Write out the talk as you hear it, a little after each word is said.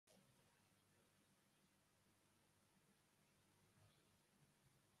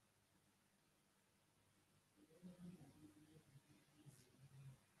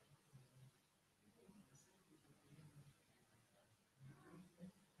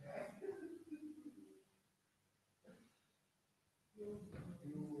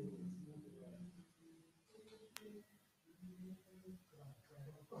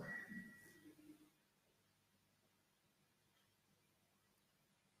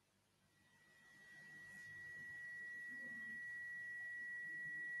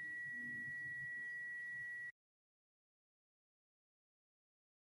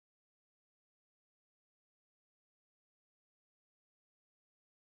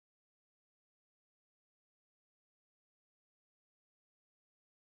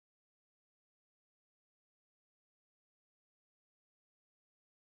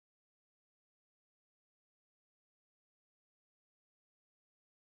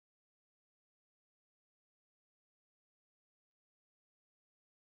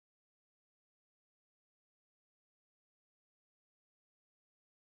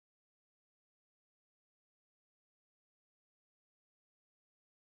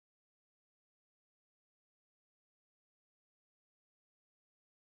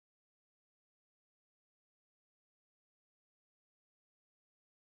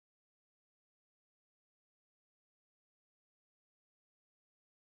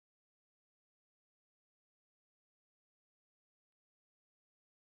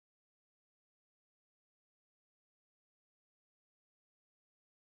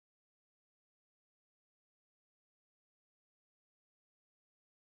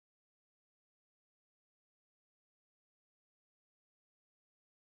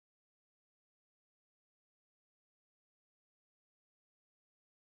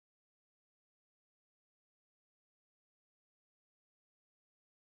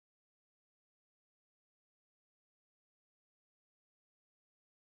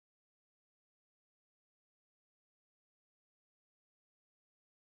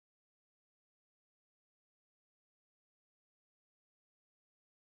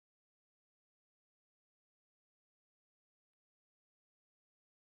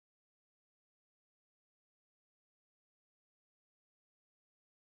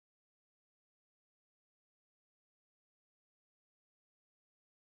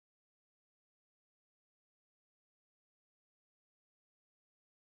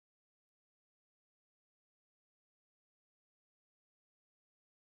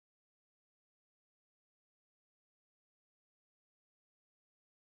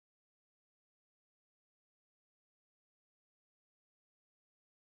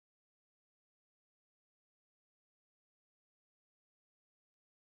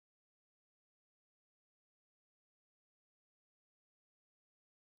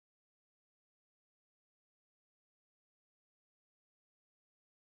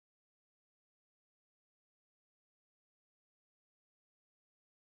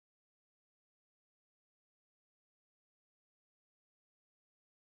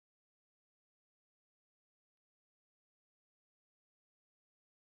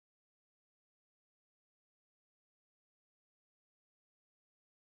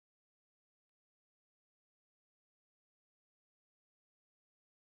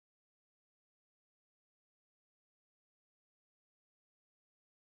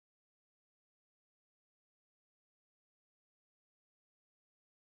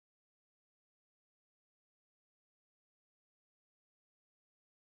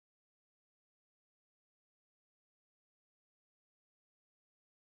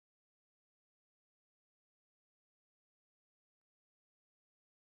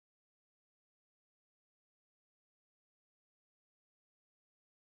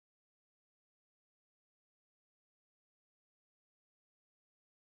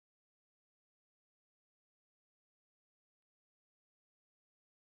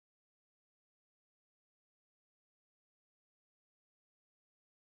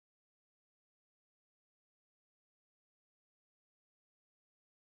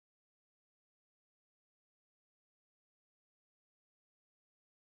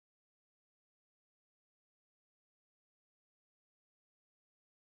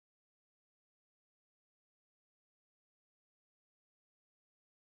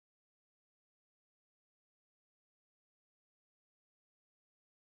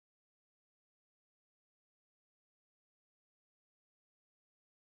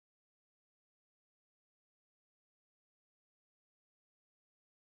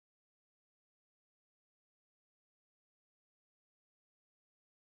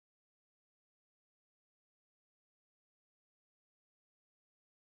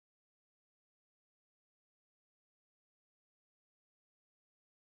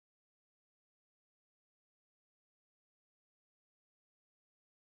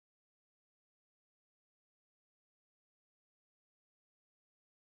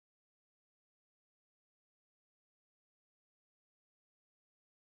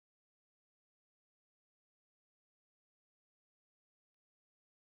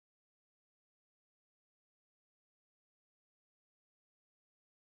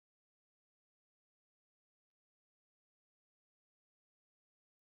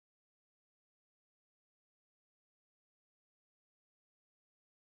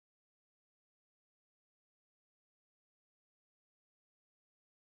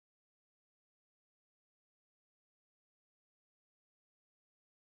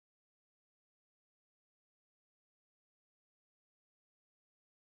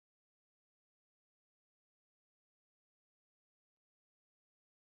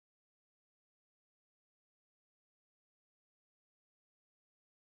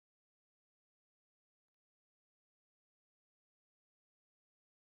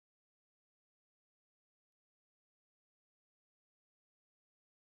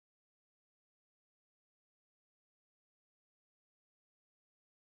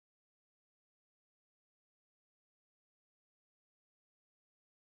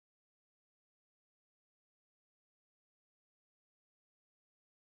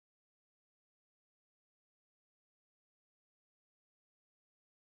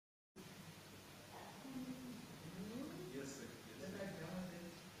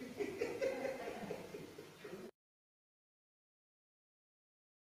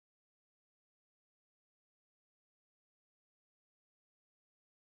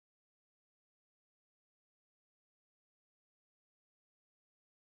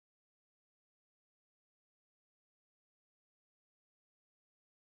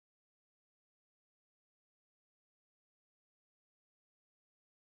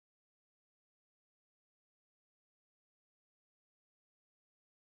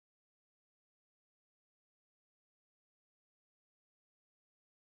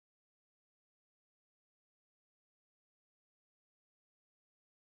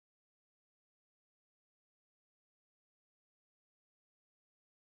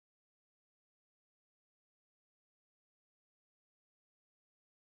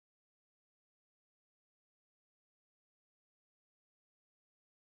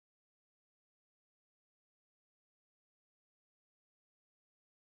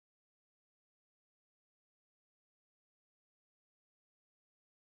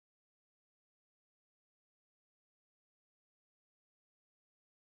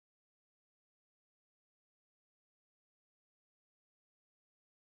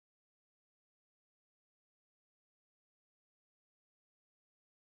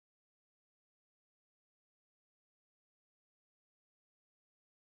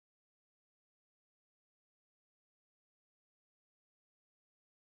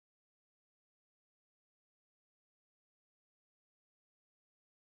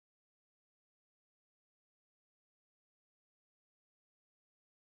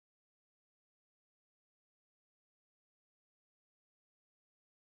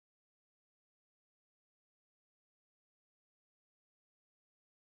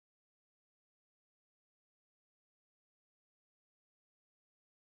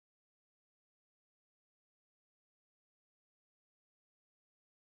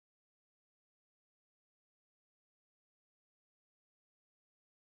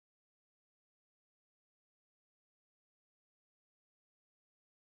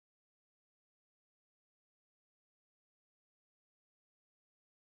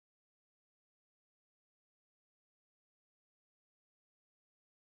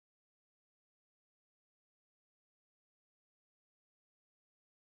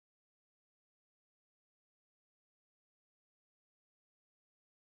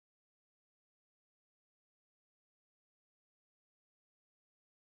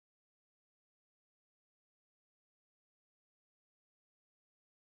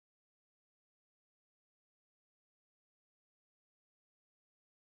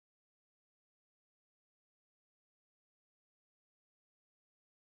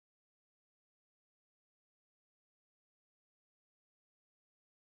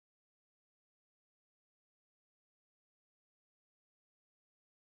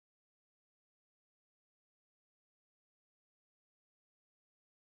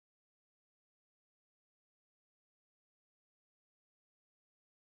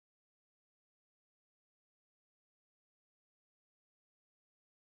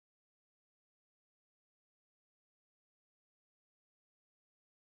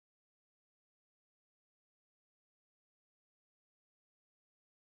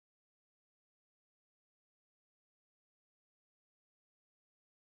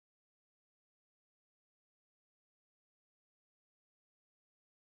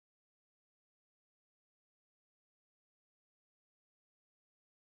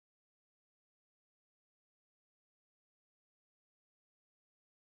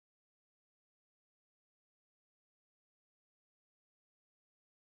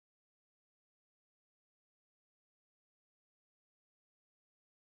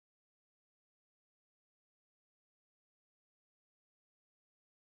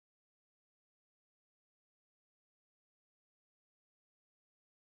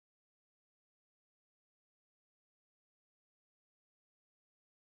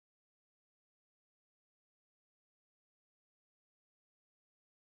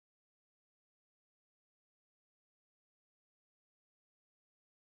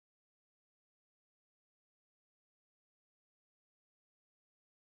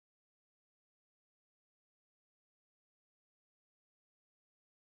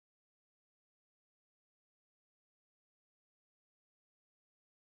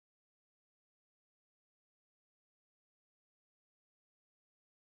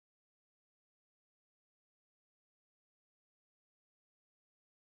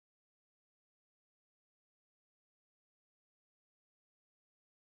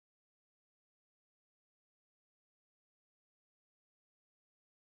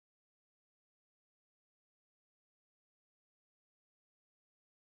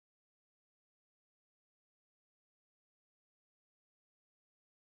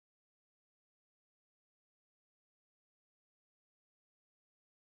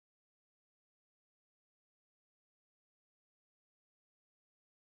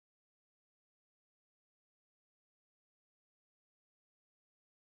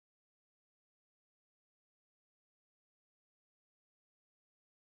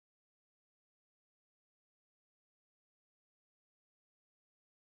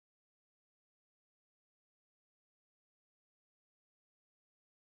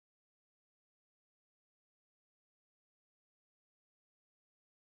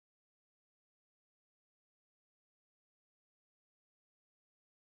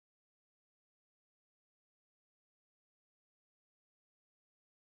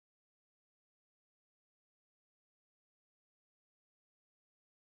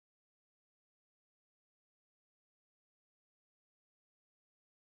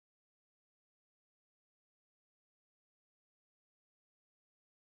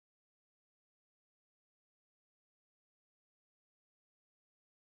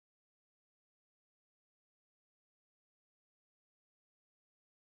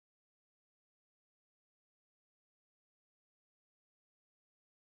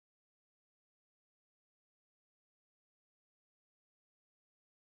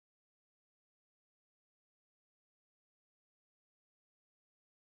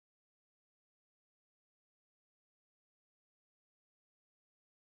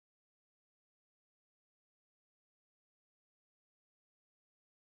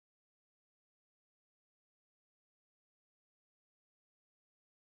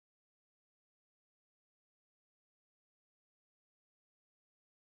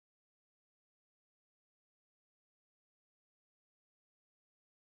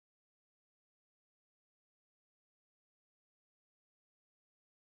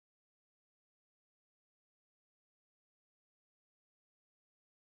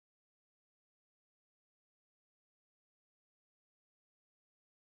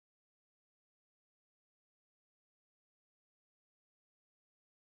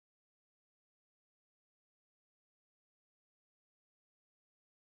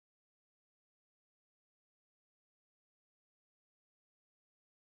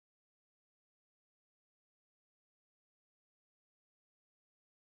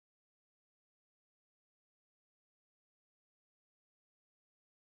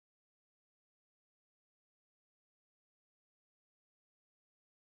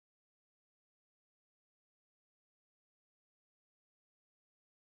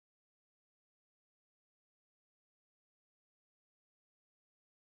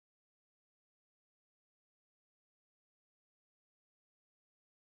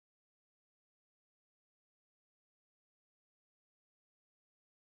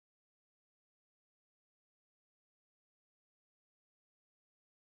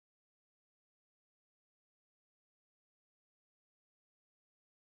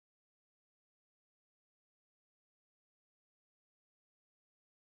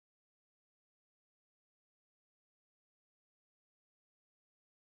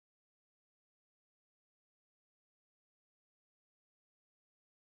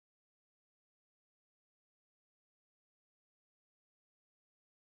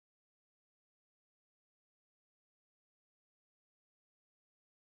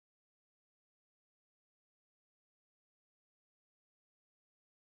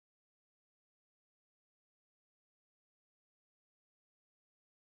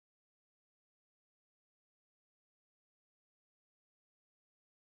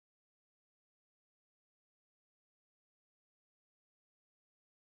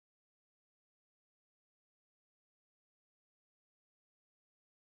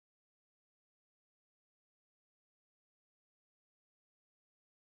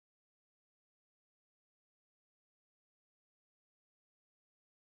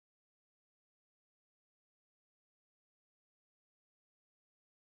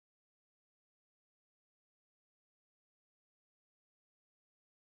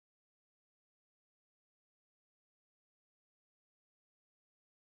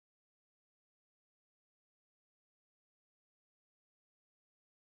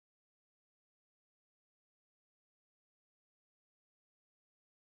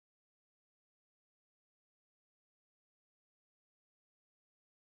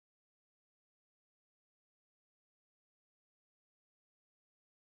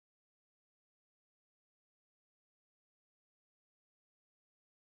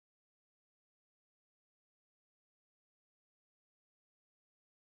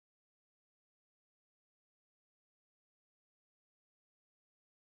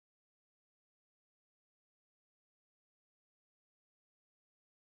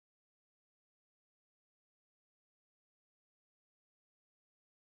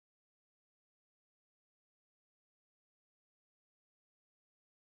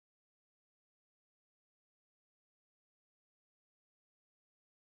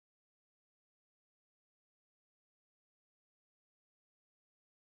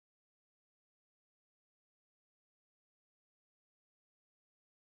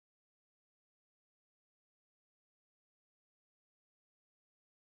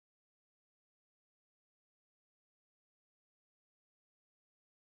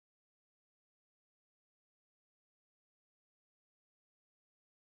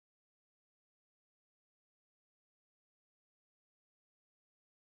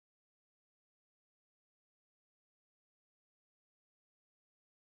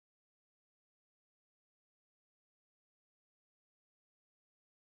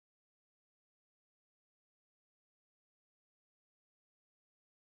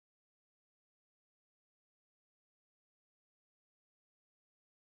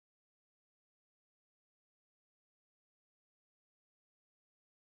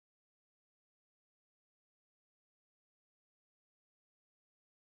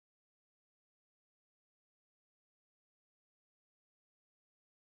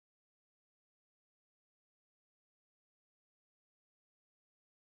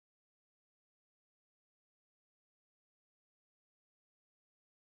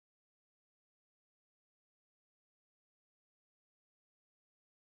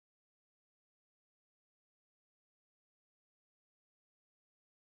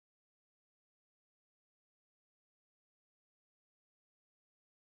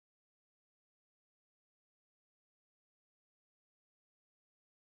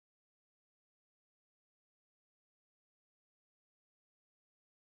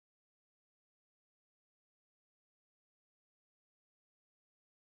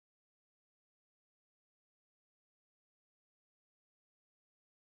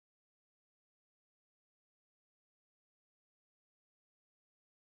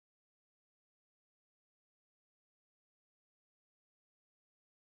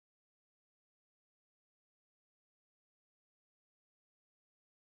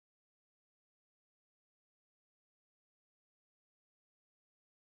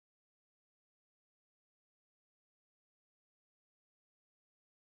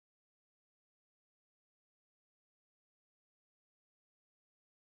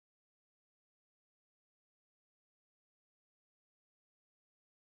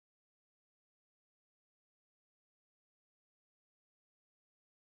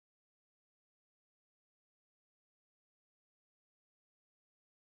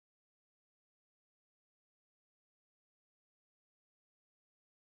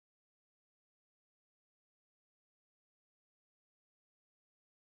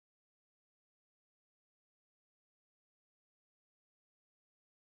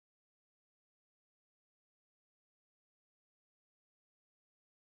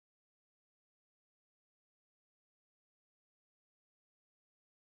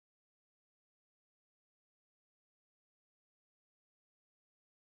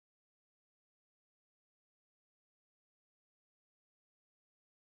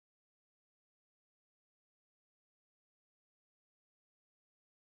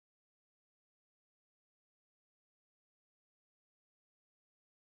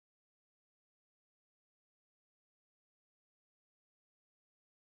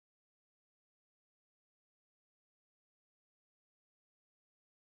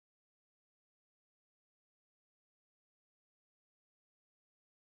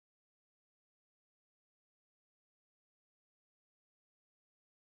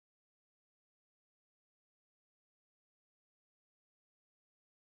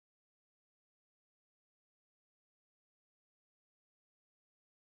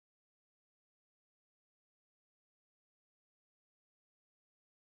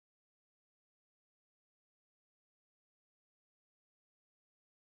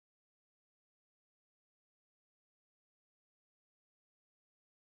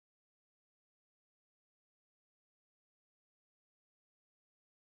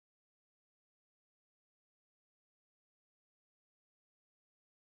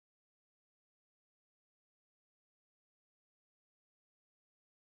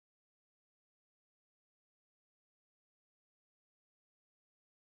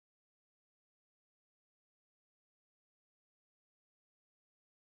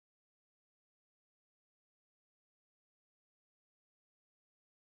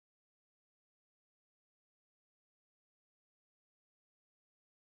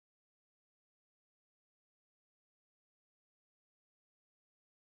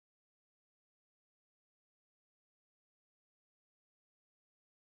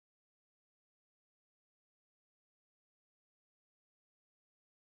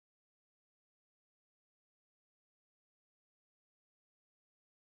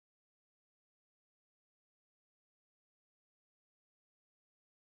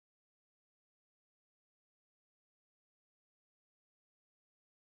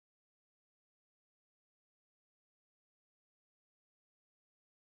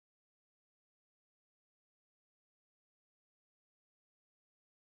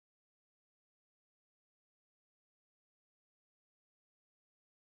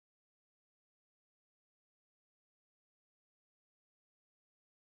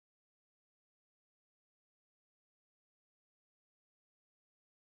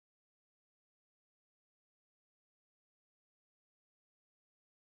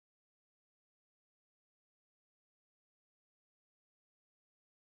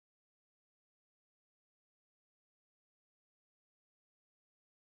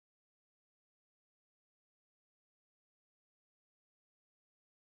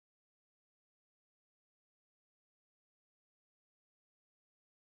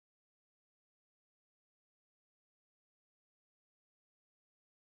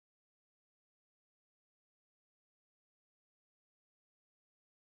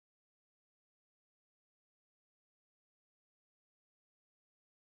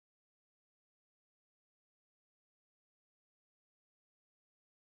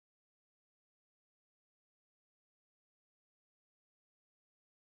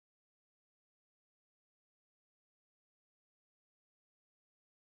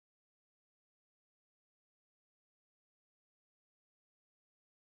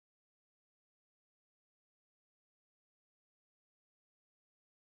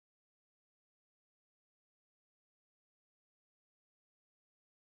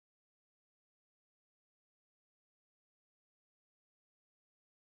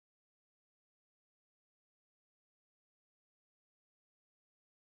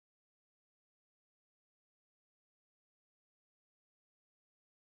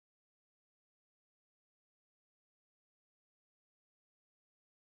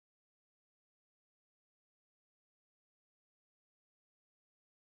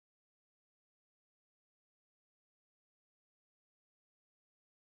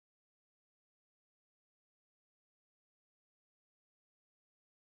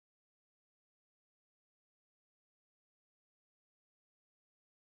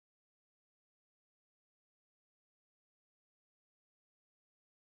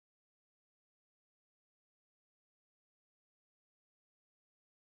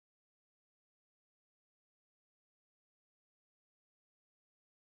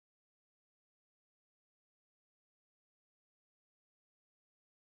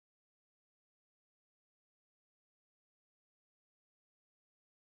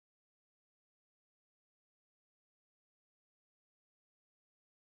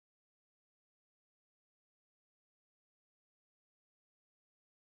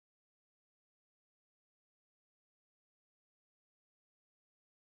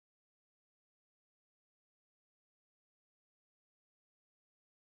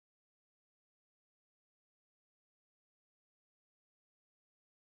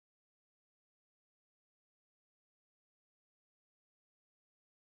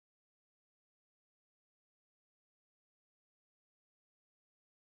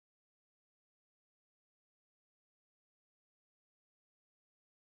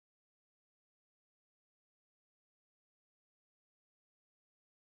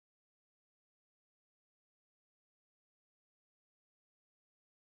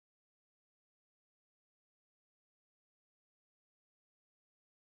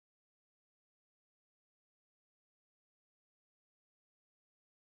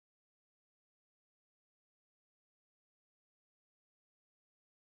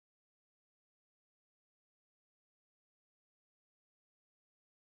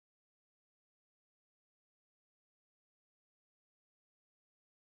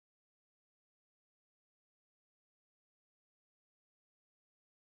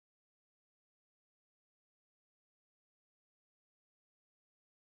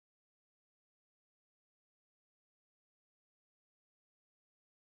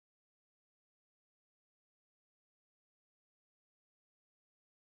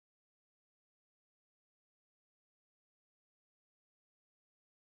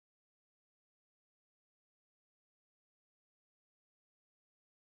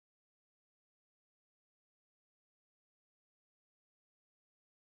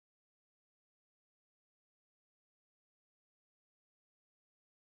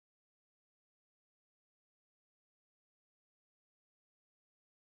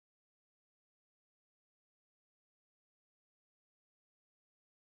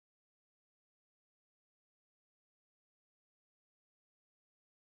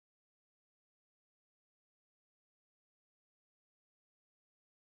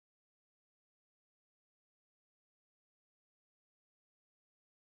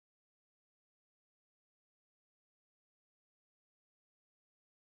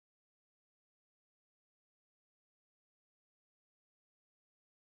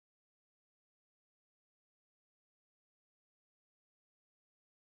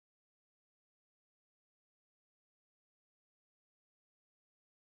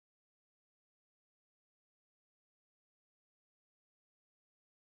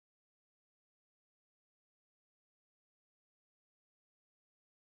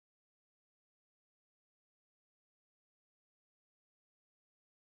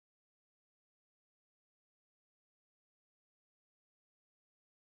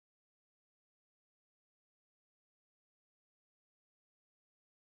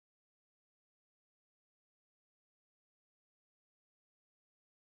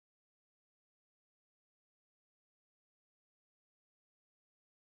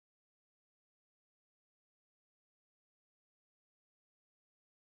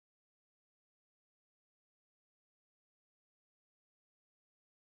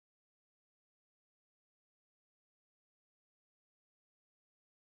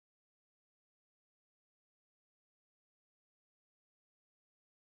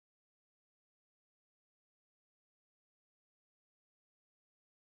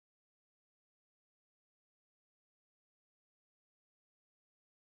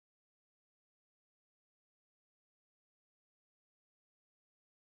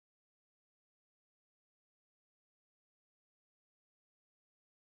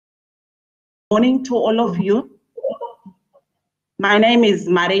Morning to all of you. My name is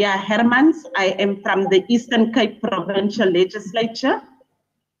Maria Hermans. I am from the Eastern Cape Provincial Legislature.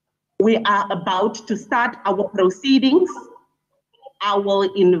 We are about to start our proceedings. I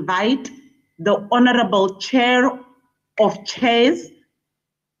will invite the Honorable Chair of Chairs,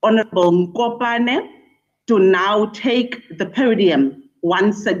 Honorable Nkopane, to now take the podium.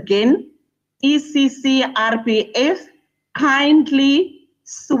 Once again, ECC RPF, kindly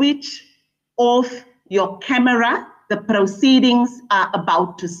switch off your camera. The proceedings are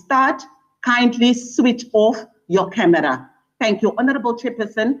about to start. Kindly switch off your camera. Thank you. Honorable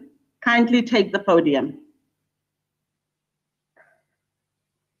Chairperson, kindly take the podium.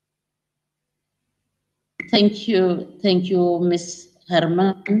 Thank you, Ms.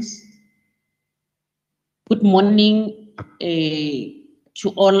 Hermans. Good morning to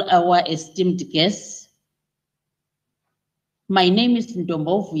all our esteemed guests. My name is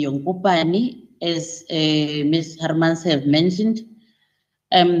Ndombovu Nkopane, as Ms. Hermans have mentioned.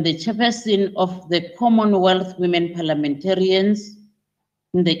 I'm the chairperson of the Commonwealth Women Parliamentarians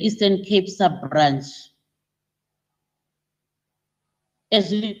in the Eastern Cape Sub-Branch.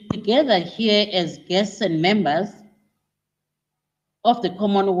 As we gather here as guests and members of the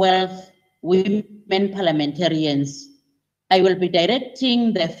Commonwealth Women Parliamentarians, I will be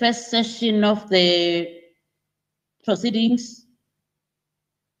directing the first session of the proceedings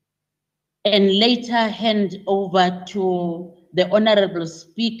and later hand over to the Honorable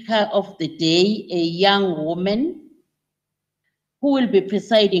Speaker of the Day, a young woman who will be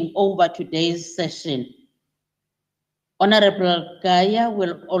presiding over today's session. Honorable Gaia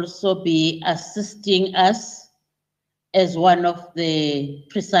will also be assisting us as one of the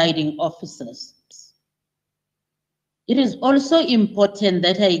presiding officers. It is also important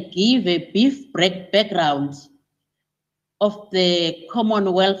that I give a brief background of the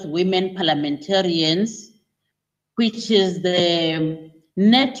Commonwealth Women Parliamentarians, which is the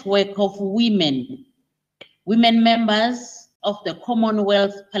network of women members of the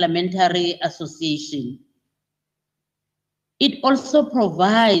Commonwealth Parliamentary Association. It also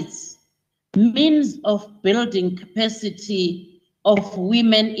provides means of building capacity of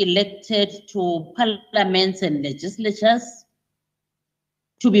women elected to parliaments and legislatures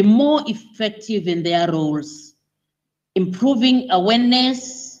to be more effective in their roles, improving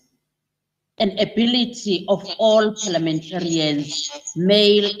awareness and ability of all parliamentarians,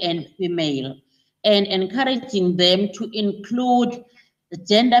 male and female, and encouraging them to include the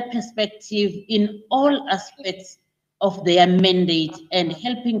gender perspective in all aspects of their mandate and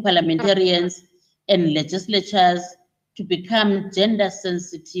helping parliamentarians and legislatures to become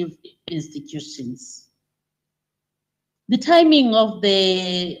gender-sensitive institutions. The timing of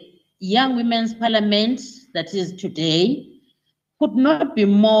the Young Women's Parliament, that is today, could not be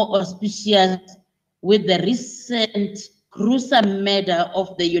more auspicious with the recent gruesome murder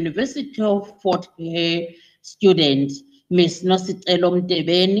of the University of Fort Hare student, Ms. Nosicelo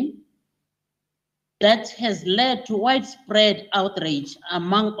Mdebeni, that has led to widespread outrage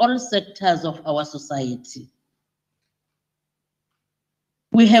among all sectors of our society.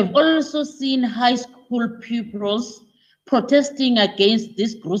 We have also seen high school pupils protesting against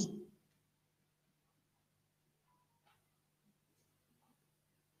this gruesome.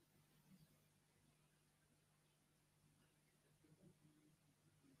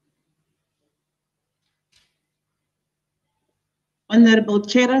 Honorable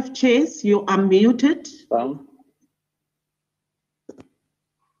Chair of Chairs, you are muted. I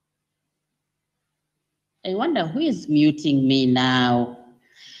wonder who is muting me now.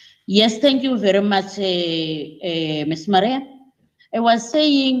 Yes, thank you very much, Ms. Maria. I was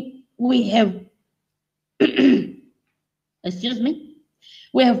saying we have, excuse me,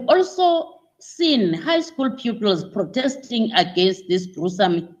 we have also seen high school pupils protesting against this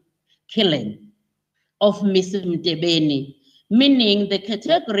gruesome killing of Ms. Mdebeni, meaning the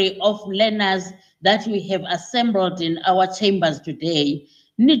category of learners that we have assembled in our chambers today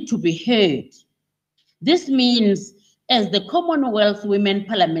need to be heard. This means, as the Commonwealth Women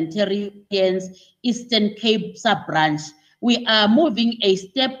Parliamentarians Eastern Cape Sub-Branch, we are moving a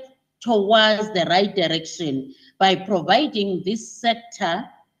step towards the right direction by providing this sector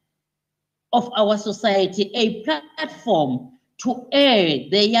of our society a platform to air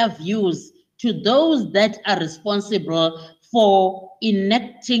their views to those that are responsible for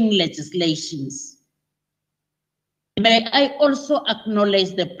enacting legislations. May I also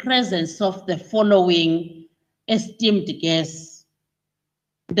acknowledge the presence of the following esteemed guests: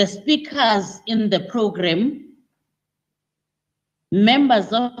 the speakers in the program,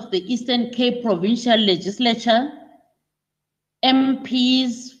 members of the Eastern Cape Provincial Legislature,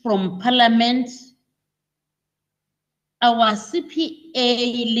 MPs from Parliament, our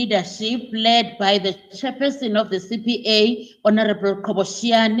CPA leadership, led by the chairperson of the CPA, Honorable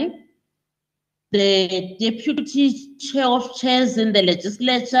Koboshiani, the deputy chair of chairs in the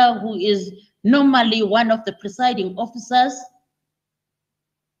legislature, who is normally one of the presiding officers,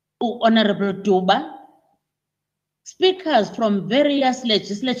 Honorable Duba, speakers from various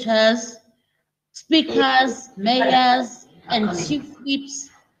legislatures, speakers, mayors, and chief whips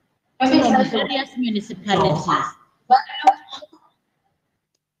from various municipalities.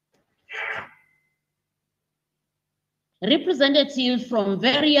 Representatives from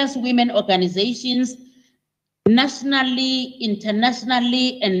various women organizations, nationally,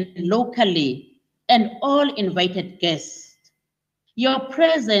 internationally, and locally, and all invited guests. Your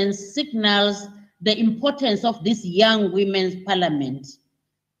presence signals the importance of this young women's parliament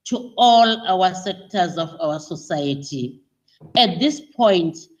to all our sectors of our society. At this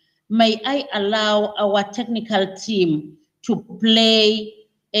point, may I allow our technical team to play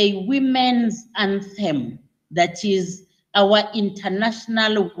a women's anthem, that is our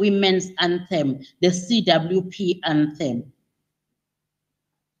international women's anthem, the CWP anthem.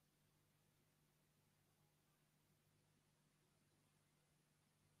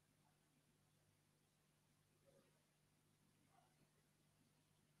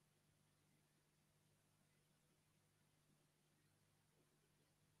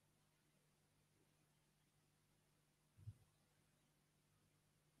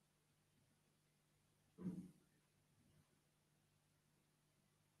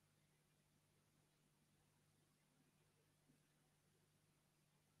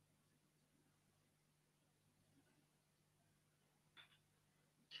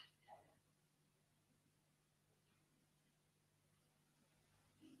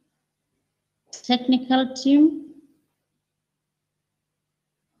 Technical team.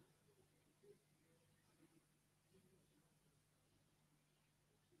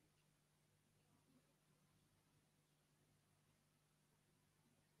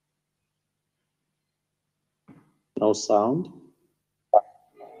 No sound.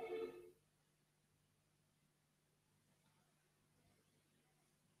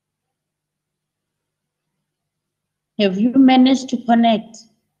 Have you managed to connect?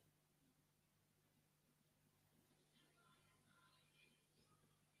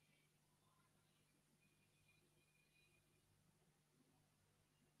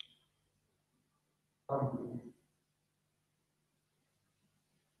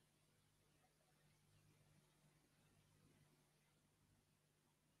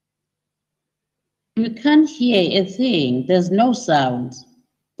 We can't hear a thing. There's no sound.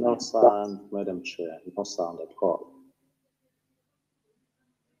 No sound, Madam Chair. No sound at all.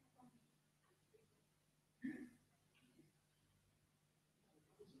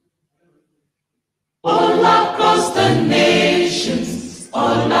 All across the nations,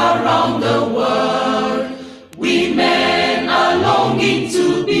 all around the world, women are longing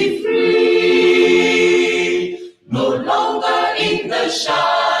to be free, no longer in the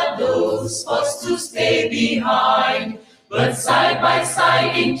shadows, forced to stay behind, but side by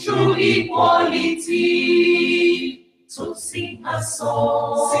side in true equality. So sing a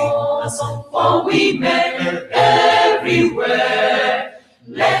song for women everywhere.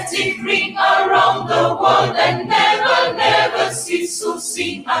 Let it ring around the world and never, never cease. So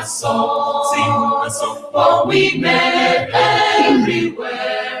sing a song for women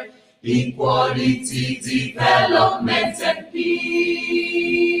everywhere. Equality, development, and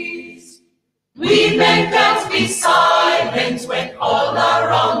peace. Women can't be silent when all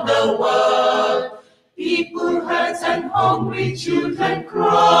around the world people hurt and hungry children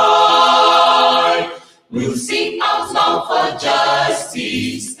cry. We'll sing out loud for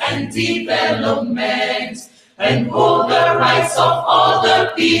justice and development and hold the rights of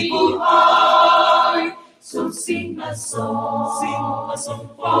other people high. So sing a song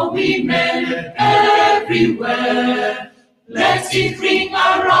for women everywhere. Let it ring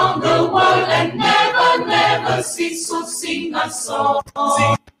around the world and never, never cease. So sing a song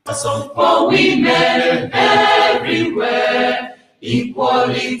for women everywhere.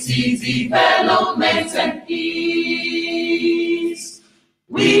 Equality, development, and peace.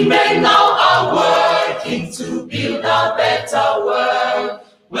 Women now are working to build a better world,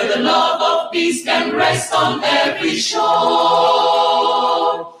 where the love of peace can rest on every shore.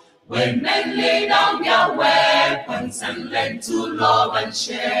 When men lay down their weapons and learn to love and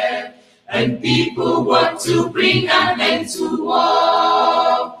share, and people work to bring an end to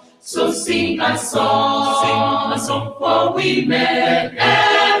war. So sing a song for women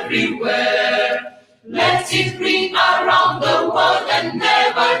everywhere. Let it ring around the world and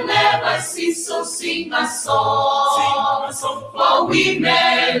never, cease, so sing a song for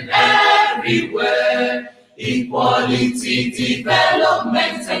women everywhere. Equality,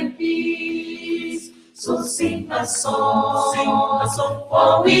 development, and peace. So sing a song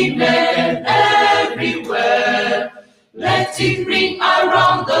for women everywhere. Let it ring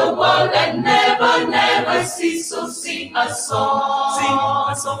around the world and never, never cease. So sing a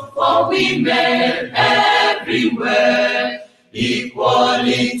song for women everywhere.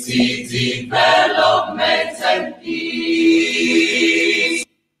 Equality, development, and peace.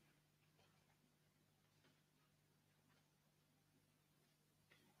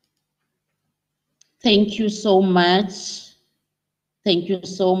 Thank you so much. Thank you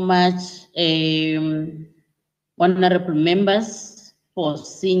so much, honorable members, for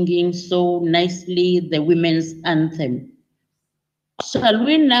singing so nicely the women's anthem. Shall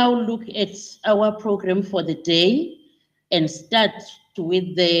we now look at our program for the day and start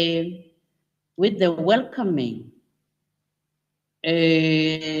with the welcoming,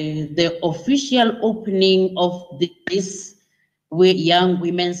 the official opening of this Young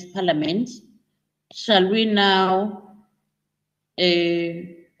Women's Parliament? Shall we now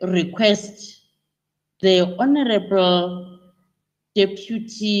request the Honorable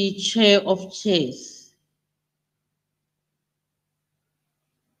Deputy Chair of Chairs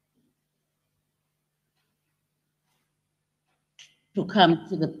to come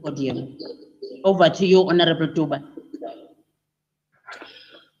to the podium? Over to you, Honorable Duba.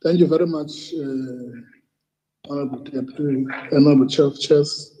 Thank you very much, Honorable Deputy, Honorable Chair of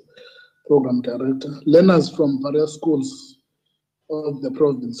Chairs, Program Director. Learners from various schools of the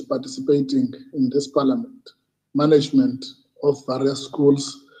province participating in this Parliament, management of various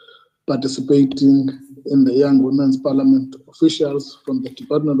schools participating in the Young Women's Parliament, officials from the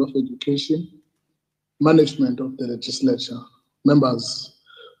Department of Education, management of the Legislature, members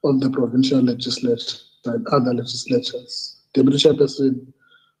of the Provincial Legislature and other legislatures, Deputy Chairperson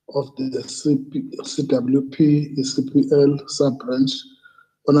of the CWP, ECPL sub-branch,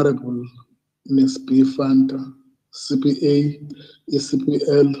 Honorable Ms. B. Fanta, CPA,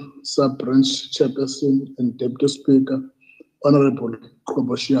 ECPL sub-branch Chairperson and Deputy Speaker, Honorable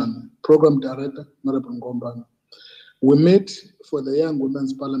Koboshian, Program Director, Honorable Ngombana. We meet for the Young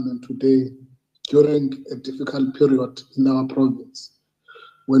Women's Parliament today during a difficult period in our province,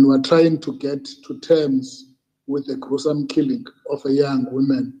 when we're trying to get to terms with the gruesome killing of a young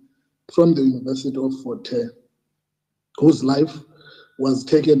woman from the University of Fort Hare, whose life was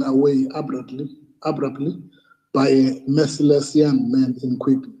taken away abruptly by a merciless young man in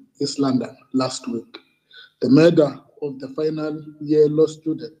Quigley, East London, last week. The murder of the final year law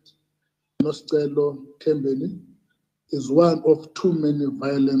student, Nostelo Tembeni, is one of too many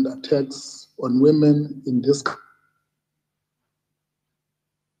violent attacks on women in this country.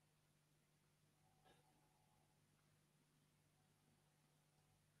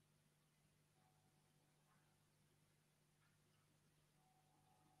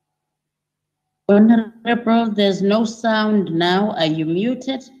 Honorable, there's no sound now. Are you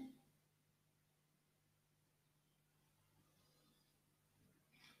muted?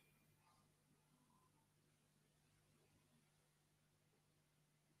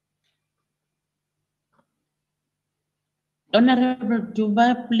 Honorable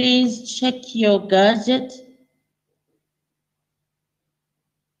Duba, please check your gadget.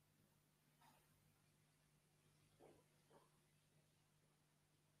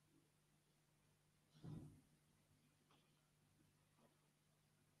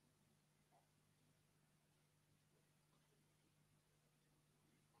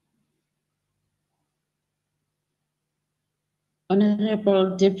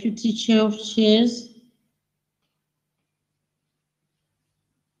 Honorable Deputy Chair of Chairs.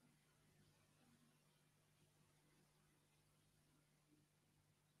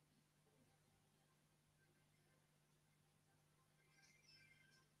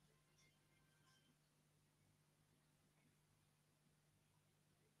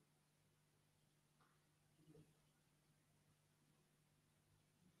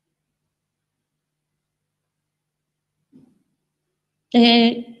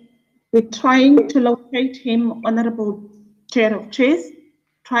 We're trying to locate him, Honorable Chair of Chairs.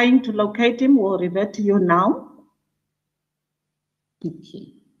 Trying to locate him. We'll revert to you now.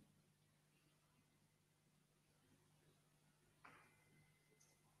 Okay.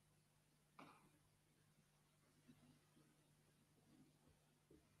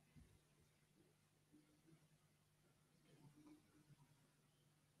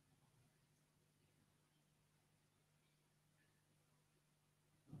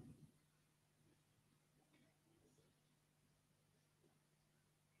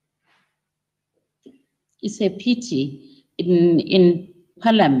 it's a pity in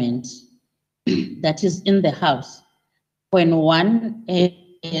Parliament that is in the House when one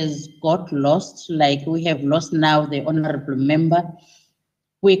has got lost, like we have lost now the honorable member.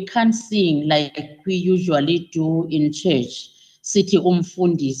 We can't sing like we usually do in church. Sithi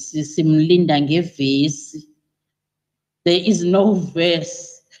umfundisi simlinda ngevesi. There is no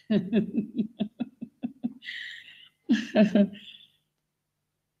verse.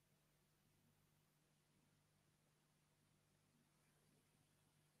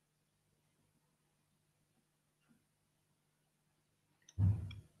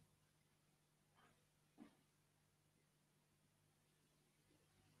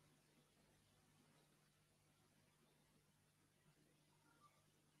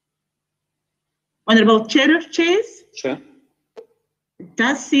 Honorable Chair of Chairs, Chair. it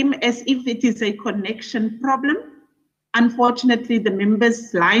does seem as if it is a connection problem. Unfortunately, the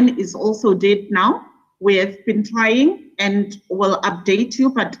member's line is also dead now. We have been trying and will update you,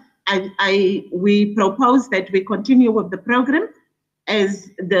 but we propose that we continue with the program as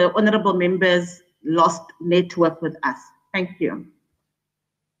the honorable members lost network with us. Thank you.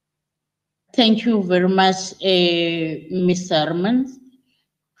 Thank you very much, Ms. Hermans,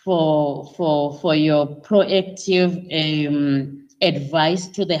 for your proactive advice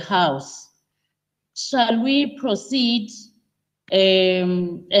to the House. Shall we proceed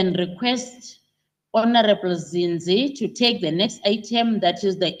and request Honorable Zinzi to take the next item, that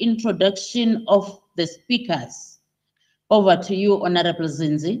is the introduction of the speakers. Over to you, Honorable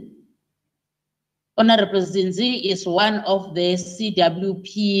Zinzi. Honorable Zinzi is one of the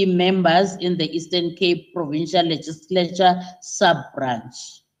CWP members in the Eastern Cape Provincial Legislature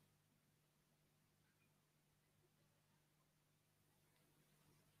sub-branch.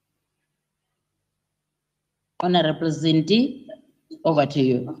 Honorable Zinzi, over to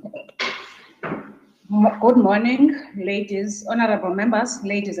you. Good morning, ladies, honorable members,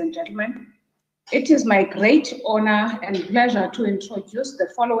 ladies and gentlemen. It is my great honor and pleasure to introduce the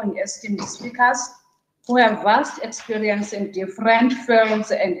following esteemed speakers who have vast experience in different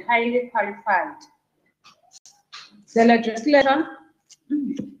fields and highly qualified. The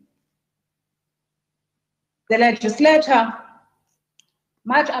legislature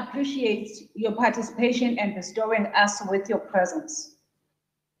much appreciates your participation and bestowing us with your presence.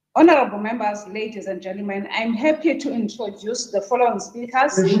 Honorable members, ladies and gentlemen, I'm happy to introduce the following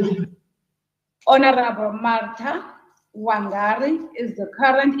speakers. Honorable Martha Wangari is the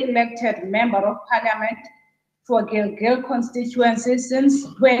current elected member of Parliament for Gilgil constituency since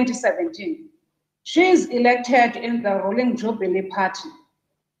 2017. She is elected in the ruling Jubilee Party.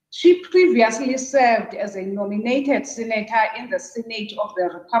 She previously served as a nominated senator in the Senate of the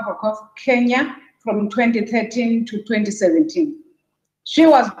Republic of Kenya from 2013 to 2017. She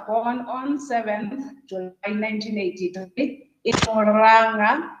was born on 7th July 1983 in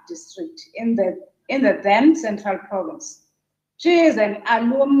Oranga district in the then Central Province. She is an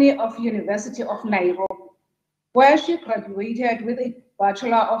alumni of University of Nairobi, where she graduated with a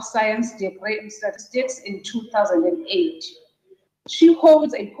Bachelor of Science degree in Statistics in 2008. She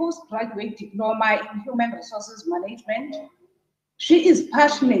holds a postgraduate diploma in Human Resources Management. She is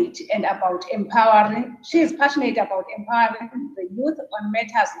passionate about empowering the youth on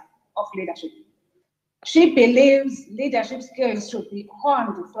matters of leadership. She believes leadership skills should be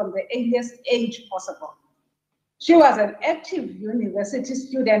honed from the earliest age possible. She was an active university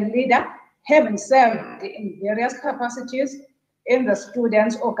student leader, having served in various capacities in the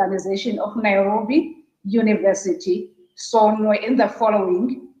Students' Organization of Nairobi University, SONO, in the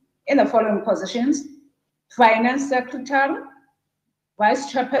following positions: Finance Secretary,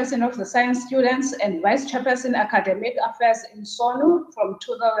 Vice Chairperson of the Science Students, and Vice Chairperson Academic Affairs in SONO from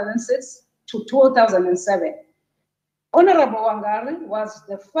 2006 to 2007. Honorable Wangari was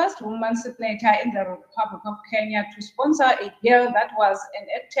the first woman senator in the Republic of Kenya to sponsor a bill that was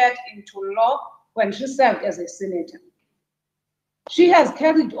enacted into law when she served as a senator. She has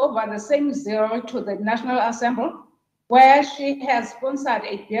carried over the same zeal to the National Assembly, where she has sponsored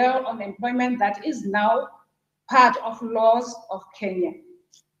a bill on employment that is now part of laws of Kenya.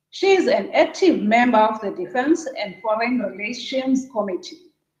 She is an active member of the Defense and Foreign Relations Committee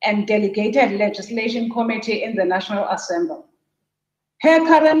and Delegated Legislation Committee in the National Assembly. Her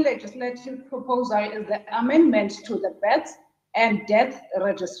current legislative proposal is the amendment to the Birth and Death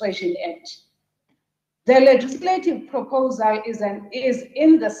Registration Act. The legislative proposal is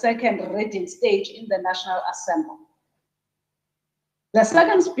in the second reading stage in the National Assembly. The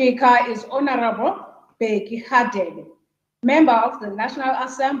second speaker is Honorable Becky Hadebe, member of the National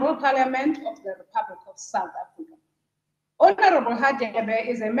Assembly Parliament of the Republic of South Africa. Honorable Hadebe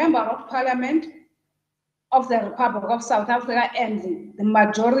is a member of Parliament of the Republic of South Africa and the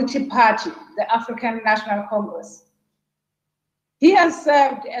majority party, the African National Congress. He has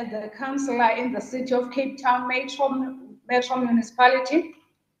served as the councillor in the city of Cape Town Metro Municipality.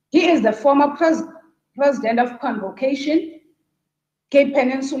 He is the former president of Convocation, Cape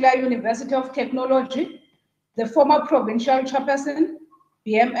Peninsula University of Technology, the former provincial chairperson,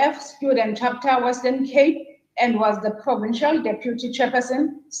 BMF Student Chapter Western Cape, and was the provincial deputy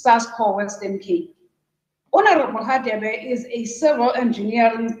chairperson, SASCO Western Cape. Honorable Hadebe is a civil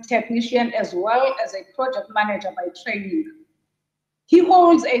engineering technician as well as a project manager by training. He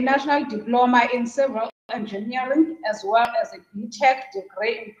holds a national diploma in civil engineering as well as a BTech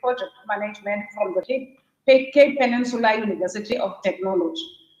degree in project management from the Cape Peninsula University of Technology.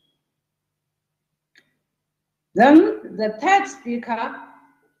 Then the third speaker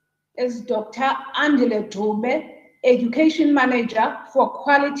is Dr. Andile Dube, Education Manager for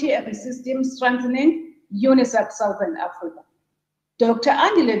Quality and System Strengthening, UNICEF Southern Africa. Dr.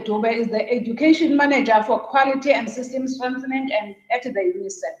 Andile Dube is the Education Manager for Quality and System Strengthening at the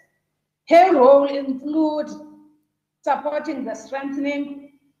UNICEF. Her role includes supporting the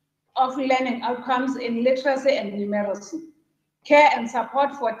strengthening of learning outcomes in literacy and numeracy, care and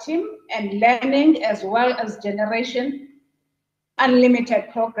support for team and learning, as well as Generation Unlimited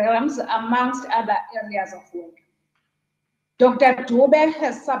programs, amongst other areas of work. Dr. Dube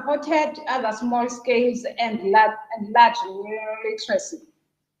has supported other small scales and large literacy.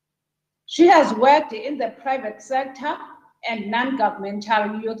 She has worked in the private sector and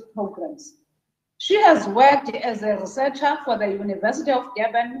non-governmental youth programs. She has worked as a researcher for the University of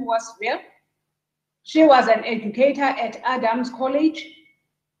Durban, Westville. She was an educator at Adams College,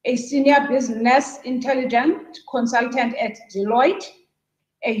 a senior business intelligence consultant at Deloitte,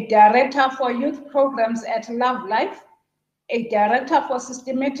 a director for youth programs at Love Life, a director for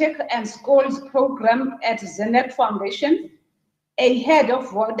systematic and schools program at Zenet Foundation, a head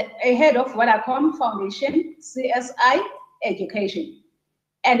of Vodacom Foundation, CSI Education,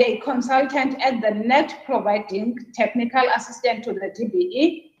 and a consultant at the NET providing technical assistance to the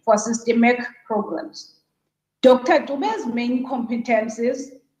DBE for systemic programs. Dr. Dube's main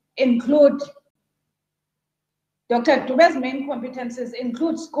competencies include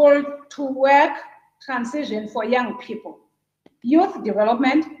school to work transition for young people, youth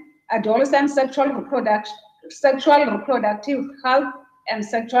development, adolescent sexual reproductive health and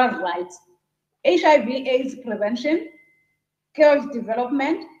sexual rights, HIV/AIDS prevention, skills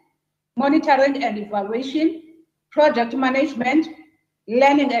development, monitoring and evaluation, project management,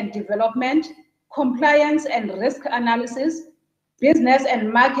 learning and development, compliance and risk analysis, business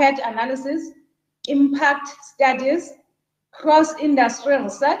and market analysis, impact studies, cross-industry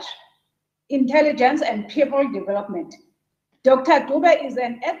research, intelligence and people development. Dr. Dube is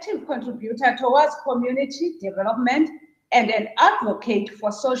an active contributor towards community development and an advocate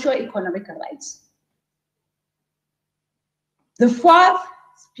for socio-economic rights. The fourth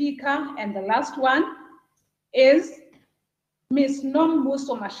speaker and the last one is Ms.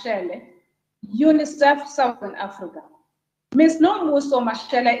 Nombuso Mashele, UNICEF Southern Africa. Ms. Nombuso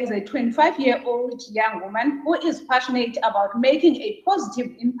Mashele is a 25-year-old young woman who is passionate about making a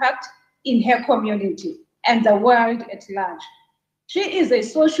positive impact in her community and the world at large. She is a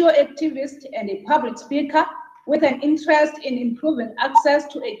social activist and a public speaker with an interest in improving access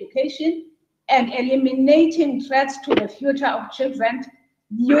to education and eliminating threats to the future of children,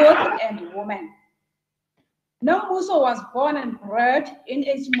 youth, and women. Nombuso was born and bred in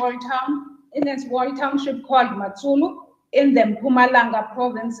a small township called Matsulu in the Mpumalanga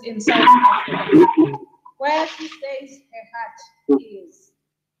province in South Africa, where she says her heart is.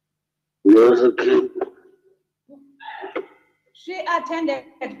 She attended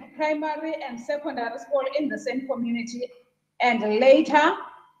primary and secondary school in the same community, and later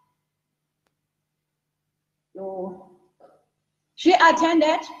she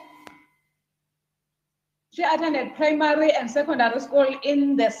attended primary and secondary school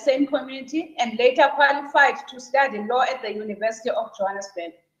in the same community and later qualified to study law at the University of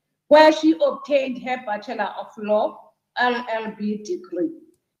Johannesburg, where she obtained her Bachelor of Law, LLB degree,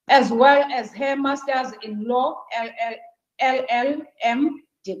 as well as her Master's in Law, LLM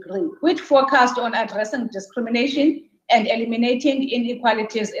degree, which focused on addressing discrimination and eliminating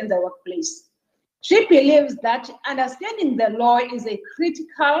inequalities in the workplace. She believes that understanding the law is a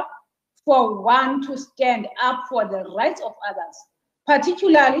critical for one to stand up for the rights of others,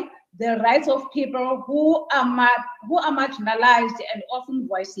 particularly the rights of people who are marginalized and often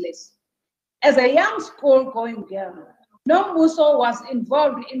voiceless. As a young school-going girl, Nombuso was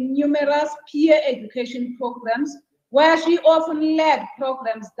involved in numerous peer education programs where she often led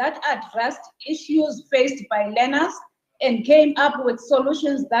programs that addressed issues faced by learners and came up with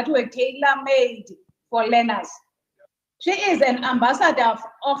solutions that were tailor-made for learners. She is an ambassador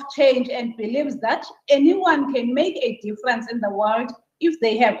of change and believes that anyone can make a difference in the world if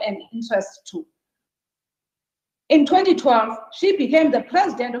they have an interest to. In 2012, she became the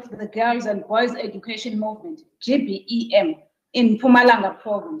president of the Girls and Boys Education Movement, GBEM, in Mpumalanga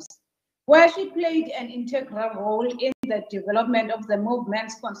province, where she played an integral role in the development of the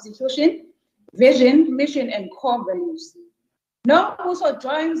movement's constitution, vision, mission, and core values. Now also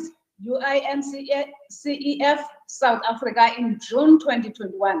joins UINCEF South Africa in June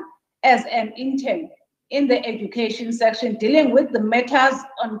 2021 as an intern in the education section dealing with the matters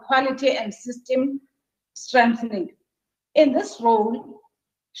on quality and system strengthening. In this role,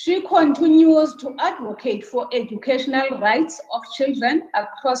 she continues to advocate for educational rights of children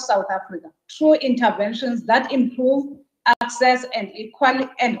across South Africa through interventions that improve access and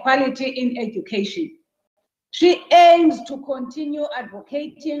quality in education. She aims to continue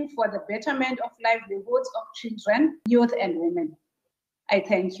advocating for the betterment of livelihoods of children, youth, and women. I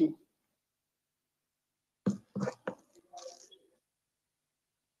thank you.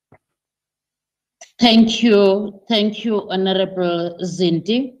 Thank you, Honorable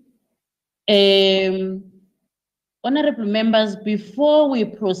Zinti. Honorable members, before we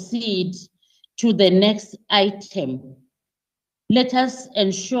proceed to the next item, let us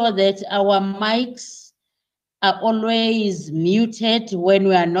ensure that our mics are always muted when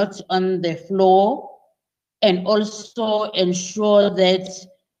we are not on the floor, and also ensure that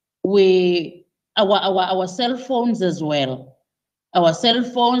our cell phones as well. Our cell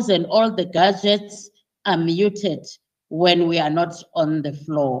phones and all the gadgets are muted when we are not on the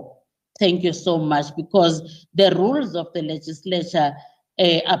floor. Thank you so much, because the rules of the legislature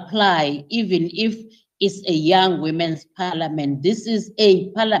apply even if it's a young women's parliament. This is a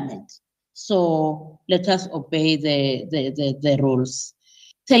parliament, so let us obey the rules.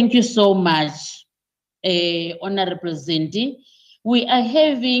 Thank you so much, Honorable Zindi. We are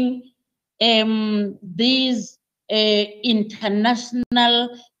having these international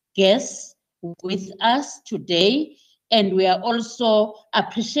guests with us today, and we are also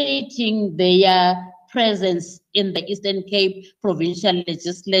appreciating their presence in the Eastern Cape Provincial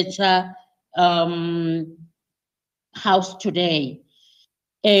Legislature House today,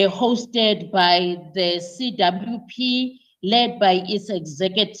 hosted by the CWP, led by its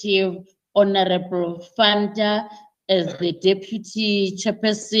executive, Honorable Fanta, as the Deputy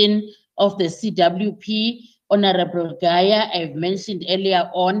Chairperson of the CWP, Honorable Gaya, I've mentioned earlier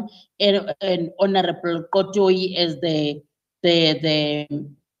on, and Honorable Kotoi as the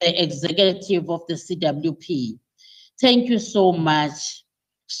executive of the CWP. Thank you so much.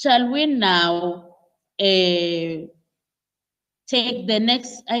 Shall we now take the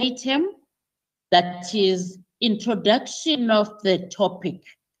next item, that is introduction of the topic,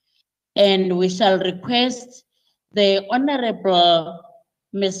 and we shall request the Honorable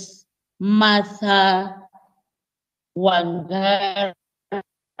Ms. Martha Wangari,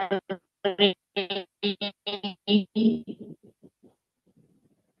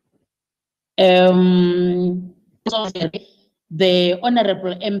 the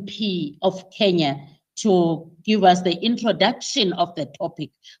Honorable MP of Kenya, to give us the introduction of the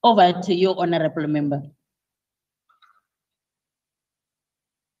topic. Over to you, Honorable Member.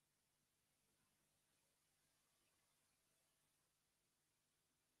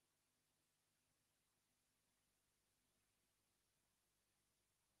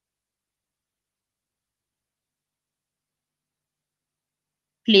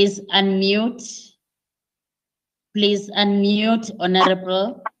 Please unmute. Please unmute,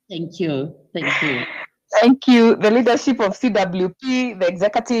 Honorable. Thank you. Thank you. Thank you, the leadership of CWP, the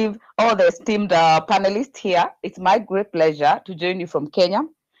executive, all the esteemed panelists here. It's my great pleasure to join you from Kenya.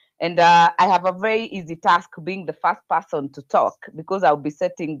 And I have a very easy task being the first person to talk, because I'll be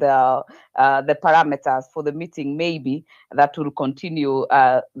setting the parameters for the meeting, maybe that will continue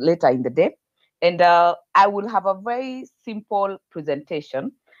later in the day. And I will have a very simple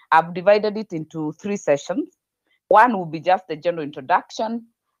presentation. I've divided it into 3 sessions. One will be just the general introduction.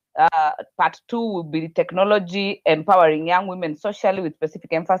 Part 2 will be technology empowering young women socially, with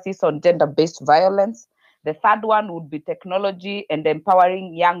specific emphasis on gender-based violence. The third one would be technology and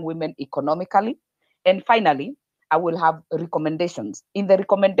empowering young women economically. And finally, I will have recommendations. In the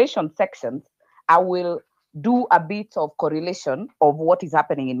recommendation sections, I will do a bit of correlation of what is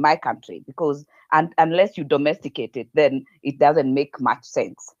happening in my country, because unless you domesticate it, then it doesn't make much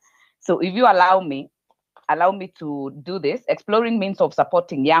sense. So if you allow me to do this. Exploring means of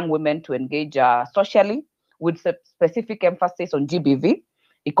supporting young women to engage socially with specific emphasis on GBV,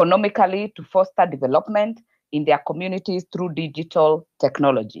 economically to foster development in their communities through digital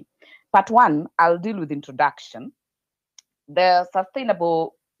technology. Part 1, I'll deal with introduction. The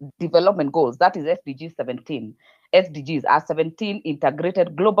Sustainable Development Goals, that is SDG 17. SDGs are 17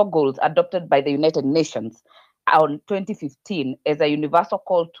 integrated global goals adopted by the United Nations on 2015 as a universal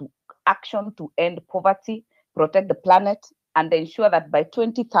call to action to end poverty, protect the planet, and ensure that by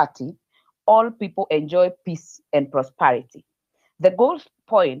 2030, all people enjoy peace and prosperity. The goals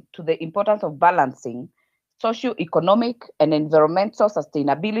point to the importance of balancing socio-economic and environmental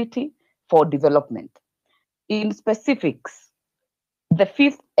sustainability for development. In specifics, the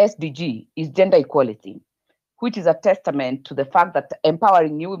 5th SDG is gender equality, which is a testament to the fact that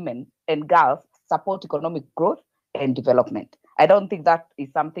empowering women and girls support economic growth and development. I don't think that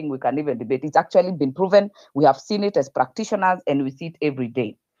is something we can even debate. It's actually been proven. We have seen it as practitioners and we see it every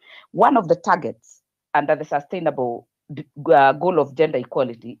day. One of the targets under the Sustainable Goal of Gender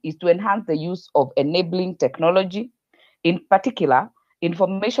Equality is to enhance the use of enabling technology, in particular,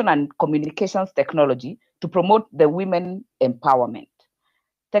 information and communications technology, to promote the women empowerment.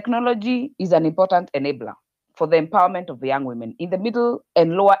 Technology is an important enabler for the empowerment of the young women. In the middle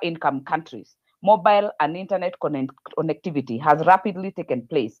and lower income countries, mobile and internet connectivity has rapidly taken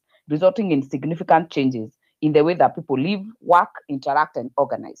place, resulting in significant changes in the way that people live, work, interact, and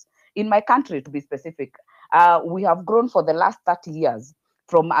organize. In my country, to be specific, we have grown for the last 30 years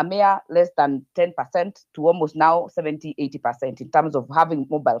from a mere less than 10% to almost now 70, 80% in terms of having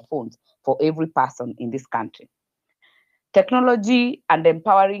mobile phones for every person in this country. Technology and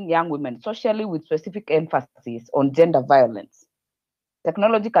empowering young women socially with specific emphasis on gender violence.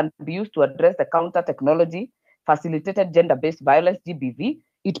 Technology can be used to address the counter-technology, facilitated gender-based violence, GBV.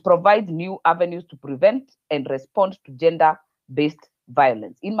 It provides new avenues to prevent and respond to gender-based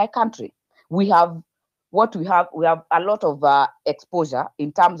violence. In my country, we have a lot of exposure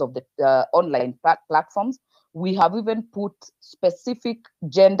in terms of the online platforms. We have even put specific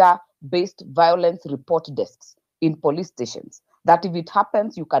gender-based violence report desks in police stations, that if it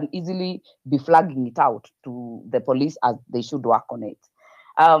happens, you can easily be flagging it out to the police as they should work on it.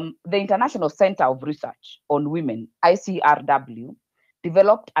 The International Center of Research on Women, ICRW,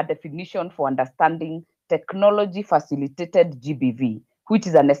 developed a definition for understanding technology-facilitated GBV, which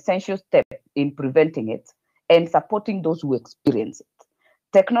is an essential step in preventing it and supporting those who experience it.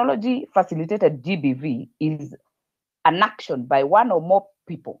 Technology-facilitated GBV is an action by one or more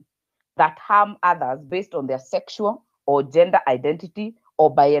people that harm others based on their sexual or gender identity or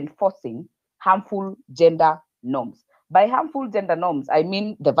by enforcing harmful gender norms. By harmful gender norms, I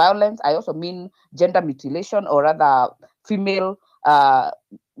mean the violence. I also mean gender mutilation, or rather female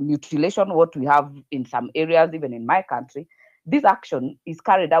mutilation, what we have in some areas, even in my country. This action is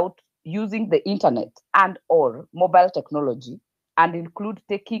carried out using the internet and or mobile technology and include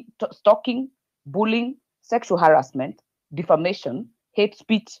stalking, bullying, sexual harassment, defamation, hate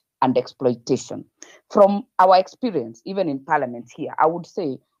speech, and exploitation. From our experience, even in parliament here, I would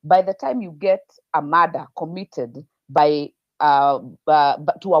say by the time you get a murder committed by to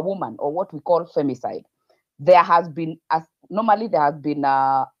a woman, or what we call femicide, there has been normally there has been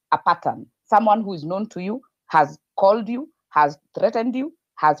a pattern. Someone who is known to you has called you, has threatened you,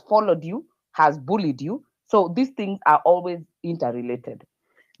 has followed you, has bullied you. So these things are always interrelated.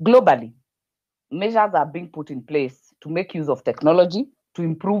 Globally, measures are being put in place to make use of technology to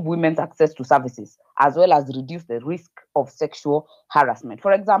improve women's access to services, as well as reduce the risk of sexual harassment.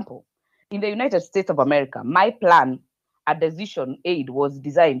 For example, in the United States of America, My Plan, a decision aid, was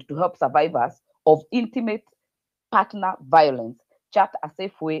designed to help survivors of intimate partner violence chart a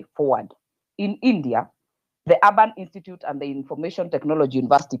safe way forward. In India, the Urban Institute and the Information Technology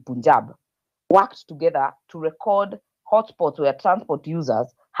University, Punjab, worked together to record hotspots where transport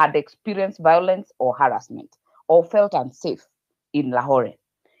users had experienced violence or harassment or felt unsafe in Lahore.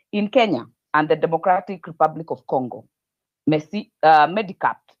 In Kenya and the Democratic Republic of Congo,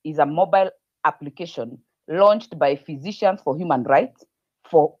 Medicap is a mobile application launched by Physicians for Human Rights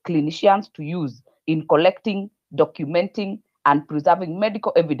for clinicians to use in collecting, documenting, and preserving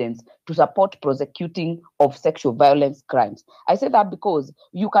medical evidence to support prosecuting of sexual violence crimes. I say that because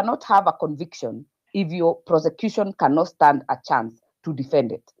you cannot have a conviction if your prosecution cannot stand a chance to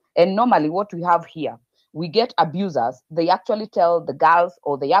defend it. And normally what we have here, we get abusers, they actually tell the girls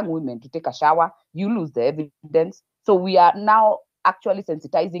or the young women to take a shower, you lose the evidence. So we are now actually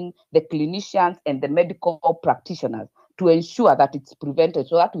sensitizing the clinicians and the medical practitioners to ensure that it's prevented,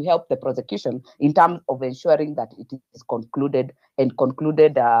 so that we help the prosecution in terms of ensuring that it is concluded and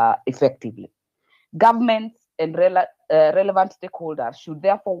concluded effectively. Governments and relevant stakeholders should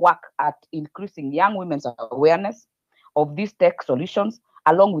therefore work at increasing young women's awareness of these tech solutions,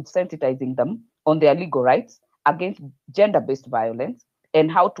 along with sensitizing them on their legal rights against gender-based violence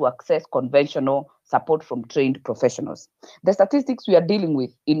and how to access conventional support from trained professionals. The statistics we are dealing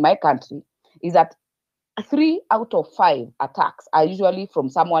with in my country is that 3 out of 5 attacks are usually from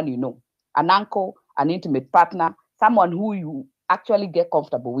someone you know, an uncle, an intimate partner, someone who you actually get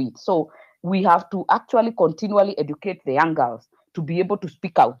comfortable with. So we have to actually continually educate the young girls to be able to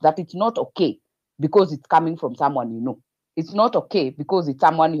speak out that it's not okay because it's coming from someone you know. It's not okay because it's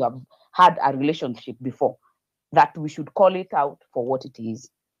someone you have had a relationship before, that we should call it out for what it is.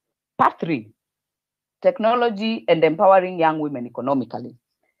 Part 3, technology and empowering young women economically.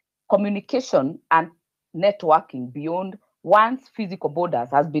 Communication and networking beyond one's physical borders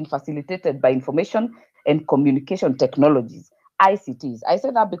has been facilitated by information and communication technologies, ICTs. I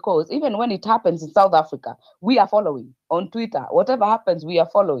say that because even when it happens in South Africa, we are following on Twitter. Whatever happens, we are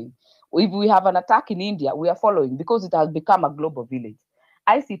following. If we have an attack in India, we are following because it has become a global village.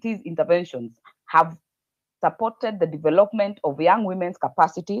 ICT's interventions have supported the development of young women's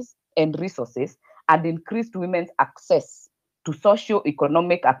capacities and resources and increased women's access to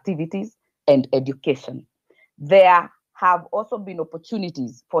socio-economic activities and education. There have also been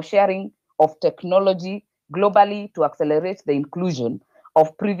opportunities for sharing of technology globally to accelerate the inclusion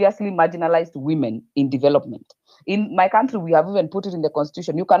of previously marginalized women in development. In my country, we have even put it in the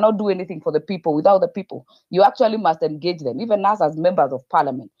constitution. You cannot do anything for the people without the people. You actually must engage them. Even us as members of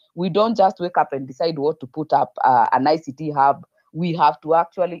parliament, we don't just wake up and decide what to put up an ICT hub. We have to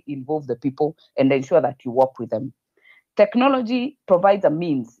actually involve the people and ensure that you work with them. Technology provides a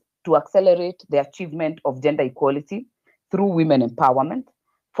means to accelerate the achievement of gender equality through women empowerment.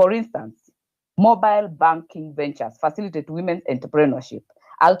 For instance, mobile banking ventures facilitate women's entrepreneurship.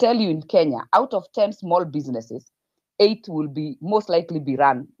 I'll tell you, in Kenya, out of 10 small businesses, 8 will be most likely be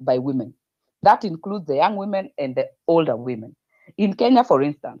run by women. That includes the young women and the older women. In Kenya, for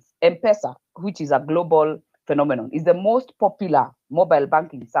instance, M-Pesa, which is a global phenomenon, is the most popular mobile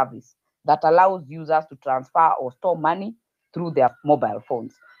banking service that allows users to transfer or store money through their mobile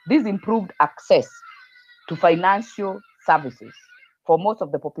phones. This improved access to financial services for most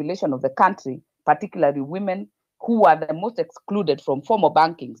of the population of the country, particularly women who are the most excluded from formal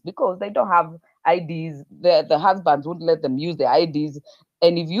bankings because they don't have IDs. The husbands won't let them use their IDs.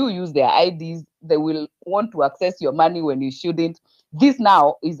 And if you use their IDs, they will want to access your money when you shouldn't. This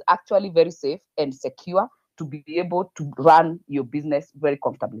now is actually very safe and secure to be able to run your business very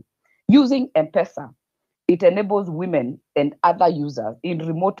comfortably. Using M-Pesa, it enables women and other users in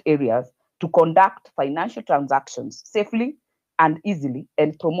remote areas to conduct financial transactions safely and easily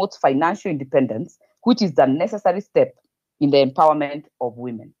and promotes financial independence, which is the necessary step in the empowerment of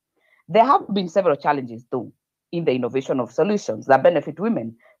women. There have been several challenges, though, in the innovation of solutions that benefit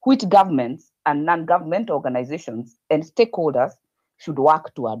women, which governments and non-government organizations and stakeholders should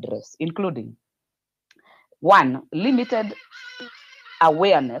work to address, including 1, limited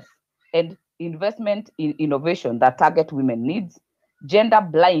awareness and investment in innovation that target women needs,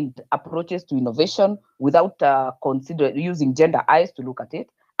 gender-blind approaches to innovation without using gender eyes to look at it,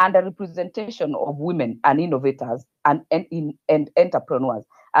 and a representation of women and innovators and entrepreneurs.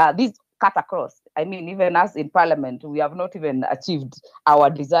 These cut across. I mean, even us in parliament, we have not even achieved our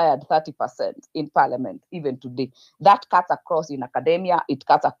desired 30% in parliament, even today. That cuts across in academia, it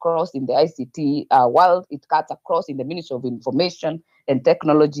cuts across in the ICT world, it cuts across in the Ministry of Information and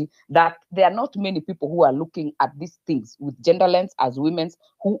Technology, that there are not many people who are looking at these things with gender lens as women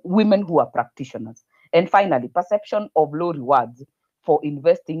who are practitioners. And finally, perception of low rewards for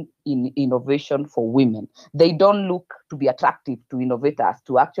investing in innovation for women. They don't look to be attractive to innovators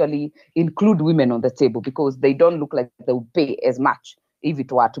to actually include women on the table because they don't look like they would pay as much if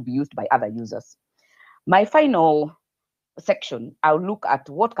it were to be used by other users. My final section, I'll look at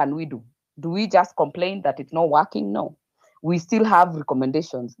what can we do. Do we just complain that it's not working? No. We still have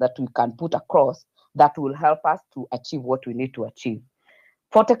recommendations that we can put across that will help us to achieve what we need to achieve.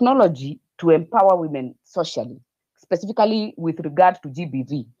 For technology to empower women socially, specifically with regard to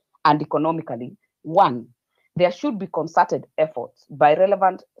GBV and economically, 1, there should be concerted efforts by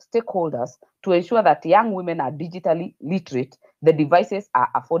relevant stakeholders to ensure that young women are digitally literate, the devices are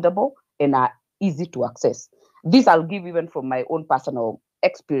affordable and are easy to access. This I'll give even from my own personal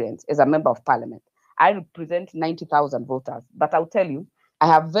experience as a member of parliament. I represent 90,000 voters, but I'll tell you, I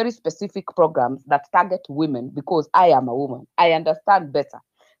have very specific programs that target women because I am a woman. I understand better.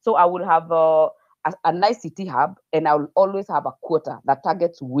 So I will have an ICT hub, and I will always have a quota that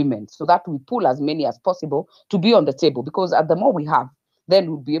targets women so that we pull as many as possible to be on the table, because the more we have, then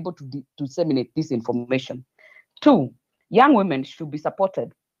we'll be able to disseminate this information. 2, Young women should be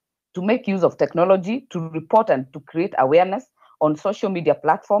supported to make use of technology to report and to create awareness on social media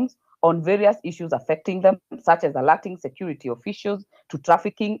platforms on various issues affecting them, such as alerting security officials to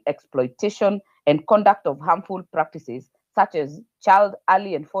trafficking, exploitation, and conduct of harmful practices, such as child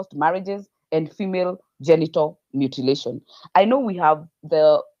early and forced marriages and female genital mutilation. I know we have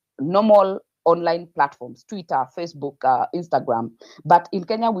the normal online platforms, Twitter, Facebook, Instagram, but in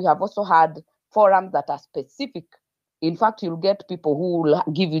Kenya, we have also had forums that are specific. In fact, you'll get people who will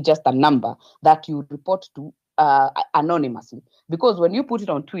give you just a number that you report to anonymously. Because when you put it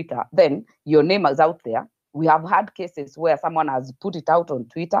on Twitter, then your name is out there. We have had cases where someone has put it out on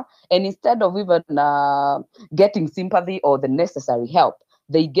Twitter, and instead of even getting sympathy or the necessary help,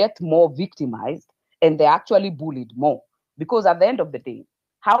 they get more victimized and they're actually bullied more. Because at the end of the day,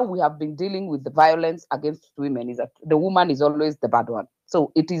 how we have been dealing with the violence against women is that the woman is always the bad one.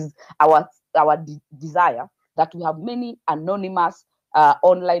 So it is our desire that we have many anonymous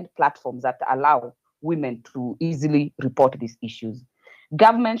online platforms that allow women to easily report these issues.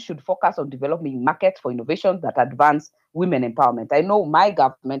 Government should focus on developing markets for innovations that advance women empowerment. I know my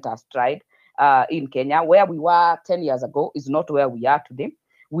government has tried in Kenya. Where we were 10 years ago is not where we are today.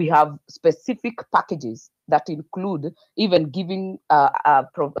 We have specific packages that include even giving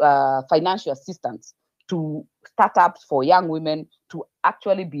financial assistance to startups for young women to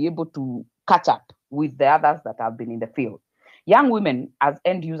actually be able to catch up with the others that have been in the field. Young women, as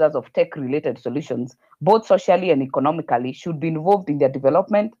end users of tech-related solutions, both socially and economically, should be involved in their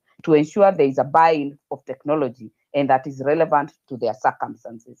development to ensure there is a buy-in of technology and that is relevant to their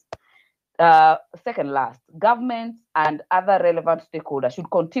circumstances. Second last, governments and other relevant stakeholders should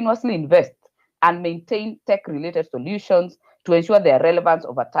continuously invest and maintain tech-related solutions to ensure their relevance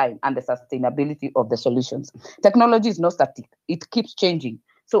over time and the sustainability of the solutions. Technology is not static, it keeps changing.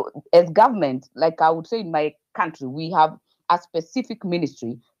 So as government, like I would say in my country, we have a specific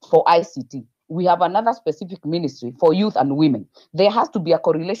ministry for ICT. We have another specific ministry for youth and women. There has to be a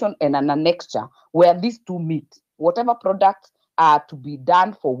correlation and an annexure where these two meet. Whatever products are to be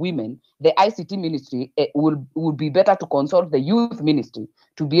done for women, the ICT ministry will be better to consult the youth ministry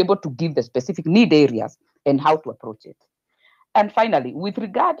to be able to give the specific need areas and how to approach it. And finally, with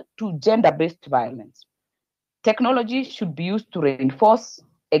regard to gender-based violence, technology should be used to reinforce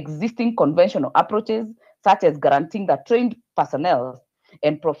existing conventional approaches, such as guaranteeing that trained personnel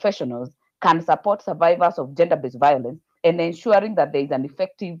and professionals can support survivors of gender-based violence and ensuring that there is an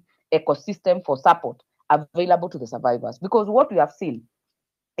effective ecosystem for support available to the survivors. Because what we have seen,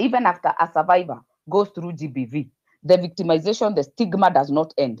 even after a survivor goes through GBV, the victimization, the stigma does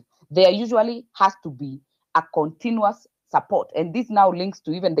not end. There usually has to be a continuous support. And this now links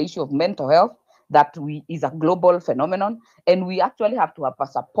to even the issue of mental health, that is a global phenomenon, and we actually have to have a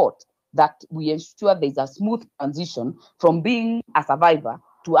support that we ensure there's a smooth transition from being a survivor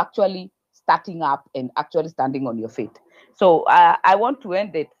to actually starting up and actually standing on your feet. So I want to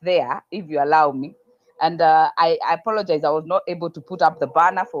end it there, if you allow me. And I apologize, I was not able to put up the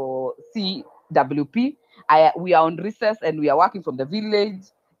banner for CWP. We are on recess and we are working from the village,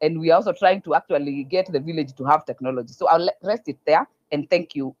 and we are also trying to actually get the village to have technology. So I'll rest it there, and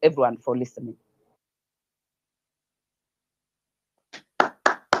thank you everyone for listening.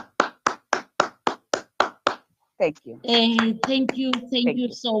 Thank you. Thank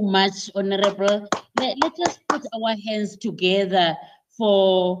you so much, Honorable. Let us put our hands together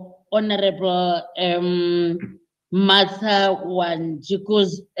for Honorable Martha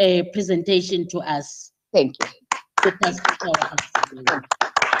Wanjiku's presentation to us. Thank you. Let us put our hands together.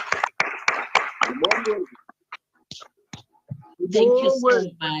 Thank you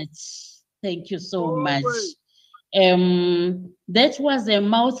so much. Thank you so much. That was a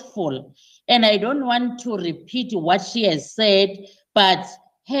mouthful, and I don't want to repeat what she has said, but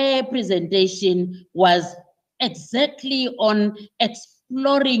her presentation was exactly on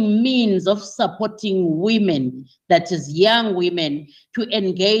exploring means of supporting women, that is young women, to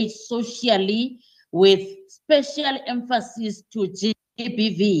engage socially with special emphasis to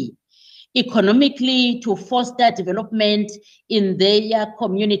GBV, economically to foster development in their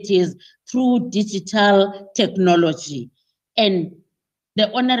communities through digital technology. And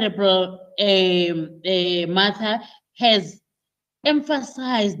the Honorable Martha has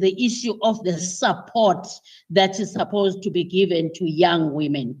emphasized the issue of the support that is supposed to be given to young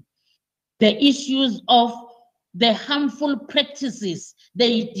women. The issues of the harmful practices,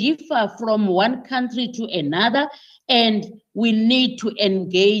 they differ from one country to another, and we need to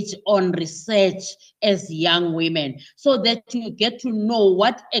engage on research as young women so that you get to know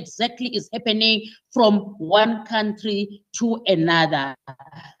what exactly is happening from one country to another.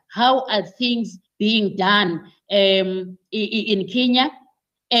 How are things being done in Kenya,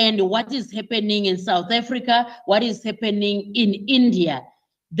 and what is happening in South Africa, what is happening in India,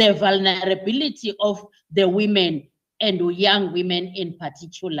 the vulnerability of the women and young women in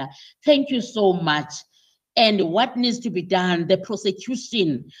particular. Thank you so much. And what needs to be done, the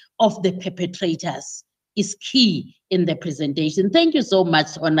prosecution of the perpetrators is key in the presentation. Thank you so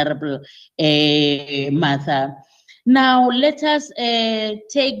much, Honorable Martha. Now, let us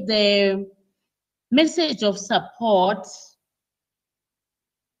take the message of support.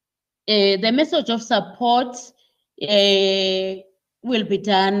 The message of support will be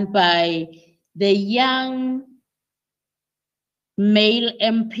done by the young male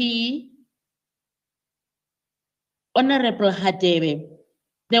MP, Honorable Hadebe.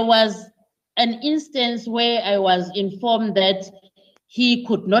 There was an instance where I was informed that he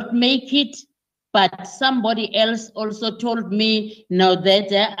could not make it, but somebody else also told me now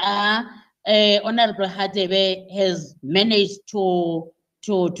that Honorable Hadebe has managed to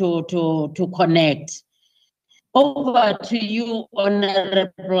connect. Over to you,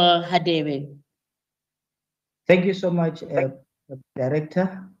 Honorable Hadebe. Thank you so much,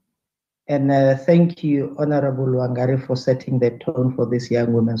 Director. And thank you, Honorable Wangari, for setting the tone for this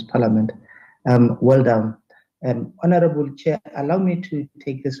Young Women's Parliament. Well done. Honorable Chair, allow me to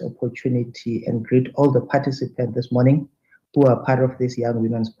take this opportunity and greet all the participants this morning who are part of this Young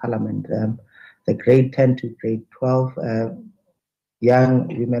Women's Parliament. The grade 10 to grade 12 young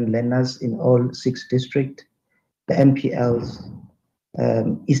women learners in all 6 districts, the MPLs,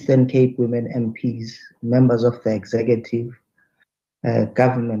 Eastern Cape women MPs, members of the executive,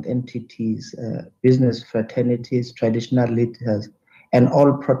 government entities, business fraternities, traditional leaders, and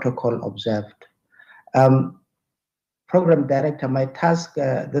all protocol observed. Program Director, my task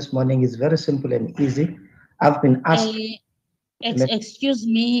this morning is very simple and easy. I've been asked... Excuse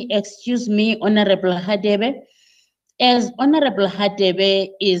me, Honorable Hadebe. As Honorable Hadebe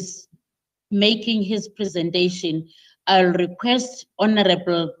is making his presentation, I'll request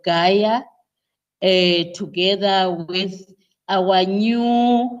Honorable Gaia, together with our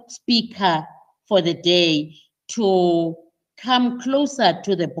new speaker for the day, to come closer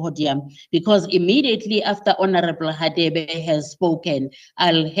to the podium, because immediately after Honorable Hadebe has spoken,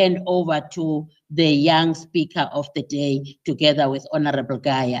 I'll hand over to the young speaker of the day together with Honorable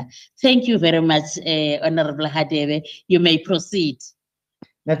Gaia. Thank you very much, Honorable Hadebe. You may proceed.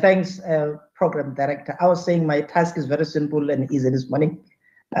 No, thanks, Program Director. I was saying my task is very simple and easy this morning.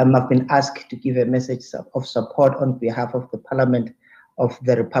 I've been asked to give a message of support on behalf of the Parliament of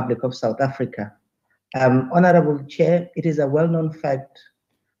the Republic of South Africa. Honorable Chair, it is a well-known fact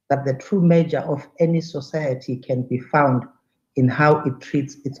that the true measure of any society can be found in how it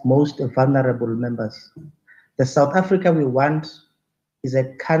treats its most vulnerable members. The South Africa we want is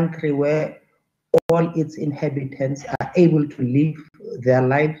a country where all its inhabitants are able to live their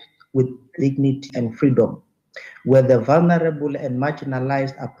lives with dignity and freedom, where the vulnerable and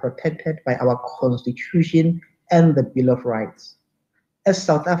marginalized are protected by our Constitution and the Bill of Rights. As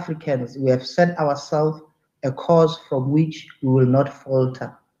South Africans, we have set ourselves a cause from which we will not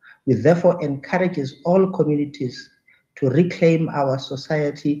falter. We therefore encourages all communities to reclaim our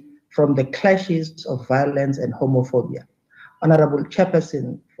society from the clashes of violence and homophobia. Honorable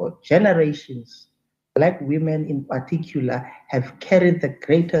Chairperson, for generations, Black women in particular have carried the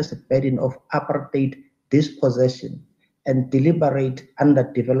greatest burden of apartheid dispossession and deliberate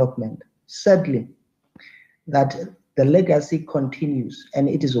underdevelopment. Sadly, that the legacy continues, and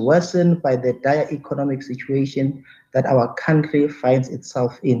it is worsened by the dire economic situation that our country finds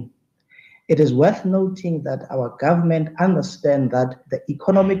itself in. It is worth noting that our government understands that the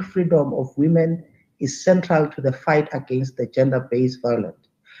economic freedom of women is central to the fight against the gender-based violence,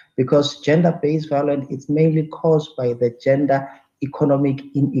 because gender-based violence is mainly caused by the gender economic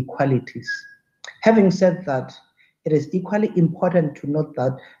inequalities. Having said that, it is equally important to note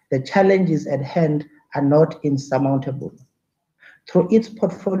that the challenges at hand are not insurmountable. Through its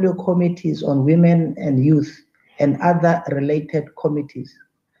portfolio committees on women and youth and other related committees,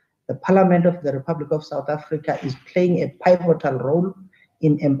 the Parliament of the Republic of South Africa is playing a pivotal role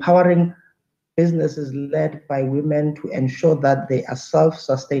in empowering businesses led by women to ensure that they are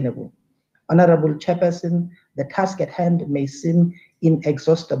self-sustainable. Honorable Chairperson, the task at hand may seem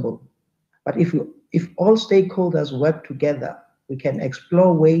inexhaustible, but if all stakeholders work together, we can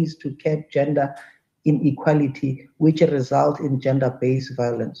explore ways to curb gender inequality, which result in gender-based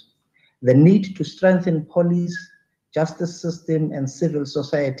violence. The need to strengthen police, justice system, and civil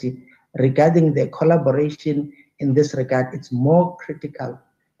society regarding their collaboration in this regard is more critical,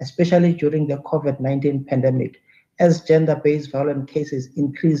 especially during the COVID-19 pandemic, as gender-based violence cases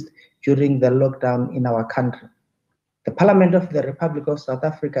increased during the lockdown in our country. The Parliament of the Republic of South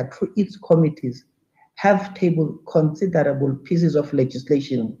Africa, through its committees, have tabled considerable pieces of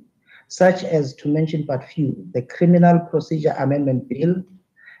legislation, such as, to mention but few, the Criminal Procedure Amendment Bill,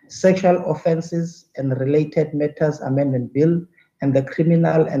 Sexual Offences and Related Matters Amendment Bill, and the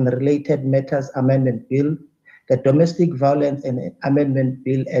Criminal and Related Matters Amendment Bill, the Domestic Violence and Amendment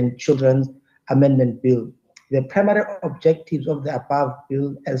Bill, and Children's Amendment Bill. The primary objectives of the above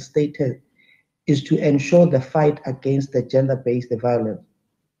bill, as stated, is to ensure the fight against the gender-based violence.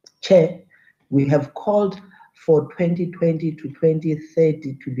 Chair, we have called for 2020 to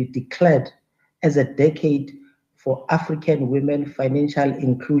 2030 to be declared as a decade for African women financial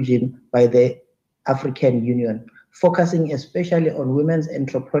inclusion by the African Union, focusing especially on women's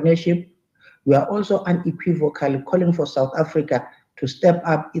entrepreneurship. We are also unequivocally calling for South Africa to step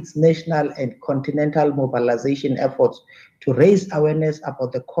up its national and continental mobilization efforts to raise awareness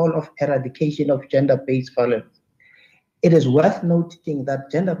about the call of eradication of gender-based violence. It is worth noting that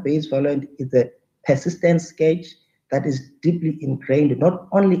gender-based violence is a persistent scourge that is deeply ingrained not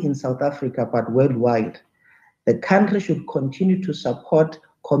only in South Africa but worldwide. The country should continue to support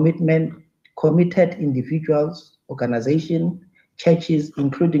committed individuals, organizations, churches,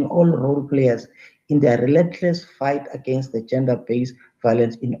 including all role players in their relentless fight against the gender-based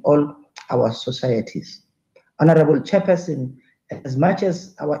violence in all our societies. Honorable Chairperson, as much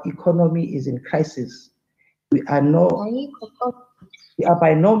as our economy is in crisis, we are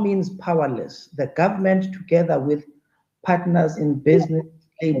by no means powerless. The government, together with partners in business,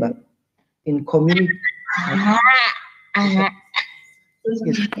 labor, in community,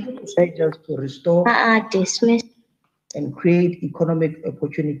 is to restore and create economic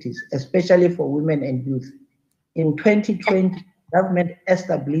opportunities, especially for women and youth. In 2020, government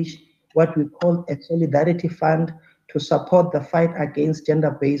established what we call a solidarity fund to support the fight against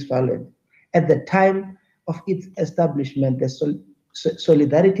gender-based violence. At the time of its establishment, the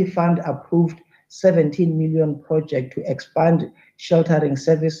Solidarity Fund approved 17 million project to expand sheltering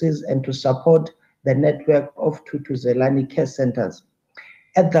services and to support the network of Thuthuzela care centers.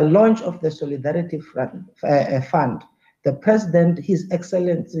 At the launch of the Solidarity Fund, the President, His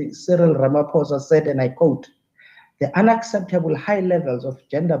Excellency Cyril Ramaphosa, said, and I quote, "The unacceptable high levels of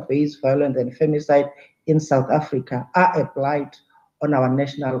gender-based violence and femicide in South Africa are a blight on our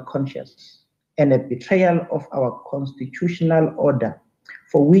national conscience and a betrayal of our constitutional order,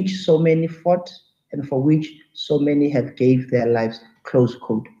 for which so many fought and for which so many have gave their lives," close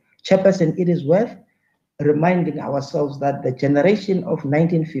quote. Chairperson, it is worth reminding ourselves that the generation of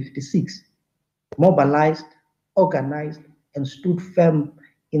 1956 mobilized, organized, and stood firm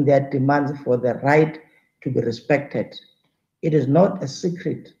in their demands for the right to be respected. It is not a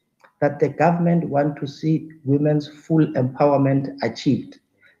secret that the government wants to see women's full empowerment achieved.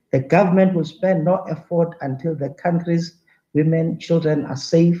 The government will spare no effort until the country's women, children are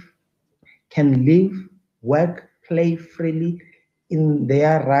safe, can live, work, play freely in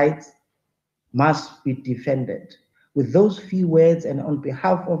their rights must be defended. With those few words, and on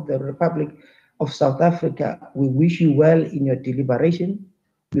behalf of the Republic of South Africa, we wish you well in your deliberation.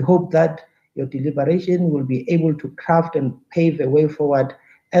 We hope that your deliberation will be able to craft and pave a way forward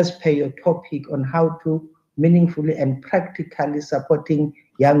as per your topic on how to meaningfully and practically supporting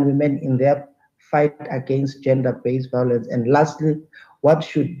young women in their fight against gender-based violence. And lastly, what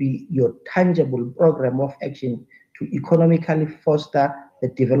should be your tangible program of action to economically foster the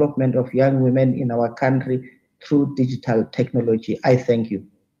development of young women in our country through digital technology? I thank you.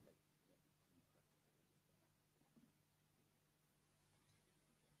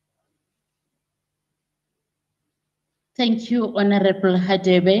 Thank you, Honorable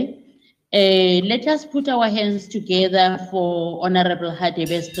Hadebe. Let us put our hands together for Honorable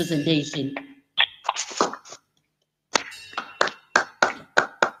Hadebe's presentation.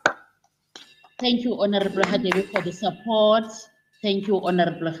 Thank you, Honorable Hadebe, for the support. Thank you,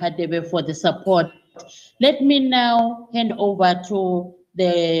 Honorable Hadebe, for the support. Let me now hand over to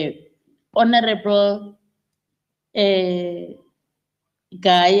the Honorable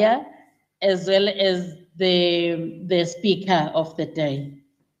Gaia, as well as the Speaker of the day,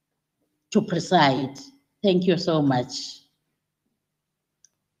 to preside. Thank you so much.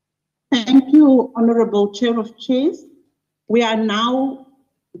 Thank you, Honorable Chair of Chairs. We are now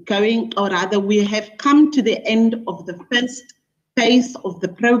going, or rather we have come to the end of the first phase of the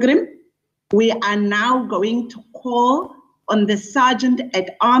program. We are now going to call on the Sergeant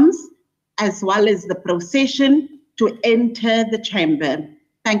at Arms as well as the procession to enter the chamber.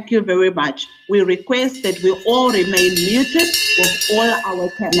 Thank you very much. We request that we all remain muted with all our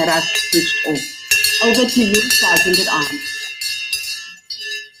cameras switched off. Over to you, Sergeant at Arms.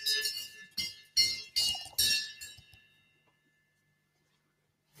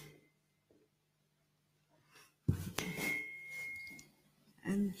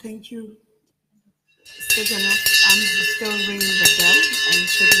 And thank you. Sergeant of Arms is still ringing the bell and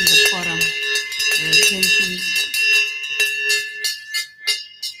checking the quorum. Thank you.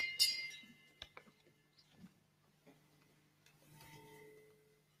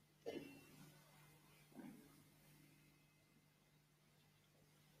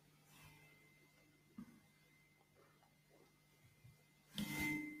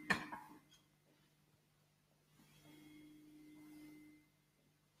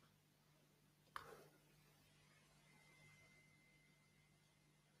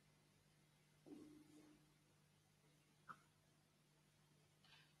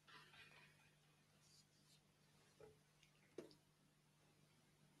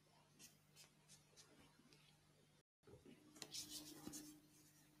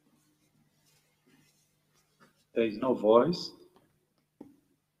 There is no voice.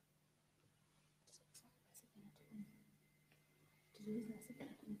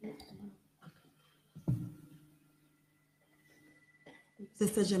 The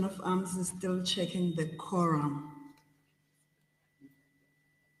Sergeant of Arms is still checking the quorum.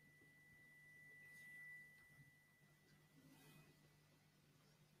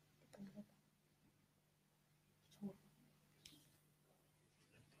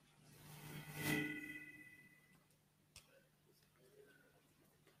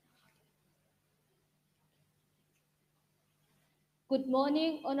 Good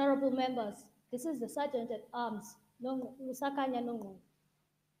morning, honorable members. This is the Sergeant at Arms, Lusakanya Nongo.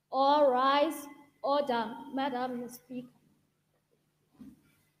 All rise, order, Madam Speaker.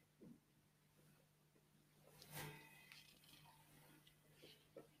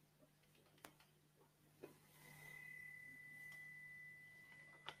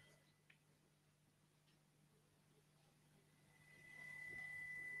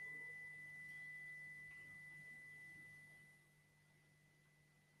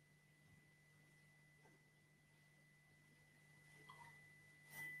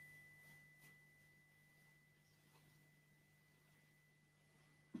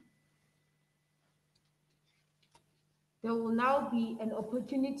 There will now be an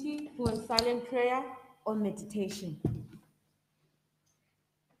opportunity for a silent prayer or meditation.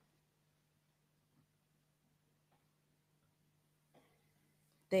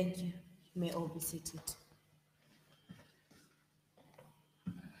 Thank you. You may all be seated.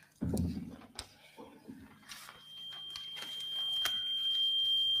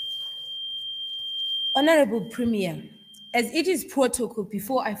 Honorable Premier, as it is protocol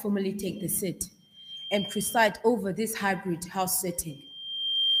before I formally take the seat and preside over this hybrid house setting,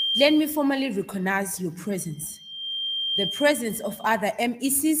 let me formally recognize your presence, the presence of other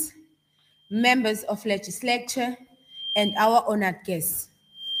MECs, members of Legislature, and our honored guests,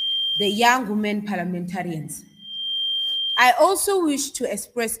 the young women parliamentarians. I also wish to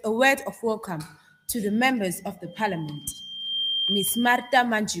express a word of welcome to the members of the Parliament, Ms. Martha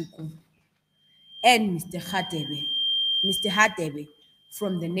Manjuku and Mr. Hadebe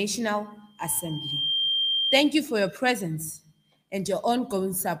from the National Assembly. Thank you for your presence and your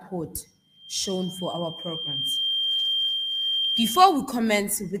ongoing support shown for our programs. Before we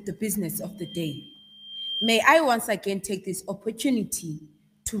commence with the business of the day, may I once again take this opportunity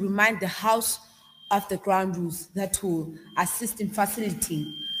to remind the House of the ground rules that will assist in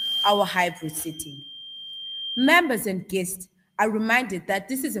facilitating our hybrid sitting. Members and guests are reminded that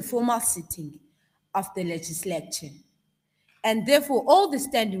this is a formal sitting of the Legislature, and therefore all the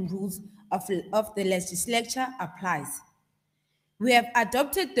standing rules of the Legislature applies. We have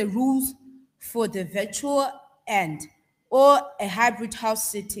adopted the rules for the virtual or a hybrid house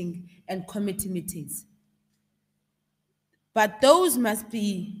sitting and committee meetings. But those must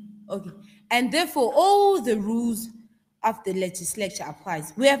be, okay, and therefore all the rules of the Legislature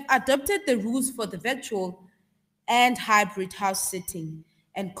applies. We have adopted the rules for the virtual and hybrid house sitting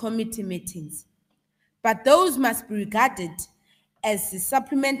and committee meetings, but those must be regarded as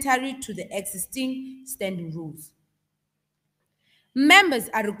supplementary to the existing standing rules. Members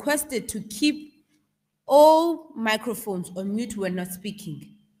are requested to keep all microphones on mute when not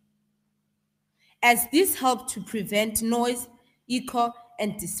speaking, as this helps to prevent noise, echo,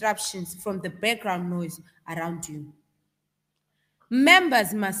 and disruptions from the background noise around you.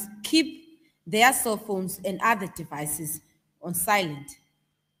 Members must keep their cell phones and other devices on silent.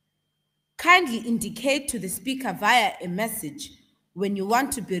 Kindly indicate to the speaker via a message when you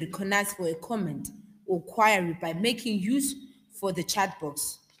want to be recognized for a comment or query by making use for the chat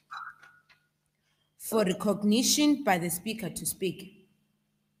box. for recognition by the speaker to speak.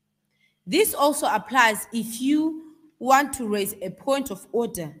 This also applies if you want to raise a point of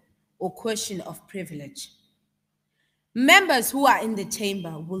order or question of privilege. Members who are in the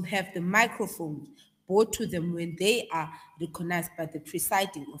chamber will have the microphone brought to them when they are recognized by the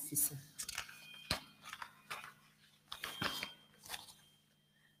presiding officer.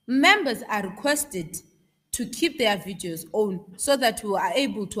 Members are requested to keep their videos on so that we are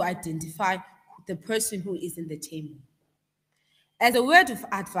able to identify the person who is in the chamber. As a word of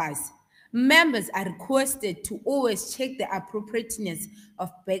advice, members are requested to always check the appropriateness of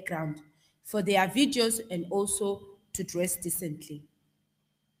background for their videos and also to dress decently.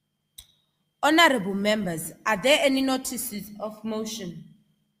 Honorable members, are there any notices of motion?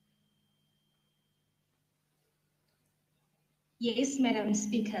 Yes, Madam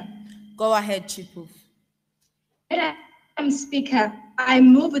Speaker. Go ahead, Chipuf. Madam Speaker, I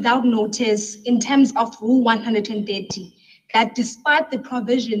move without notice in terms of Rule 130 that despite the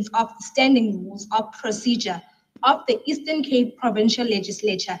provisions of the standing rules of procedure of the Eastern Cape Provincial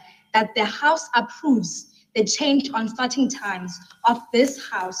Legislature, that the House approves the change on starting times of this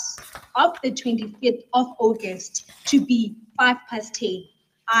House of the 25th of August to be 10:05.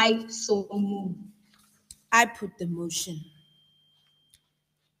 I so move. I put the motion.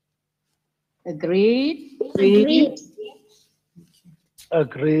 Agreed. Agreed.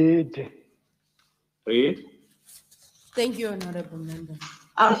 Agreed. Agreed. Thank you, Honorable Member.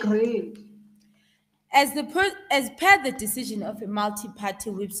 Agreed. As per the decision of a multi-party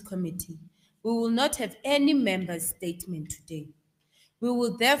whips committee, we will not have any member's statement today. We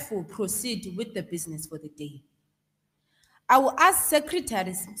will therefore proceed with the business for the day. I will ask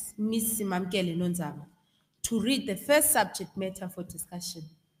Secretary Ms. Simamkele Nonzaba to read the first subject matter for discussion.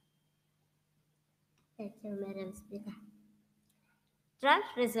 Thank you, Madam Speaker.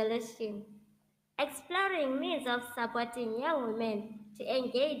 Draft resolution exploring means of supporting young women to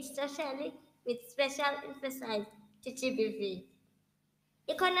engage socially with special emphasis to GBV.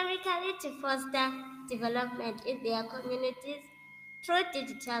 Economically to foster development in their communities through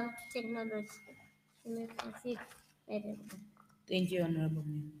digital technology. You may proceed, Madam. Thank you, Honorable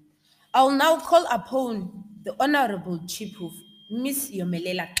Member. I will now call upon the Honorable Chipuf, Ms.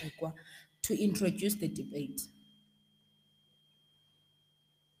 Yomelela Xekwa, to introduce the debate.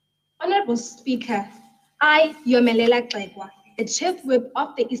 Honorable Speaker, I, Yomelela Xekwa, the Chief Whip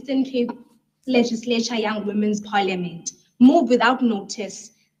of the Eastern Cape Legislature Young Women's Parliament, move without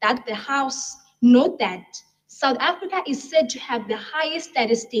notice that the House note that South Africa is said to have the highest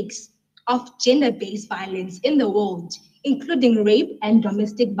statistics of gender-based violence in the world, including rape and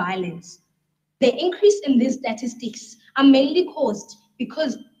domestic violence. The increase in these statistics are mainly caused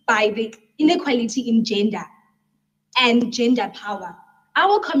because by the inequality in gender and gender power.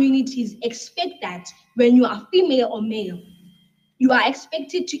 Our communities expect that when you are female or male, you are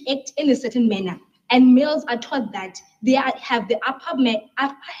expected to act in a certain manner, and males are taught that they have the upper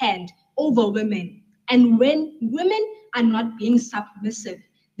hand over women. And when women are not being submissive,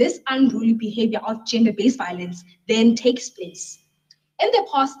 this unruly behavior of gender-based violence then takes place. In the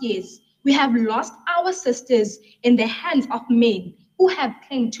past years, we have lost our sisters in the hands of men who have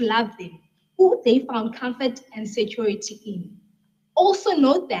claimed to love them, who they found comfort and security in. Also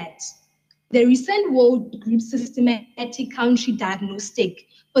note that the recent World Group Systematic Country Diagnostic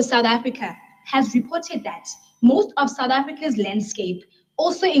for South Africa has reported that most of South Africa's landscape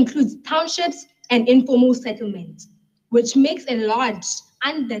also includes townships and informal settlements, which makes a large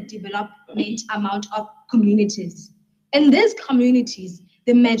underdeveloped amount of communities. In these communities,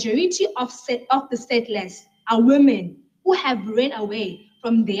 the majority of the settlers are women who have run away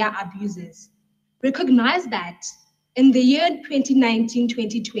from their abusers. Recognize that in the year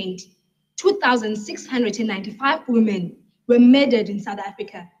 2019-2020, 2,695 women were murdered in South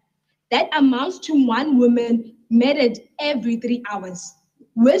Africa. That amounts to 1 woman murdered every 3 hours,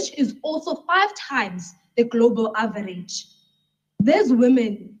 which is also 5 times the global average. These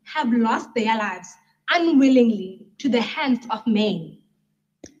women have lost their lives unwillingly to the hands of men.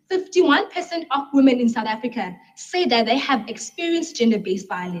 51% of women in South Africa say that they have experienced gender-based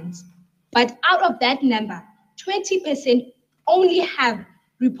violence. But out of that number, 20% only have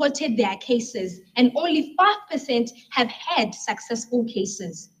reported their cases and only 5% have had successful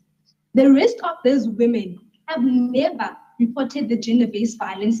cases. The rest of those women have never reported the gender-based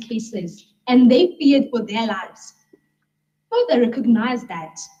violence cases and they feared for their lives. Further recognize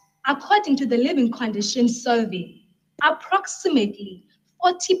that, according to the Living Conditions Survey, approximately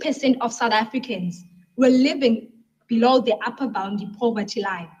 40% of South Africans were living below the upper boundary poverty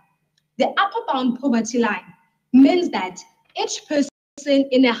line. The upper bound poverty line means that each person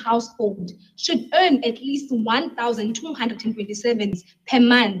in a household should earn at least 1,227 per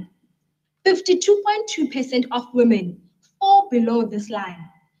month. 52.2% of women fall below this line,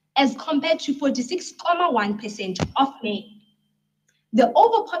 as compared to 46.1% of men. The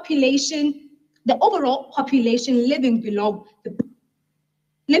overall population living below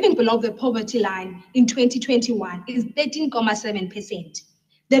the poverty line in 2021 is 13.7%.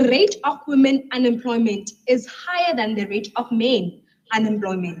 The rate of women unemployment is higher than the rate of men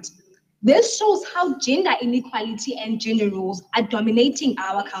unemployment. This shows how gender inequality and gender roles are dominating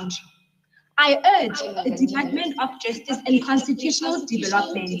our country. I urge the Department of Justice and Constitutional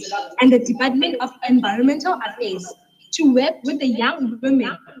Development and the Department of Environmental Affairs to work with the young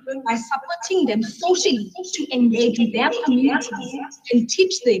women by supporting them socially to engage with their communities and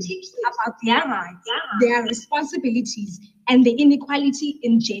teach them about their rights, their responsibilities, and the inequality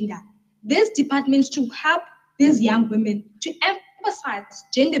in gender. These departments to help these young women to emphasize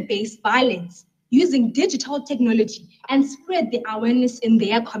gender-based violence using digital technology and spread the awareness in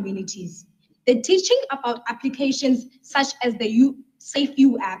their communities. The teaching about applications such as the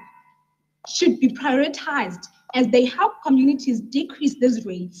SafeU app should be prioritized as they help communities decrease these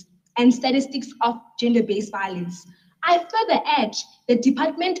rates and statistics of gender-based violence. I further urge the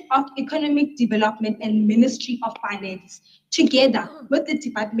Department of Economic Development and Ministry of Finance, together with the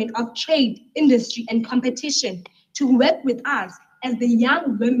Department of Trade, Industry and Competition, to work with us as the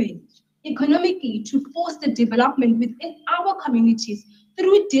young women economically to foster development within our communities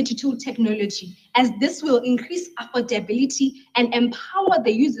through digital technology, as this will increase affordability and empower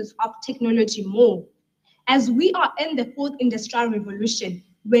the users of technology more. As we are in the fourth industrial revolution,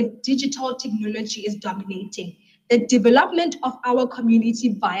 where digital technology is dominating, the development of our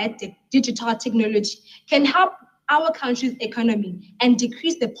community via digital technology can help our country's economy and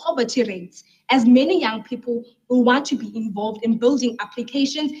decrease the poverty rates, as many young people will want to be involved in building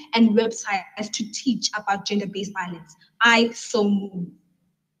applications and websites to teach about gender-based violence. I so move.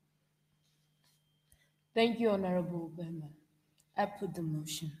 Thank you, Honorable Bema. I put the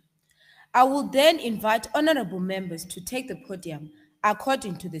motion. I will then invite honorable members to take the podium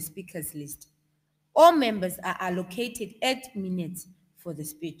according to the speaker's list. All members are allocated 8 minutes for the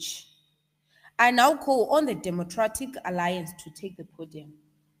speech. I now call on the Democratic Alliance to take the podium.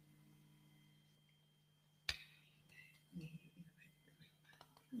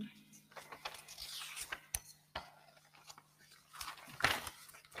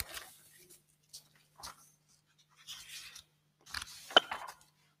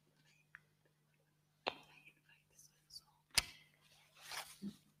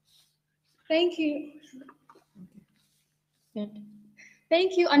 Thank you.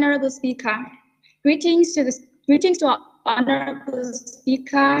 Thank you, Honorable Speaker. Greetings to our Honorable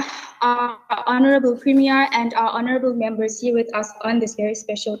Speaker, our Honorable Premier, and our honorable members here with us on this very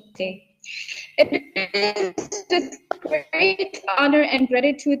special day. It is with great honor and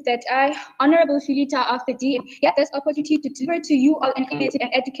gratitude that I, Honorable Philita of the DM, get this opportunity to deliver to you all an animated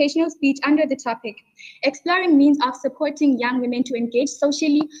and educational speech under the topic, exploring means of supporting young women to engage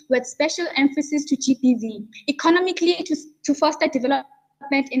socially with special emphasis to GPV, economically to foster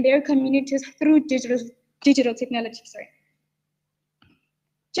development in their communities through digital technology.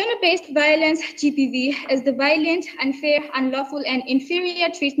 Gender-based violence, GBV, is the violent, unfair, unlawful, and inferior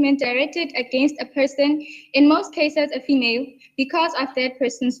treatment directed against a person, in most cases a female, because of that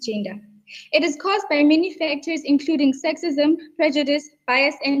person's gender. It is caused by many factors, including sexism, prejudice,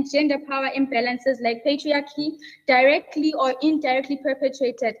 bias, and gender power imbalances like patriarchy, directly or indirectly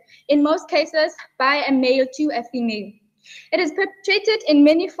perpetrated, in most cases by a male to a female. It is perpetrated in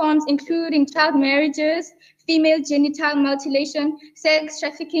many forms, including child marriages, female genital mutilation, sex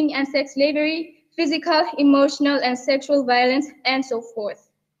trafficking and sex slavery, physical, emotional, and sexual violence, and so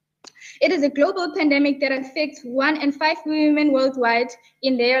forth. It is a global pandemic that affects 1 in 5 women worldwide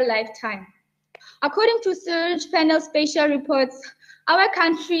in their lifetime. According to Search Panel Spatial Reports, our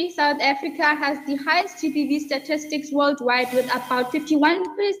country, South Africa, has the highest GBV statistics worldwide, with about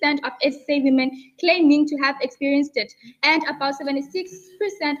 51% of SA women claiming to have experienced it, and about 76%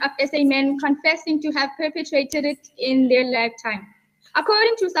 of SA men confessing to have perpetrated it in their lifetime.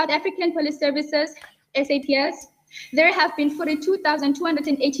 According to South African Police Services, SAPS, there have been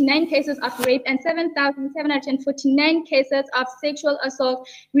 42,289 cases of rape and 7,749 cases of sexual assault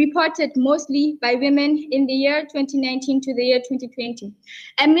reported mostly by women in the year 2019 to the year 2020,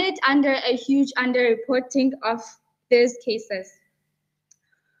 amid under a huge underreporting of these cases.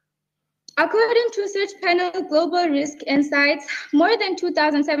 According to Search Panel Global Risk Insights, more than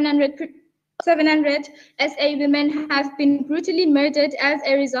 2,700 700 SA women have been brutally murdered as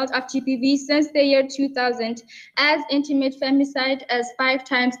a result of GBV since the year 2000, as intimate femicide as 5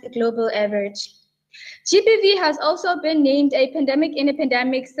 times the global average. GBV has also been named a pandemic in a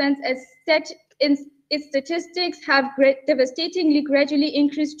pandemic since its statistics have devastatingly gradually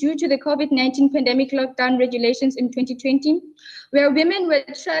increased due to the COVID-19 pandemic lockdown regulations in 2020, where women were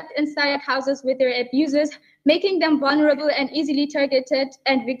trapped inside houses with their abusers, making them vulnerable and easily targeted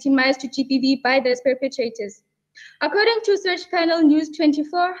and victimized to GBV by their perpetrators. According to Search Panel News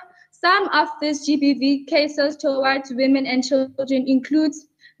 24, some of these GBV cases towards women and children includes,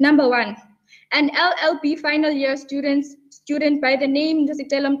 number 1, an LLB final year student by the name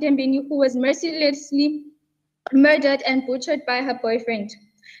Nosicelo Mtembeni, who was mercilessly murdered and butchered by her boyfriend.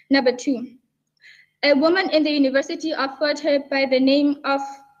 Number 2, a woman in the University of Fort Hare by the name of,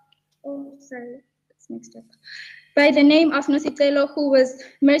 by the name of Nosicelo, who was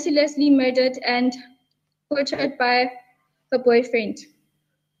mercilessly murdered and butchered by her boyfriend.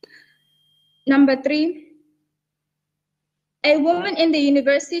 Number 3, a woman in the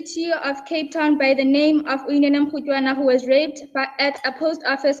University of Cape Town by the name of Uyinene Mkhutwana, who was raped at a post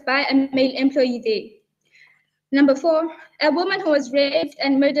office by a male employee there. Number 4, a woman who was raped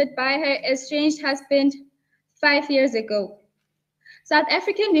and murdered by her estranged husband 5 years ago. South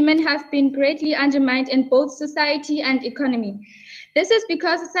African women have been greatly undermined in both society and economy. This is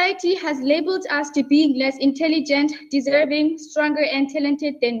because society has labeled us to being less intelligent, deserving, stronger, and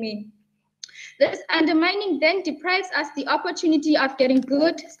talented than men. This undermining then deprives us the opportunity of getting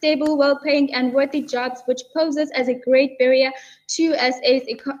good, stable, well-paying, and worthy jobs, which poses as a great barrier to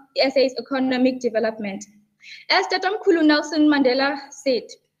SA's economic development. As Tatamkhulu Nelson Mandela said,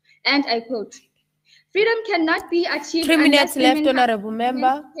 and I quote, "Freedom cannot be achieved 3 minutes unless left, women Honorable Member.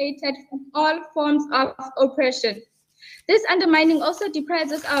 are emancipated from all forms of oppression." This undermining also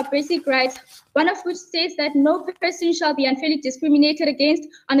deprives us our basic rights, one of which states that no person shall be unfairly discriminated against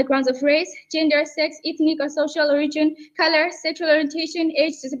on the grounds of race, gender, sex, ethnic or social origin, color, sexual orientation,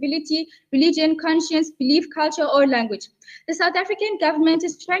 age, disability, religion, conscience, belief, culture, or language. The South African government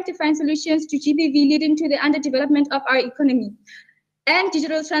is trying to find solutions to GBV leading to the underdevelopment of our economy, and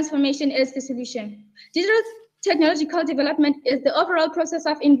digital transformation is the solution. Digital technological development is the overall process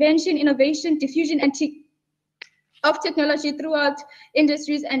of invention, innovation, diffusion, and of technology throughout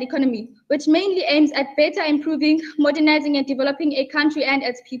industries and economy, which mainly aims at better improving, modernizing, and developing a country and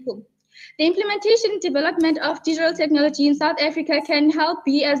its people. The implementation and development of digital technology in South Africa can help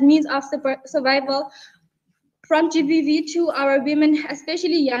be as means of survival from GBV to our women,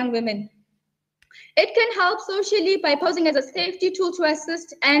 especially young women. It can help socially by posing as a safety tool to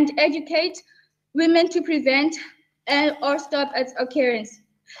assist and educate women to prevent or stop its occurrence.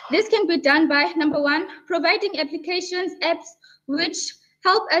 This can be done by, number 1, providing applications, apps, which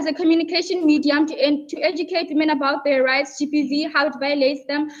help as a communication medium to educate women about their rights, GBV, how it violates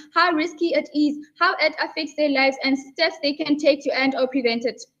them, how risky it is, how it affects their lives, and steps they can take to end or prevent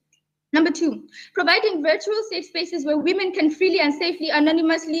it. Number 2, providing virtual safe spaces where women can freely and safely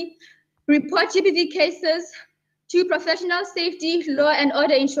anonymously report GBV cases to professional safety, law, and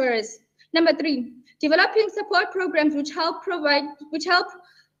order insurers. Number 3, developing support programs which help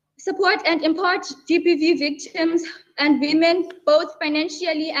support and empower GBV victims and women, both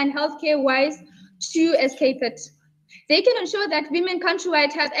financially and healthcare-wise, to escape it. They can ensure that women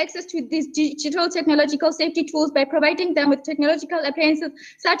countrywide have access to these digital technological safety tools by providing them with technological appliances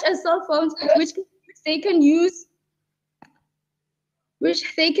such as cell phones, which they can use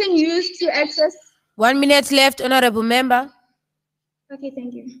to access. 1 minute left, Honorable Member. Okay,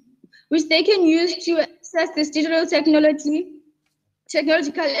 thank you. Which they can use to access this digital technological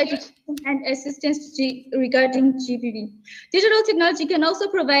education and assistance regarding GBV. Digital technology can also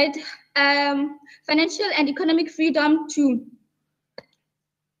provide financial and economic freedom to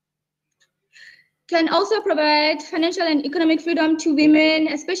women,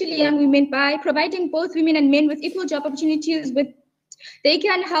 especially young women, by providing both women and men with equal job opportunities. They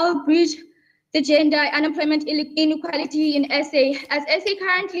can help bridge the gender unemployment inequality in SA, as SA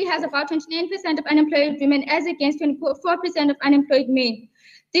currently has about 29% of unemployed women as against 24% of unemployed men.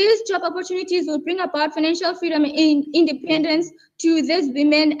 These job opportunities will bring about financial freedom and independence to these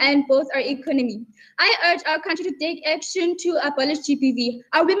women and both our economy. I urge our country to take action to abolish GBV.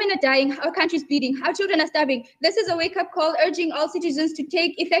 Our women are dying, our country is bleeding, our children are starving. This is a wake-up call urging all citizens to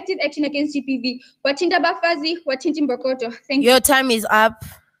take effective action against GBV. Wathinta Bafazi, Wathinta Mbokodo. Thank you. Your time is up.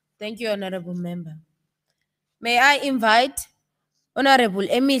 Thank you, Honorable Member. May I invite Honorable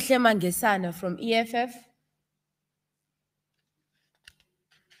Emihle Mangesana from EFF?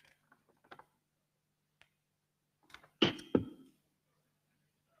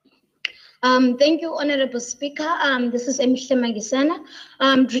 Thank you, Honorable Speaker. This is Emihle Magisana.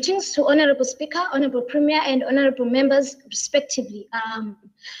 Greetings to Honorable Speaker, Honorable Premier, and Honorable Members, respectively.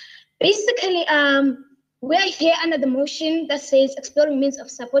 Basically, we are here under the motion that says exploring means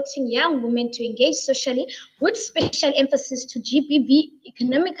of supporting young women to engage socially with special emphasis to GBV,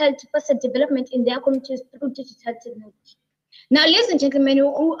 economical to personal development in their communities through digital technology. Now, ladies and gentlemen, we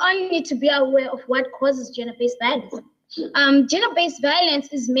all need to be aware of what causes gender-based violence. Gender-based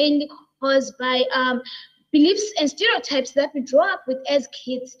violence is mainly caused by beliefs and stereotypes that we grow up with as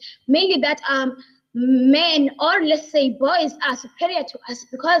kids, mainly that men, or let's say boys, are superior to us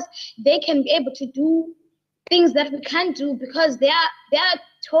because they can be able to do things that we can't do, because they are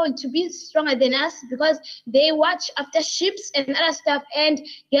told to be stronger than us, because they watch after ships and other stuff, and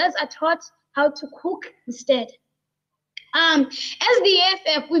girls are taught how to cook instead. As the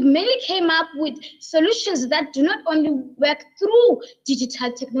AFF, we mainly came up with solutions that do not only work through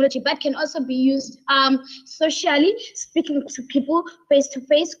digital technology, but can also be used socially, speaking to people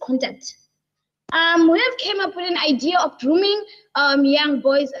face-to-face contact. We have came up with an idea of grooming young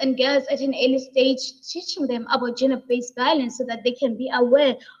boys and girls at an early stage, teaching them about gender-based violence so that they can be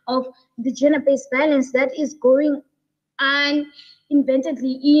aware of the gender-based violence that is going on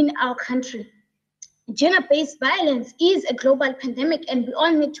inventedly in our country. Gender-based violence is a global pandemic, and we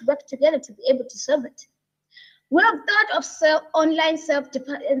all need to work together to be able to solve it. We have thought of online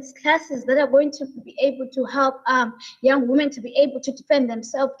self-defense classes that are going to be able to help young women to be able to defend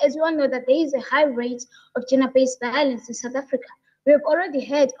themselves, as we all know that there is a high rate of gender-based violence in South Africa. We have already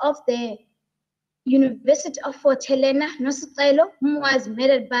heard of the University of Fort Helena, Nosicelo, who was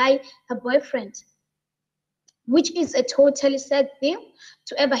murdered by her boyfriend, which is a totally sad thing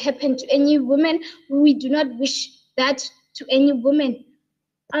to ever happen to any woman. We do not wish that to any woman.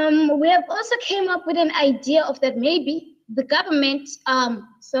 We have also came up with an idea of that maybe the government,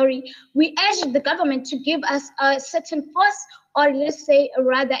 we urged the government to give us a certain force, or let's say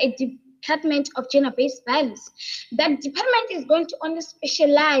rather a department of gender-based violence. That department is going to only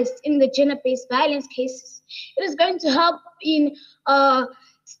specialize in the gender-based violence cases. It is going to help in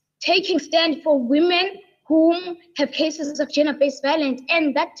taking stand for women whom have cases of gender-based violence,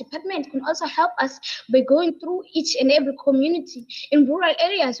 and that department can also help us by going through each and every community in rural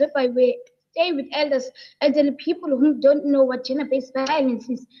areas whereby we stay with elderly people who don't know what gender-based violence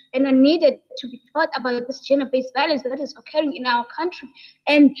is and are needed to be taught about this gender-based violence that is occurring in our country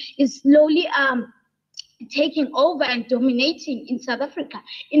and is slowly taking over and dominating in South Africa,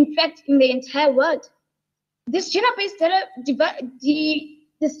 in fact, in the entire world. This gender-based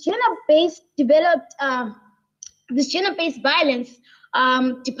violence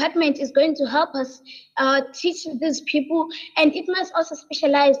department is going to help us teach these people, and it must also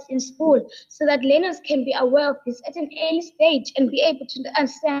specialize in school so that learners can be aware of this at an early stage and be able to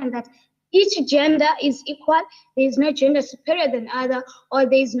understand that each gender is equal. There is no gender superior than other, or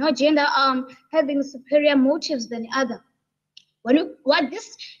there is no gender having superior motives than other. What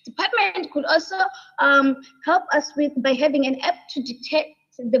this department could also help us with by having an app to detect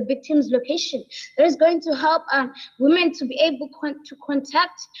the victim's location. That is going to help women to be able to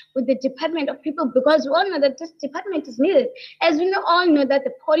contact with the Department of People, because we all know that this department is needed. As we all know that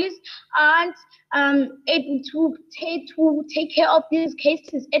the police aren't able to take care of these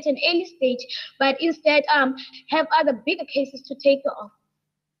cases at an early stage, but instead have other bigger cases to take care of.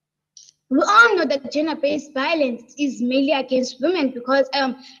 We all know that gender-based violence is mainly against women, because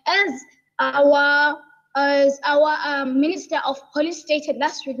as our Minister of Police stated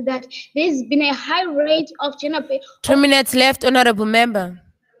last week, that there's been a high rate of gender-based... 2 minutes left, Honorable Member.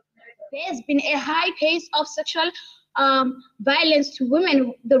 There's been a high case of sexual violence to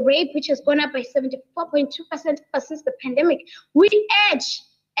women, the rape, which has gone up by 74.2% since the pandemic. We urge,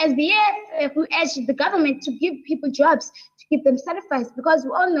 as the AFF, we urge the government to give people jobs, to keep them satisfied, because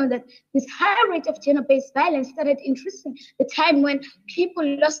we all know that this high rate of gender-based violence started increasing the time when people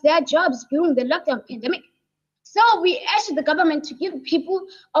lost their jobs during the lockdown pandemic. So we urge the government to give people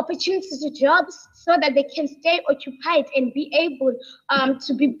opportunities to jobs so that they can stay occupied and be able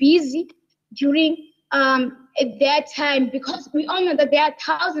to be busy during their time, because we all know that there are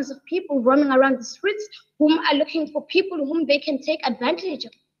thousands of people roaming around the streets whom are looking for people whom they can take advantage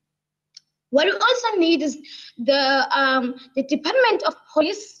of. What we also need is the Department of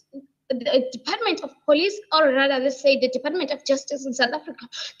Police, or rather, let's say the Department of Justice in South Africa,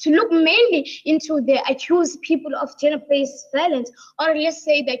 to look mainly into the accused people of gender-based violence, or let's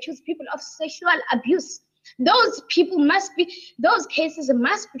say the accused people of sexual abuse. Those cases must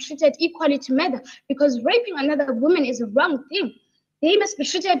be treated equally to murder, because raping another woman is a wrong thing. They must be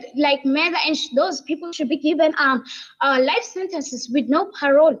treated like murder, and those people should be given life sentences with no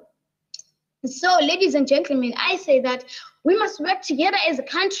parole. So, ladies and gentlemen, I say that we must work together as a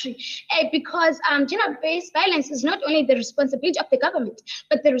country because gender-based violence is not only the responsibility of the government,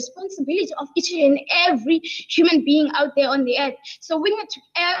 but the responsibility of each and every human being out there on the earth. So we need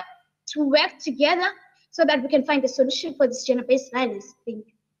to work together so that we can find a solution for this gender-based violence. Thank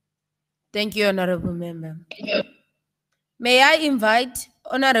you. Thank you, Honorable Member. May I invite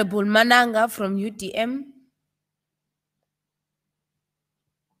Honorable Mananga from UTM?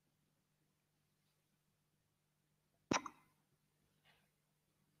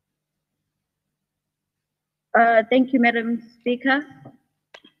 Thank you, Madam Speaker.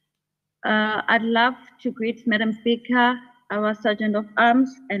 I'd love to greet Madam Speaker, our Sergeant of Arms,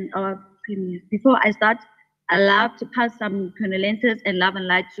 and our Premier. Before I start, I'd love to pass some condolences and love and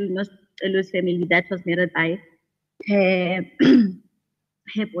light to Nos's family that was murdered by her,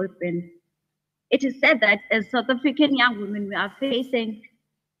 her boyfriend. It is said that as South African young women, we are facing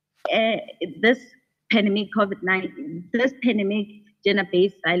this pandemic, COVID-19, this pandemic,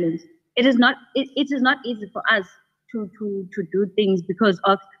 gender-based violence. It is not easy for us to do things because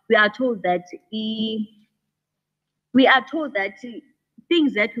of we are told that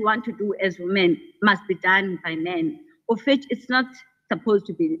things that we want to do as women must be done by men, of which it's not supposed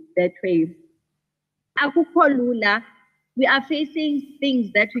to be that way. We are facing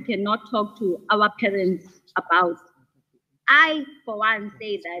things that we cannot talk to our parents about. I, for one,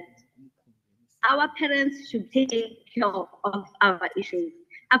 say that our parents should take care of our issues.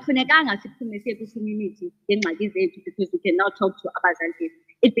 Community because we cannot talk to abazali.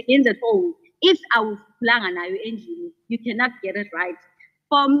 It begins at home. If our engine, you cannot get it right.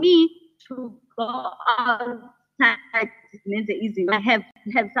 For me to go outside means easy. I have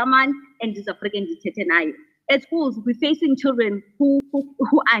someone and this African dictator. At schools, we're facing children who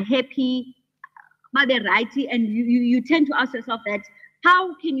are happy, but they're righty, and you tend to ask yourself that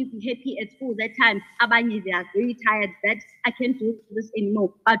how can you be happy at school that time? They are very tired that I can't do this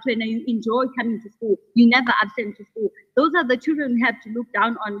anymore. But when you enjoy coming to school, you never absent to school. Those are the children who have to look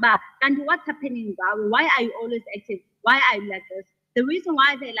down on. And what's happening? Why are you always active? Why are you like this? The reason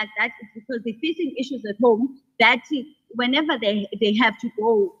why they're like that is because they're facing issues at home that whenever they have to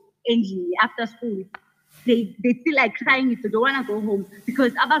go after school, they feel like crying if they don't want to go home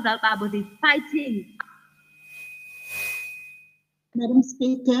because they're fighting. Madam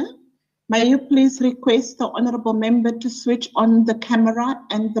Speaker, may you please request the Honourable Member to switch on the camera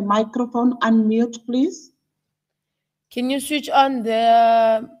and the microphone, unmute please. Can you switch on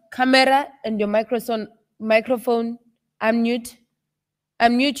the camera and your microphone, unmute?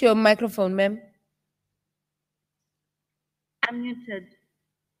 Unmute your microphone, ma'am. Unmuted.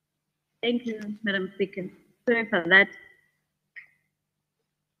 Thank you, Madam Speaker. Sorry for that.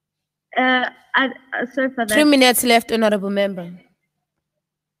 Sorry for that. 3 minutes left, Honourable Member.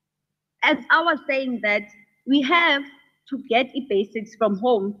 As I was saying that we have to get the basics from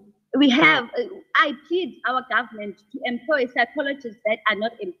home. I plead our government to employ psychologists that are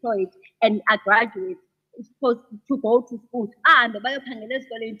not employed and are graduates supposed to go to school. And to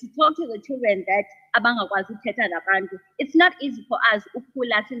talk to the children that it's not easy for us.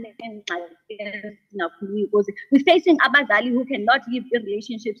 We're facing abazali who cannot live in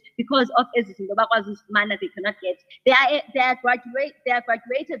relationships because of they cannot get. They are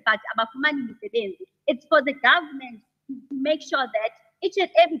graduated, but it's for the government to make sure that each and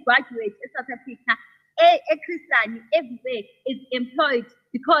every graduate in South Africa, a Christian everywhere is employed,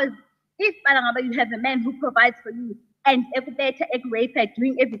 because if you have a man who provides for you and every better raper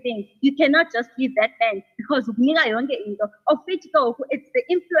doing everything, you cannot just leave that man because of which it's the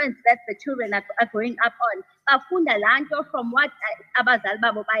influence that the children are growing up on. From what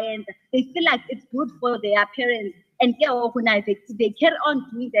they feel like it's good for their parents and they carry on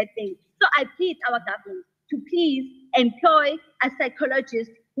doing that thing. So I plead our government to please employ a psychologist,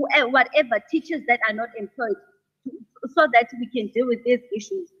 whatever teachers that are not employed, so that we can deal with these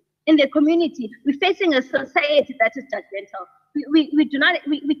issues. In the community, we're facing a society that is judgmental. We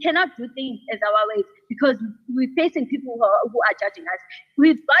cannot do things as our ways because we're facing people who are judging us.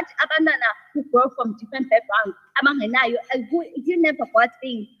 We've got abandona who grow from different backgrounds. You never got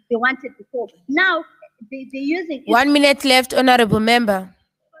things they wanted before. Now they're using 1 minute left, Honourable Member.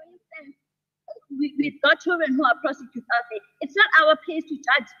 We've got children who are prostitutes out there. It's not our place to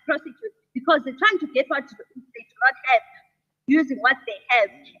judge prostitutes because they're trying to get what they do not have, using what they have.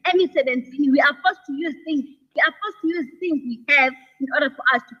 M17, we are forced to use things. We are forced to use things we have in order for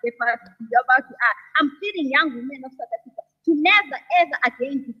us to get what we're about to are. I'm pleading young women of South Africa to never ever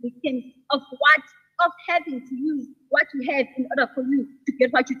again be victims of having to use what you have in order for you to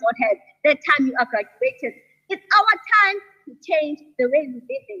get what you don't have. That time you are graduated. It's our time to change the way we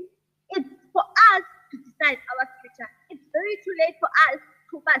live. for us to decide our future. It's very too late for us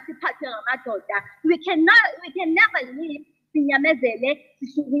to we can never leave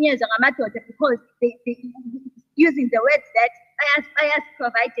because they using the words that bias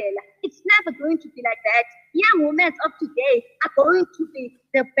provided. It's never going to be like that. Young women of today are going to be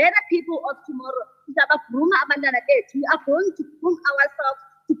the better people of tomorrow. We are going to groom ourselves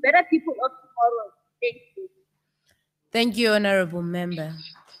to better people of tomorrow. Thank you. Thank you, Honorable Member.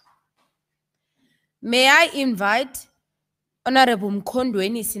 May I invite Honorable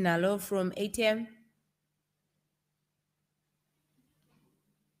Mkondweni Sinalo from ATM?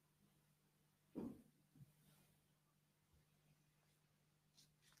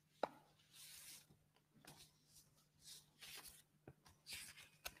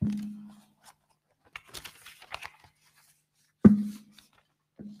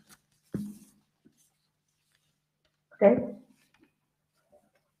 Okay.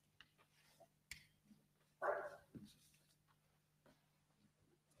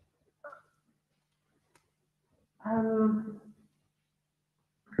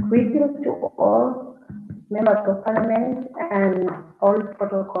 Greetings to all members of Parliament and all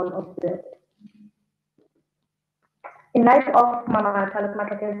protocol observed. In light of Mama Charles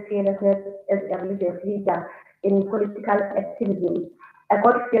Makate's fearlessness as a religious leader in political activism, a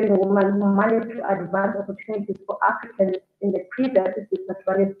God-fearing woman who managed to advance opportunities for Africans in the previous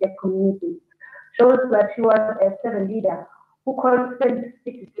disadvantaged communities, shows that she was a servant leader who constantly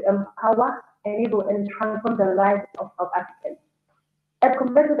seeks to empower, enable, and transform the lives of Africans. As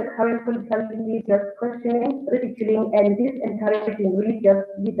compared to the current political leaders questioning, ridiculing, and disencouraging religious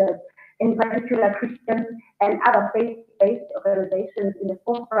leaders, in particular Christians and other faith-based organizations in the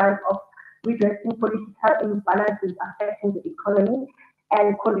forefront of redressing political imbalances affecting the economy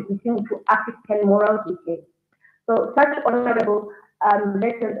and contributing to African moral decay. So such honorable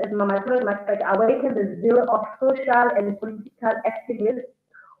lessons as Mama Charles Makape awaken the zeal of social and political activists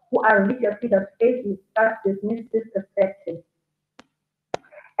who are religious leaders facing such dismissive perspectives.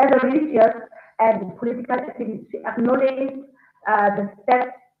 As a religious and political activist, she acknowledged the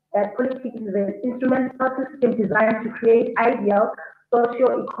steps that politics is an instrumental system designed to create ideal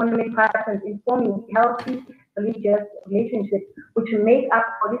socio-economic patterns informing healthy religious relationships which make up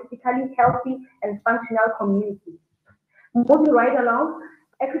holistically healthy and functional communities. Moving right along,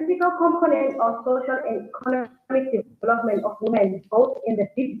 a critical component of social and economic development of women, both in the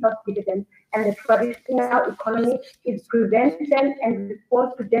digital dividend and the traditional economy, is prevention and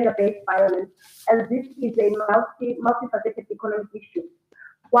response to gender-based violence, as this is a multifaceted economic issue.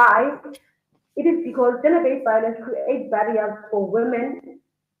 Why? It is because gender-based violence creates barriers for women,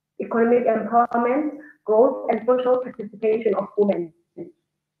 economic empowerment, growth, and social participation of women.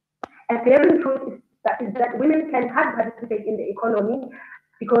 And the truth is that women can hardly participate in the economy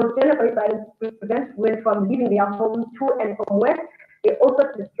because gender-based violence prevents women from leaving their homes to and from work. They also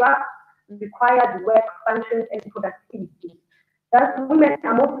disrupt required work functions and productivity. Thus, women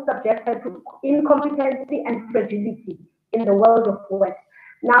are more subjected to incompetency and fragility in the world of work.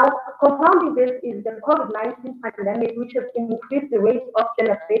 Now, compounding this is the COVID-19 pandemic, which has increased the rate of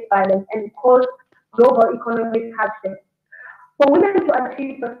gender-based violence and caused global economic hardship. For women to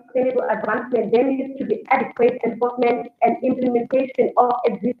achieve sustainable advancement, there needs to be adequate enforcement and implementation of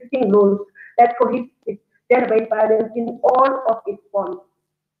existing laws that prohibit gender-based violence in all of its forms.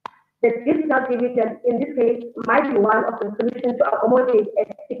 The digital division in this case might be one of the solutions to accommodate a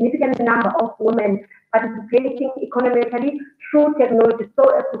significant number of women participating economically through technology so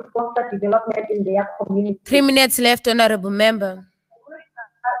as to foster development in their community. 3 minutes left, Honorable Member.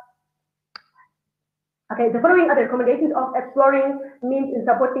 Okay, the following are the recommendations of exploring means in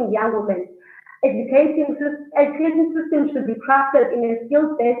supporting young women. Education systems should be crafted in a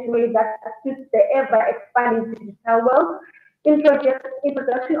skills-based way that suits the ever-expanding digital world.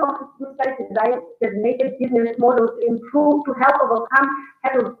 Introduction of designated business models to help overcome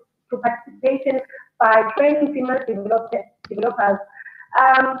hurdles to participation by training female developers.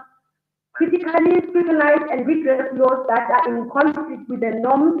 Critically scrutinize and redress laws that are in conflict with the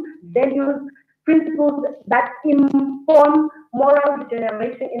norms, values, principles that inform moral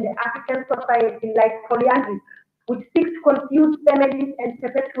regeneration in the African society, like polyandry, which seeks to confuse families and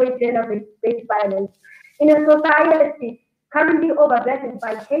perpetuate gender-based violence. In a society currently overburdened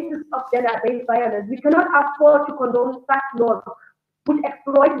by cases of gender-based violence, we cannot afford to condone such laws which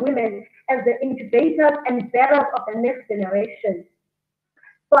exploit women as the incubators and bearers of the next generation.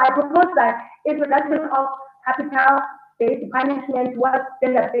 So I propose that introduction of capital-based punishment towards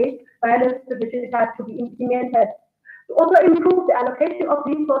gender-based violence provisions has to be implemented. To also improve the allocation of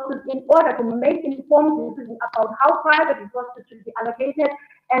resources in order to make informed decisions about how private resources should be allocated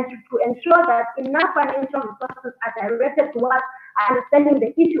and to ensure that enough financial resources are directed towards understanding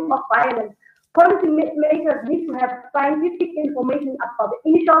the issue of violence. Policymakers need to have scientific information about the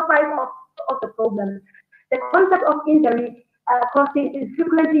initial size of the problem. The concept of injury costing is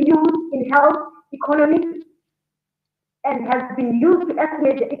frequently used in health economics and has been used to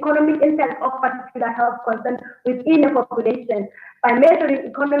estimate the economic impact of particular health concerns within a population by measuring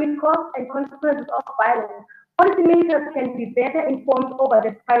economic costs and consequences of violence. Policymakers can be better informed over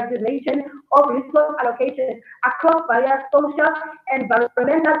the prioritization of resource allocation across various social,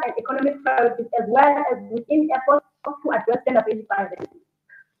 environmental, and economic priorities, as well as within efforts to address gender-based violence.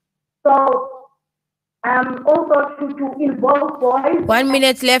 So, also to involve boys. 1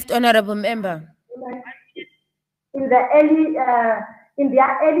 minute left, honorable member. In the early, in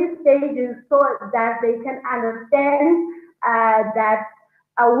their early stages, so that they can understand that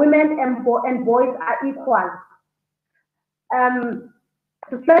women and boys are equal.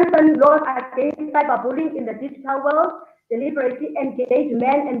 To strengthen laws against cyberbullying in the digital world, deliberately engage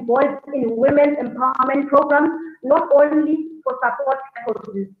men and boys in women's empowerment programs, not only for support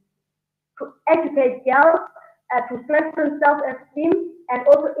purposes, to educate girls, to strengthen self-esteem, and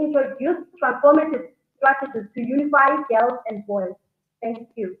also introduce transformative strategies to unify girls and boys. Thank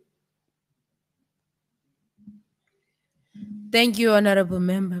you. Thank you, honorable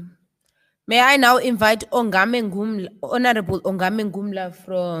member. May I now invite Ongame Ngumla, Honorable Ongame Ngumla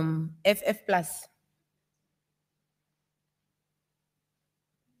from FF Plus.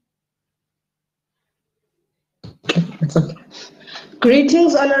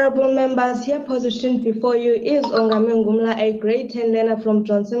 Greetings, honorable members. Here positioned before you is Ongame Ngumla, a grade 10 learner from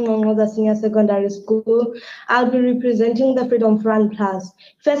Johnson Ngongoza Senior Secondary School. I'll be representing the Freedom Front Plus.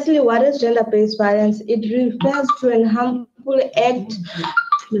 Firstly, what is gender-based violence? It refers to an harmful act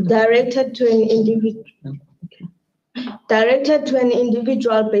directed to an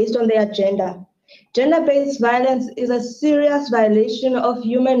individual based on their gender. Gender-based violence is a serious violation of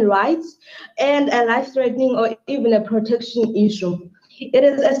human rights and a life-threatening or even a protection issue. It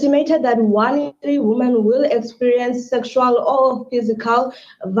is estimated that 1 in 3 women will experience sexual or physical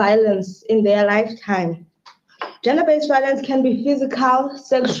violence in their lifetime. Gender-based violence can be physical,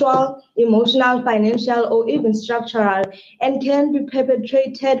 sexual, emotional, financial, or even structural, and can be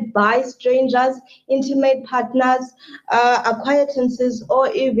perpetrated by strangers, intimate partners, acquaintances,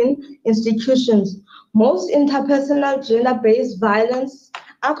 or even institutions. Most interpersonal gender-based violence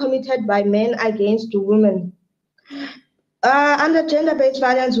are committed by men against women. Under gender-based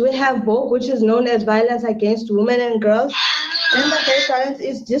violence, we have both, which is known as violence against women and girls. Gender-based violence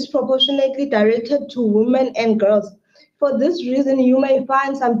is disproportionately directed to women and girls. For this reason, you may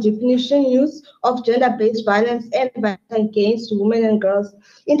find some definition use of gender-based violence and violence against women and girls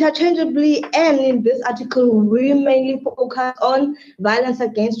interchangeably, and in this article, we mainly focus on violence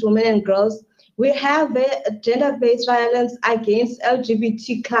against women and girls. We have gender-based violence against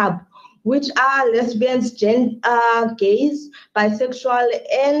LGBT club, which are lesbians, gays, bisexual,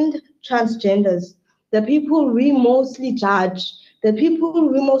 and transgenders. The people we mostly judge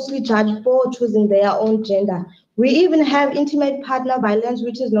for choosing their own gender. We even have intimate partner violence,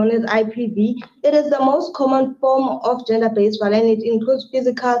 which is known as IPV. It is the most common form of gender-based violence. It includes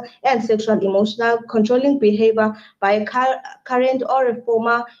physical and sexual, emotional, controlling behavior by a current or a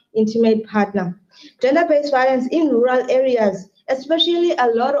former intimate partner. Gender-based violence in rural areas, especially a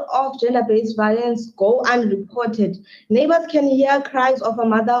lot of gender-based violence go unreported. Neighbors can hear cries of a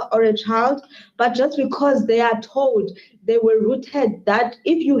mother or a child, but just because they are told, they were rooted that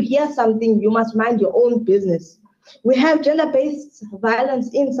if you hear something, you must mind your own business. We have gender-based violence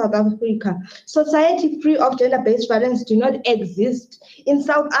in South Africa. Society free of gender-based violence do not exist. In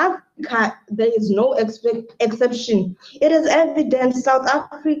South Africa, there is no exception. It is evident South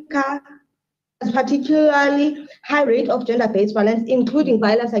Africa has particularly high rate of gender-based violence, including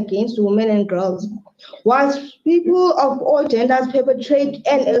violence against women and girls. Whilst people of all genders perpetrate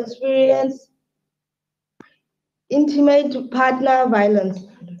and experience intimate partner violence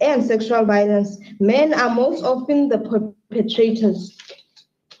and sexual violence, men are most often the perpetrators.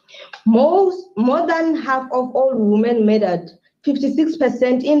 More than half of all women murdered,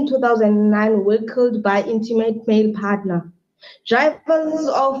 56% in 2009, were killed by intimate male partner. Drivers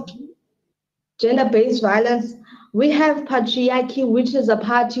of gender-based violence, we have patriarchy, which is a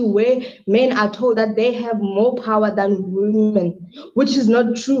party where men are told that they have more power than women, which is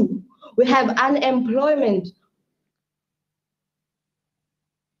not true. We have unemployment.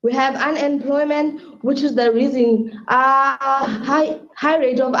 Which is the reason high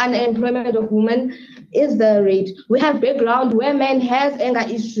rate of unemployment of women is the rate. We have background where men has anger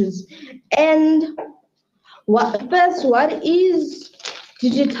issues. And what is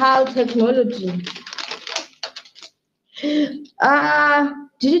digital technology.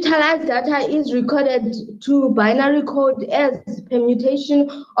 Digitalized data is recorded to binary code as permutation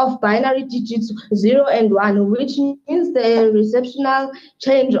of binary digits 0 and 1, which means the receptional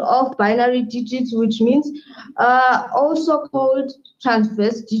change of binary digits, which means also called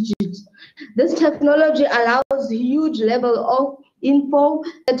transverse digits. This technology allows huge level of info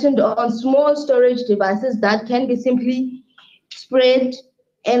patterned on small storage devices that can be simply spread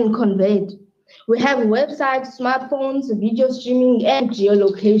and conveyed. We have websites, smartphones, video streaming, and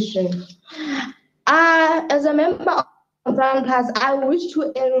geolocation. As a member of Front Class, I wish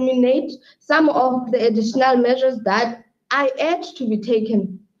to eliminate some of the additional measures that I urge to be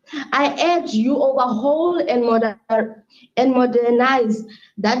taken. I urge you overhaul and modernize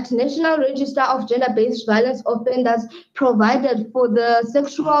that National Register of Gender-Based Violence Offenders provided for the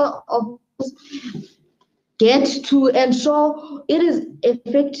sexual offense get to ensure it is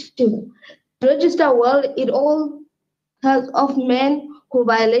effective. Register well it all of men who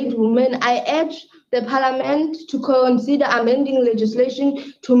violate women. I urge the Parliament to consider amending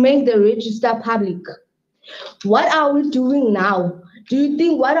legislation to make the register public. What are we doing now? Do you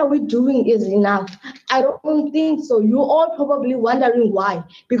think what are we doing is enough? I don't think so. You're all probably wondering why.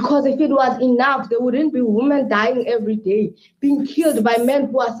 Because if it was enough, there wouldn't be women dying every day, being killed by men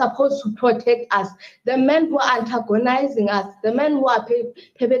who are supposed to protect us. The men who are antagonizing us, the men who are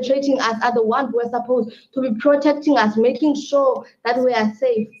perpetrating us are the ones who are supposed to be protecting us, making sure that we are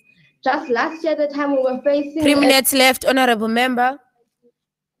safe. Just last year, the time we were facing 3 minutes left, honorable member.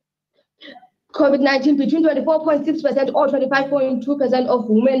 COVID-19, between 24.6% or 25.2% of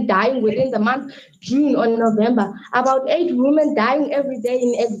women dying within the month June or November. About 8 women dying every day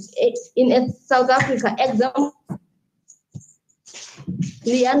in South Africa. Example: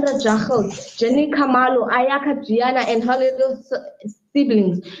 Leandra Jachel, Jenny Kamalo, Ayaka Gianna, and her little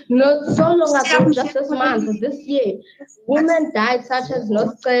siblings. Not so long ago, just this month, this year, women died such as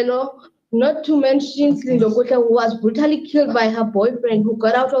Noscelo, not to mention Slindo Kutla, who was brutally killed by her boyfriend, who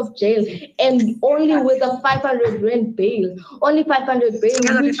got out of jail, and only with a 500 rand bail. Only 500 bail,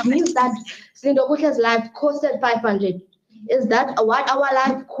 which means that Slindo Kutla's life costed 500. Is that what our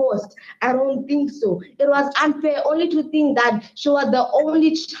life cost? I don't think so. It was unfair only to think that she was the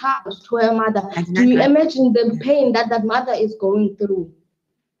only child to her mother. Do you imagine the pain that that mother is going through?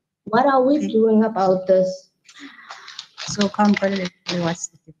 What are we doing about this? So, what's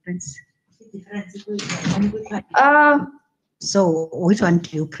the difference? So, which one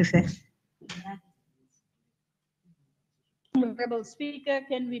do you prefer? Honorable Speaker,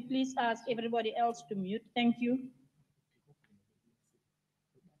 can we please ask everybody else to mute? Thank you.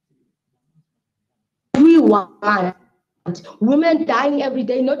 We want women dying every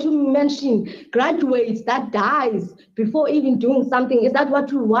day, not to mention graduates that dies before even doing something. Is that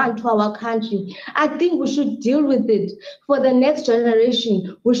what we want to our country? I think we should deal with it for the next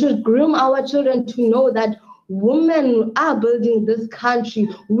generation. We should groom our children to know that women are building this country.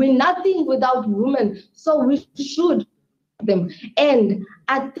 We're nothing without women, so we should them. And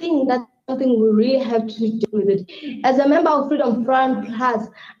I think that's something we really have to deal with it. As a member of Freedom Front Plus,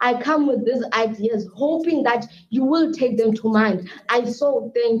 I come with these ideas, hoping that you will take them to mind. I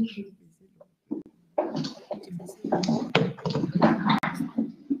so thank you.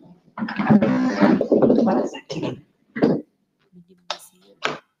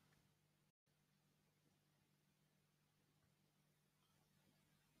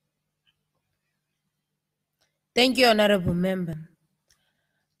 Thank you, honorable member.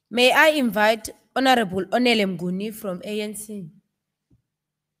 May I invite Honorable Onele Mguni from ANC?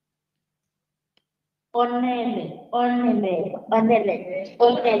 Onele.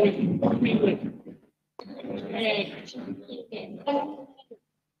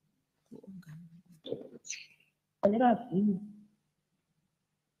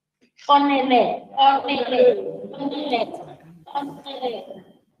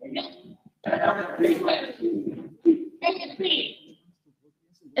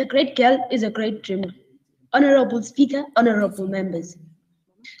 A great girl is a great dreamer. Honorable Speaker, honorable members.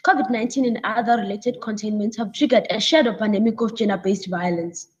 COVID-19 and other related containments have triggered a shadow pandemic of gender-based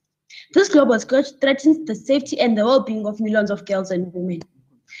violence. This global scourge threatens the safety and the well-being of millions of girls and women.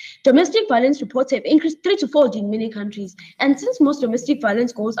 Domestic violence reports have increased 3 to 4 in many countries, and since most domestic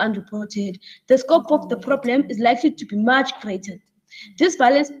violence goes unreported, the scope of the problem is likely to be much greater. This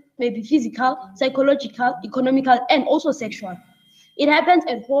violence may be physical, psychological, economical, and also sexual. It happens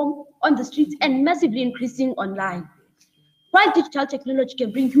at home, on the streets, and massively increasing online. While digital technology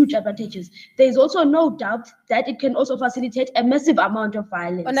can bring huge advantages, there is also no doubt that it can also facilitate a massive amount of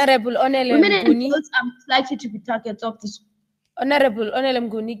violence. Honorable Onele Women and Mguni. girls are likely to be targets of this. Honorable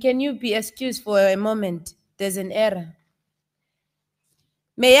Mguni, can you be excused for a moment? There's an error.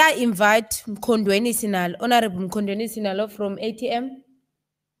 May I invite Mkondweni Sinalo, Honorable Mkondweni Sinalo from ATM?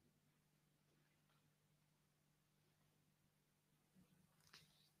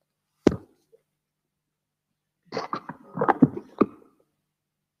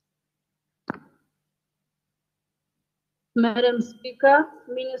 Madam Speaker,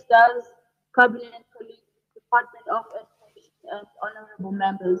 Ministers, Cabinet colleagues, Department of Education, and honorable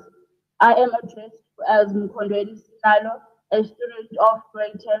members, I am addressed as Mkondweni Sinalo, a student of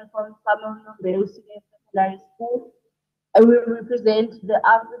grade 10 from Cameroon Senior Secondary School. I will represent the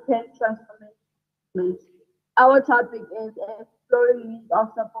African Transformation Movement. Our topic is exploring means of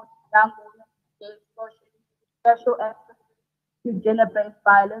supporting young women against special access to gender-based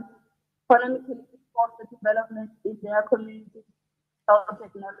violence, economically foster development in their communities, health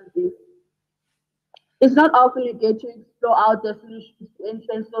technologies. It's not often you get to explore out the solutions to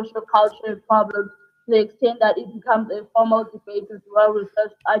ancient social cultural problems to the extent that it becomes a formal debate with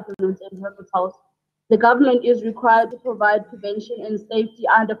well-researched arguments and rebuttals. The government is required to provide prevention and safety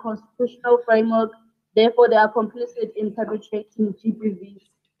under constitutional framework, therefore they are complicit in perpetrating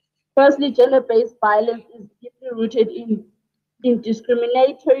GBVs. Firstly, gender-based violence is deeply rooted in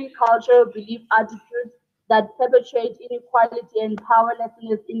discriminatory cultural belief attitudes that perpetuate inequality and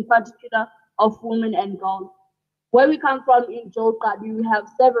powerlessness, in particular of women and girls. Where we come from in Jogabi, we have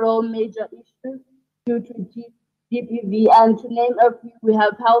several major issues due to GBV, and to name a few, we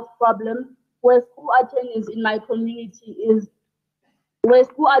have health problems, where school attendance in my community is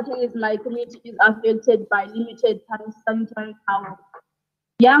affected by limited sanitary towels.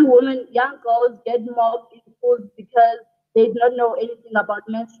 Young girls get mobbed in schools because they do not know anything about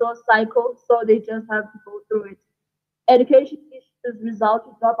menstrual cycles, so they just have to go through it. Education issues result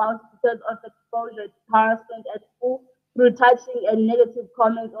in dropouts because of exposure to harassment at school through touching and negative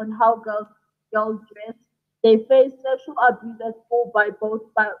comments on how girls dress. They face sexual abuse at school by both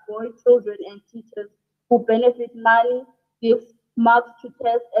boy children and teachers who benefit money, gifts, marks to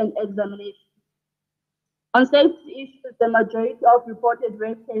tests, and examinations. On safety issues, the majority of reported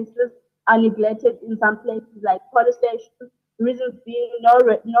rape cases are neglected in some places like police stations, reasons being no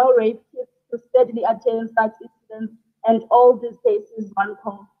rape kits to steadily attend such incidents, and all these cases one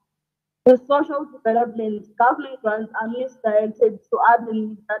call. With social development, government grants are misdirected to other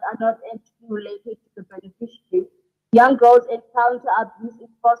needs that are not actually related to the beneficiary. Young girls encounter abuse in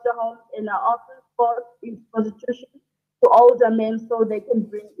foster homes and are often forced into prostitution to older men so they can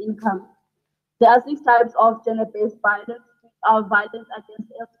bring income. There are 6 types of gender-based violence, which are violence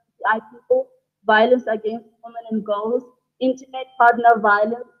against LGBTI people, violence against women and girls, intimate partner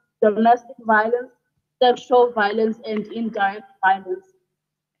violence, domestic violence, sexual violence, and indirect violence.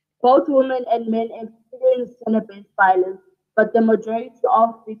 Both women and men experience gender-based violence, but the majority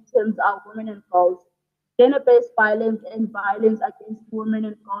of victims are women and girls. Gender-based violence and violence against women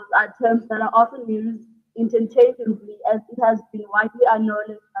and girls are terms that are often used interchangeably, as it has been widely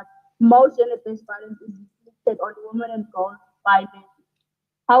acknowledged that most gender-based violence is inflicted on women and girls by men.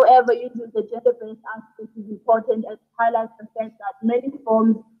 However, using the gender-based aspect is important as it highlights the fact that many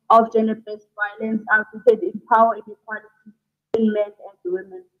forms of gender-based violence are rooted in power inequality between men and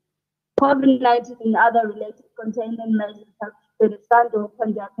women. COVID-19 and other related containment measures have triggered a standoff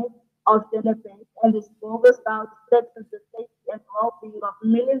pandemic of gender-based, and this global south threatens the safety and well-being of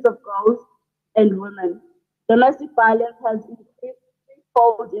millions of girls and women. Domestic violence has increased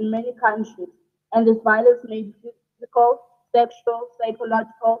threefold in many countries, and this violence may be physical, sexual,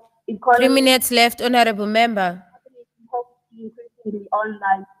 psychological, economic. 3 minutes left, honorable member. Increasingly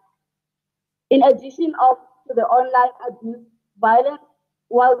online. In addition to the online abuse, violence,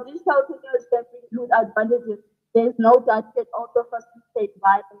 while digital technology can include advantages, there is no doubt it also facilitates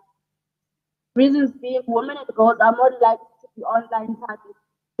violence. Reasons being, women and girls are more likely to be online targets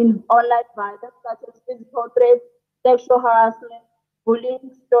in online violence, such as physical threats, sexual harassment,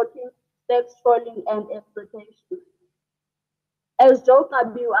 bullying, stalking, sex trolling, and exploitation. As Joe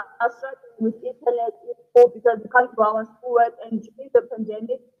Kabi are struggling with internet in school because we can't do our schoolwork, and during the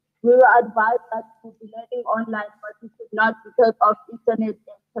pandemic, we were advised that we would be learning online, but we could not because of internet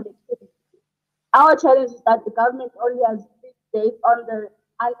and connectivity. Our challenge is that the government only has 6 days on the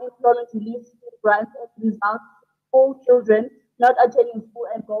unemployment relief scheme grants as a result, school children not attending school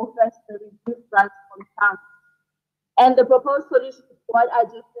and go first the relief grants from town. And the proposed solution is what I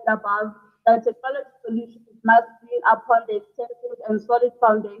just said above, that technology solutions must build upon the extensive and solid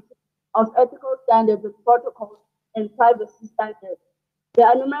foundation of ethical standards and protocols and privacy standards. There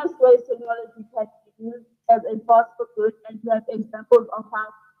are numerous ways technology can be used as a force for good, and we have examples of how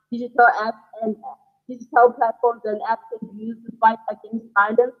digital apps and digital platforms and apps can be used to fight against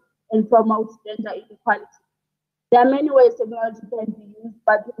violence and promote gender inequality. There are many ways technology can be used,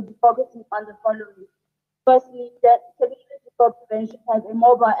 but we'll be focusing on the following. Firstly, the Technology for Prevention has a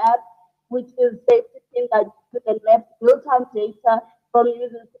mobile app which is safety pin that you can map real-time data from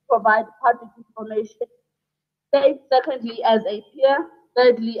users to provide public information. Secondly, as a peer.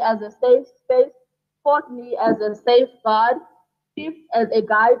 Thirdly, as a safe space. Fourthly, as a safeguard. Fifth, as a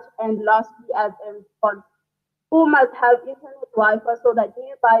guide. And lastly, as a response. Who must have internet Wi-Fi so that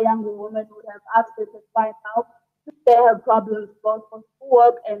nearby young women would have access and find out if they have problems both for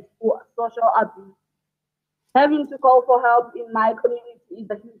schoolwork and social abuse. Having to call for help in my community is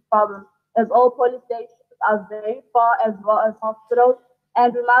a huge problem, as all police stations are very far as well as hospitals,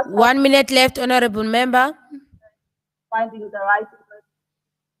 and we must 1 minute left, honorable member. Finding the right person.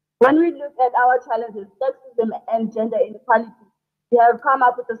 When we look at our challenges, sexism and gender inequality, we have come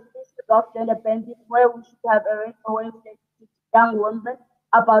up with a species of gender bending where we should have a range of ways to teach young women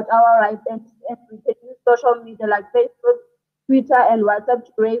about our rights, and we can use social media like Facebook, Twitter, and WhatsApp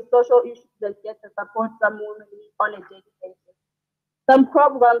to raise social issues that get the support some women need on a daily basis. Some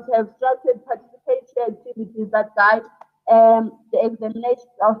programs have structured participatory activities that guide the examination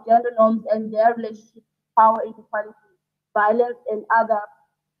of gender norms and their relationship to power inequality, violence, and other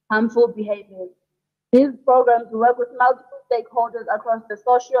harmful behaviors. These programs work with multiple stakeholders across the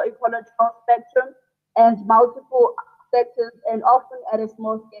socio-ecological spectrum and multiple sectors, and often at a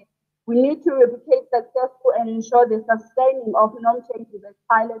small scale. We need to replicate successful and ensure the sustaining of norm changes as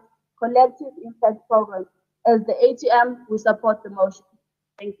pilot collective impact programs. As the ATM, we support the motion.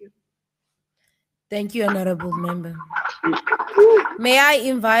 Thank you. Thank you, honorable member. May I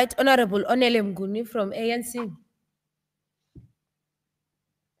invite Honorable Onele Mguni from ANC?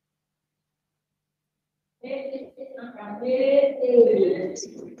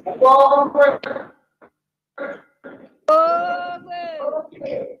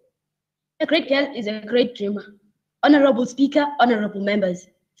 A great girl is a great dreamer. Honorable Speaker, honorable members.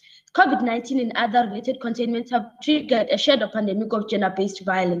 COVID-19 and other related containments have triggered a shadow pandemic of gender-based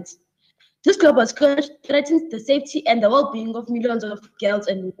violence. This global scourge threatens the safety and the well-being of millions of girls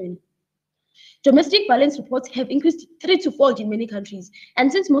and women. Domestic violence reports have increased 3 to 4 in many countries,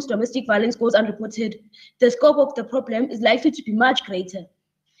 and since most domestic violence goes unreported, the scope of the problem is likely to be much greater.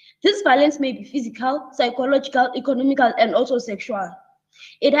 This violence may be physical, psychological, economical, and also sexual.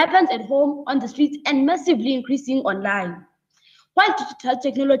 It happens at home, on the streets, and massively increasing online. While digital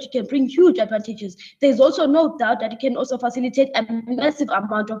technology can bring huge advantages, there is also no doubt that it can also facilitate a massive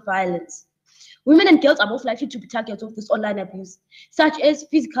amount of violence. Women and girls are most likely to be targets of this online abuse, such as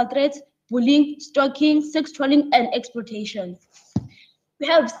physical threats, bullying, stalking, sex trolling, and exploitation. We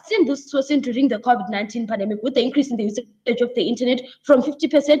have seen this worsen during the COVID-19 pandemic with the increase in the usage of the internet from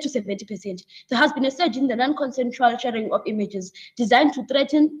 50% to 70%. There has been a surge in the non-consensual sharing of images designed to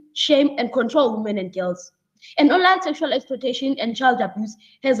threaten, shame, and control women and girls. And online sexual exploitation and child abuse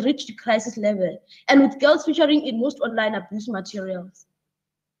has reached crisis level, and with girls featuring in most online abuse materials.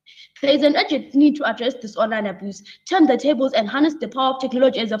 There is an urgent need to address this online abuse, turn the tables, and harness the power of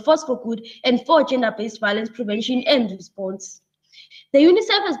technology as a force for good and for gender-based violence prevention and response. The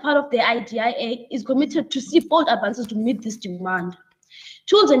UNICEF, as part of the IDIA, is committed to see bold advances to meet this demand.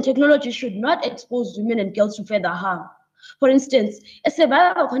 Tools and technology should not expose women and girls to further harm. For instance, a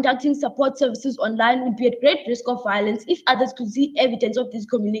survivor conducting support services online would be at great risk of violence if others could see evidence of these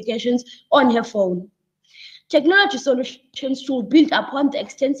communications on her phone. Technology solutions should build upon the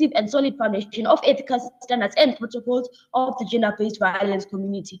extensive and solid foundation of ethical standards and protocols of the gender-based violence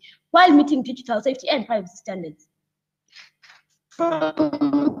community, while meeting digital safety and privacy standards. From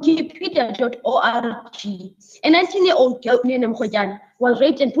Wikipedia.org, a 19-year-old girl named Mkhojana was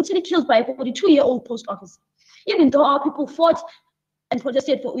raped and brutally killed by a 42-year-old post office. Even though our people fought and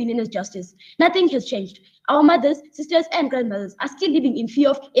protested for Uyinen's justice, nothing has changed. Our mothers, sisters, and grandmothers are still living in fear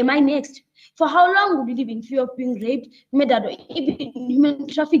of, am I next? For how long will we live in fear of being raped, murdered, or even human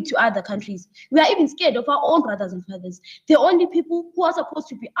trafficked to other countries? We are even scared of our own brothers and fathers, the only people who are supposed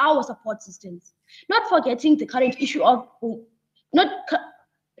to be our support systems. Not forgetting the current issue of, not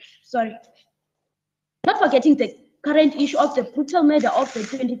forgetting the current issue of the brutal murder of the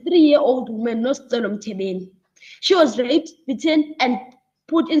 23-year-old woman Nostelo Mthebeni. She was raped, beaten, and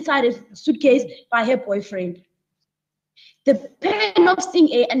put inside a suitcase by her boyfriend. The pain of seeing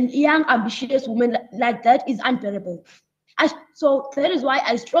a young, ambitious woman like that is unbearable. So that is why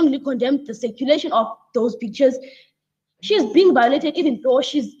I strongly condemn the circulation of those pictures. She is being violated even though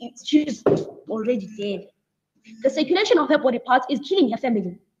she's already dead. The circulation of her body parts is killing her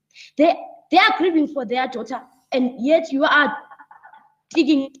family. They are grieving for their daughter, and yet you are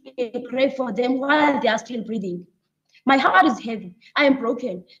digging a grave for them while they are still breathing. My heart is heavy. I am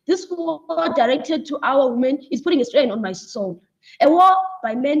broken. This war directed to our women is putting a strain on my soul. A war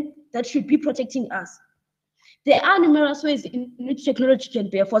by men that should be protecting us. There are numerous ways in which technology can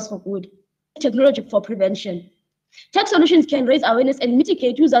be a force for good. Technology for prevention. Tech solutions can raise awareness and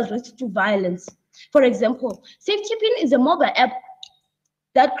mitigate users' risk to violence. For example, SafetyPin is a mobile app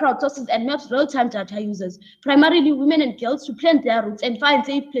that crowdsources and maps real-time data users, primarily women and girls, to plan their routes and find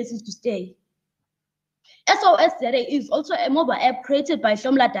safe places to stay. SOS Zere is also a mobile app created by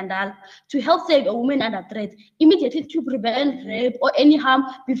Shomla Dandal to help save a woman under threat immediately to prevent rape or any harm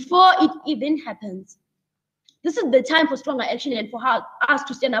before it even happens. This is the time for stronger action and for us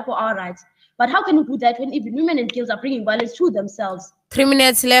to stand up for our rights. But how can we do that when even women and girls are bringing violence to themselves? 3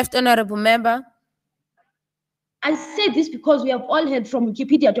 minutes left, Honorable Member. I say this because we have all heard from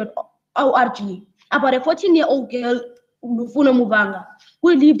Wikipedia.org about a 14-year-old girl, Mufuna Muvanga,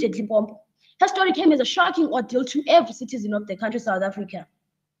 who lived at Limpopo. Her story came as a shocking ordeal to every citizen of the country, South Africa.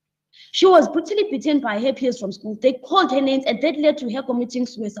 She was brutally beaten by her peers from school. They called her names, and that led to her committing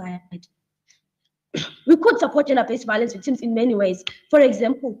suicide. We could support gender-based violence victims in many ways. For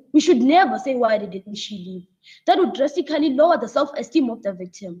example, we should never say, why didn't she leave? That would drastically lower the self-esteem of the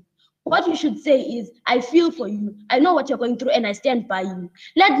victim. What we should say is, I feel for you, I know what you're going through, and I stand by you.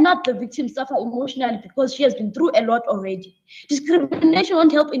 Let not the victim suffer emotionally because she has been through a lot already. Discrimination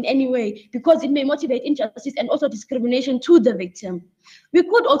won't help in any way because it may motivate injustice and also discrimination to the victim. We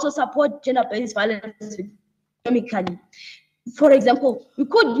could also support gender-based violence economically. For example, we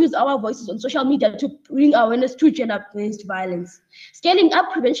could use our voices on social media to bring awareness to gender-based violence. Scaling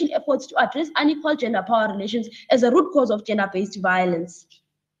up prevention efforts to address unequal gender power relations as a root cause of gender-based violence.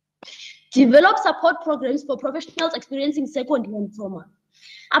 Develop support programs for professionals experiencing second-hand trauma.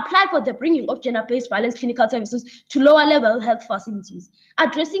 Apply for the bringing of gender-based violence clinical services to lower-level health facilities,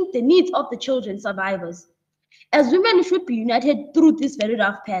 addressing the needs of the children survivors. As women, we should be united through this very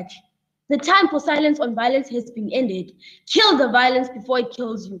rough patch. The time for silence on violence has been ended. Kill the violence before it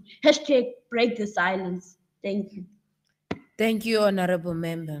kills you. Hashtag break the silence. Thank you. Thank you, Honorable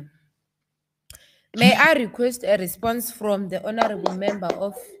Member. May I request a response from the Honorable Member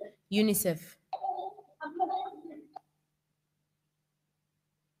of UNICEF?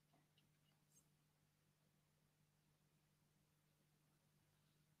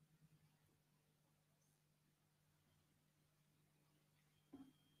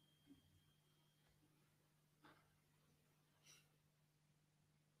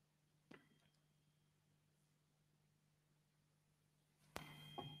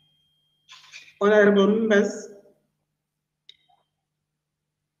 Honorable members,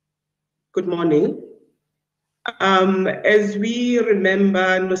 good morning. As we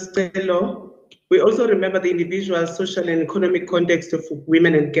remember Nostelo, we also remember the individual, social, and economic context of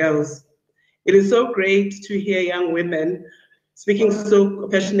women and girls. It is so great to hear young women speaking so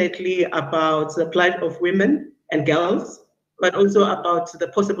passionately about the plight of women and girls, but also about the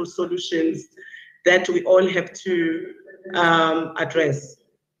possible solutions that we all have to address.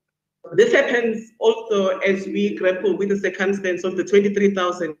 This happens also as we grapple with the circumstance of the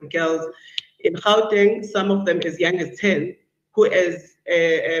 23,000 girls in Gauteng, some of them as young as 10, who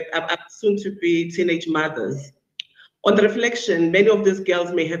are soon to be teenage mothers. On reflection, many of these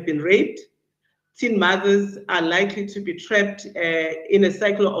girls may have been raped. Teen mothers are likely to be trapped in a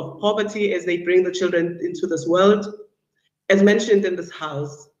cycle of poverty as they bring the children into this world. As mentioned in this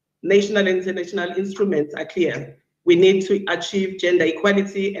house, national and international instruments are clear. We need to achieve gender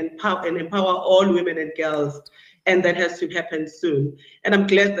equality and empower all women and girls, and that has to happen soon. And I'm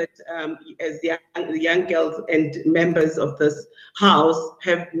glad that as the young girls and members of this house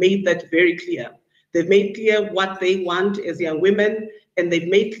have made that very clear. They've made clear what they want as young women, and they've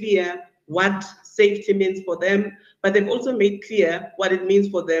made clear what safety means for them, but they've also made clear what it means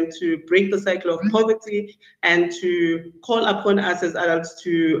for them to break the cycle of poverty and to call upon us as adults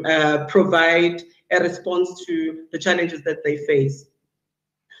to provide a response to the challenges that they face.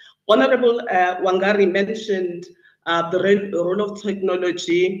 Honorable Wangari mentioned the role of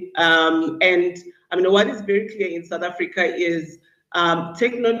technology, and I mean, what is very clear in South Africa is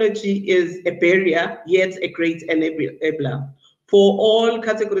technology is a barrier, yet a great enabler. For all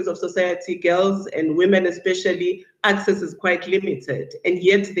categories of society, girls and women especially, access is quite limited, and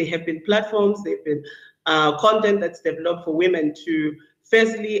yet there have been platforms, there have been content that's developed for women to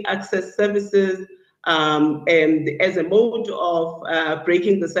firstly access services, and as a mode of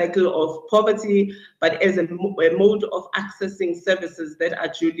breaking the cycle of poverty, but as a mode of accessing services that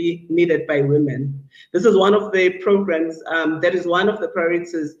are truly needed by women. This is one of the programs, that is one of the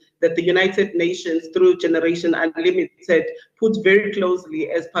priorities that the United Nations through Generation Unlimited put very closely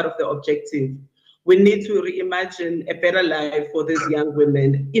as part of the objective. We need to reimagine a better life for these young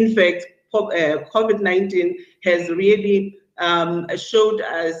women. In fact, COVID-19 has really showed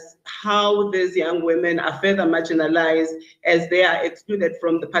us how these young women are further marginalized as they are excluded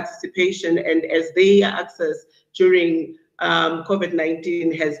from the participation and as their access during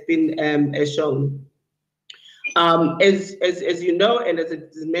COVID-19 has been shown. As you know, and as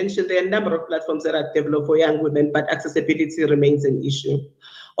it is mentioned, there are a number of platforms that are developed for young women, but accessibility remains an issue.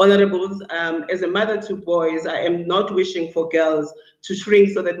 Honorables, as a mother to boys, I am not wishing for girls to shrink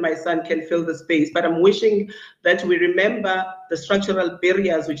so that my son can fill the space, but I'm wishing that we remember the structural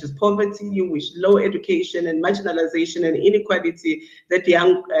barriers, which is poverty, which low education and marginalization and inequality that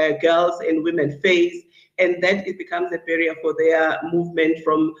young girls and women face, and that it becomes a barrier for their movement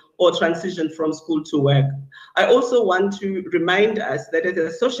from or transition from school to work. I also want to remind us that at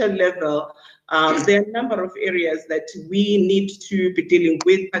a social level, there are a number of areas that we need to be dealing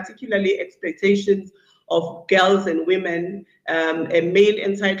with, particularly expectations of girls and women, a male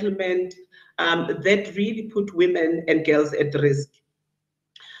entitlement that really put women and girls at risk.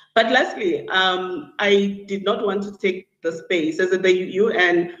 But lastly, I did not want to take the space. As the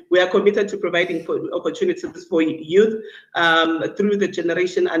UN, we are committed to providing opportunities for youth through the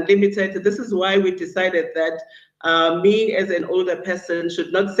Generation Unlimited. This is why we decided that me as an older person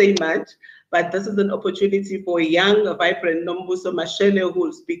should not say much, but this is an opportunity for a young, vibrant Nombuso Mashele who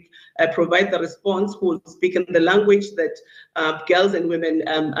will speak, provide the response, who will speak in the language that girls and women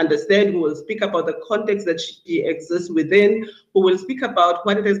understand, who will speak about the context that she exists within, who will speak about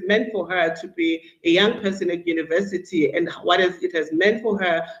what it has meant for her to be a young person at university and what it has meant for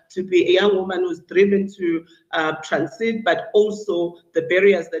her to be a young woman who's driven to transit, but also the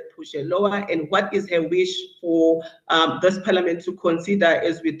barriers that push her lower, and what is her wish for this parliament to consider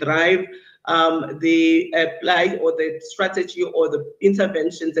as we drive the apply or the strategy or the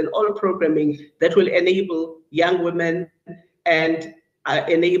interventions and all programming that will enable young women and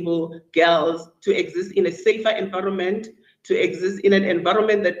enable girls to exist in a safer environment, to exist in an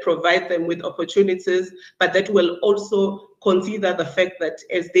environment that provides them with opportunities, but that will also consider the fact that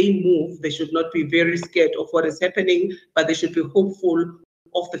as they move, they should not be very scared of what is happening, but they should be hopeful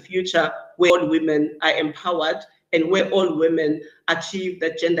of the future where all women are empowered and where all women achieve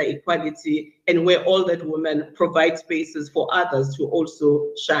that gender equality and where all that women provide spaces for others to also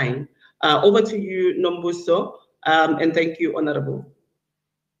shine. Over to you, Nombuso, and thank you, Honorable.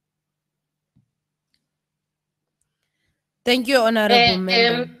 Thank you, Honorable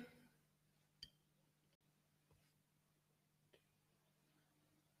Member.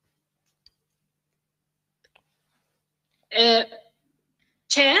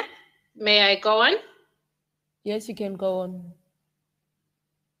 Chair, may I go on? Yes, you can go on.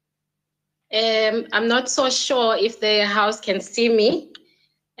 I'm not so sure if the House can see me.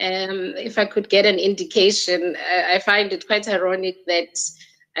 If I could get an indication. I find it quite ironic that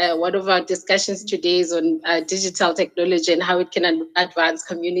one of our discussions today is on digital technology and how it can advance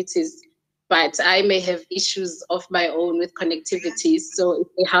communities, but I may have issues of my own with connectivity. So if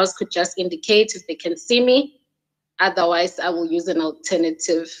the House could just indicate if they can see me, otherwise I will use an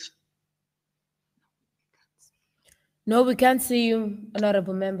alternative. No, we can't see you,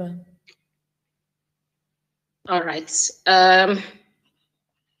 Honorable Member. All right.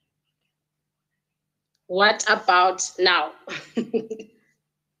 What about now?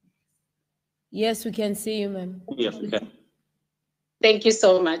 Yes, we can see you, ma'am. Yes, we can. Thank you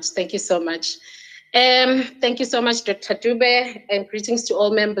so much. Thank you so much. Thank you so much, Dr. Dube, and greetings to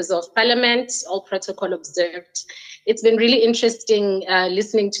all members of Parliament, all protocol observed. It's been really interesting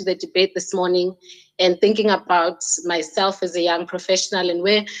listening to the debate this morning and thinking about myself as a young professional and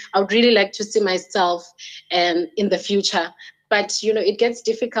where I would really like to see myself in the future. But, you know, it gets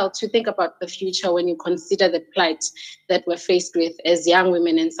difficult to think about the future when you consider the plight that we're faced with as young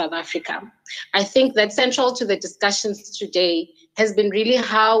women in South Africa. I think that central to the discussions today has been really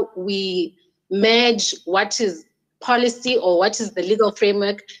how we merge what is policy or what is the legal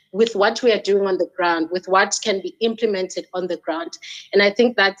framework with what we are doing on the ground, with what can be implemented on the ground. And I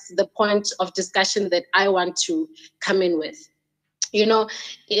think that's the point of discussion that I want to come in with. You know,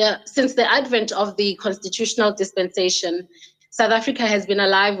 since the advent of the constitutional dispensation, South Africa has been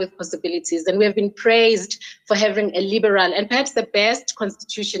alive with possibilities, and we have been praised for having a liberal and perhaps the best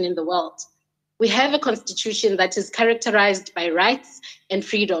constitution in the world. We have a constitution that is characterized by rights and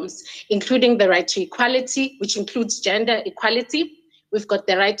freedoms, including the right to equality, which includes gender equality. We've got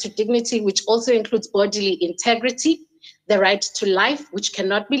the right to dignity, which also includes bodily integrity, the right to life, which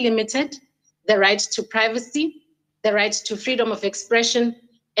cannot be limited, the right to privacy, the right to freedom of expression,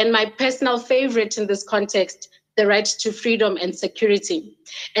 and my personal favorite in this context, the right to freedom and security.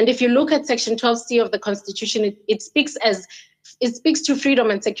 And if you look at Section 12C of the Constitution, it speaks to freedom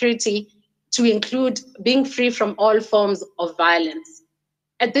and security to include being free from all forms of violence.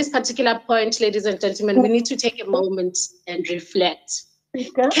 At this particular point, ladies and gentlemen, we need to take a moment and reflect.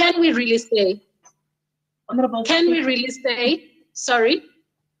 Can we really say, sorry?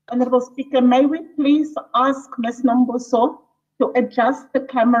 Honorable Speaker, may we please ask Ms. Nomboso to adjust the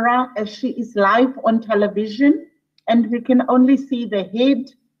camera as she is live on television and we can only see the head.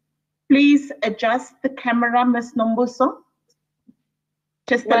 Please adjust the camera, Ms. Nomboso.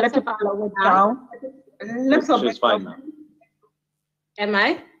 Just a little bit lower down. She's fine now. Am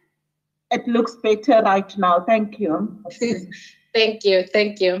I? It looks better right now. Thank you. Thank you.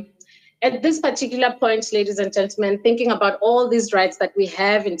 Thank you. At this particular point, ladies and gentlemen, thinking about all these rights that we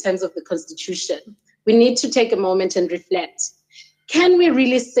have in terms of the Constitution, we need to take a moment and reflect. Can we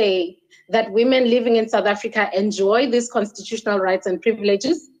really say that women living in South Africa enjoy these constitutional rights and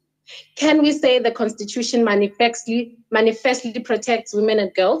privileges? Can we say the Constitution manifestly protects women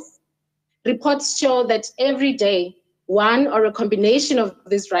and girls? Reports show that every day, one or a combination of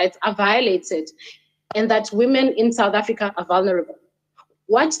these rights are violated and that women in South Africa are vulnerable.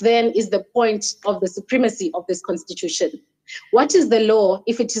 What then is the point of the supremacy of this Constitution? What is the law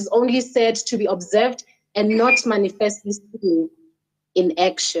if it is only said to be observed and not manifestly seen in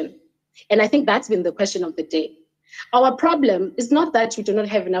action? And I think that's been the question of the day. Our problem is not that we do not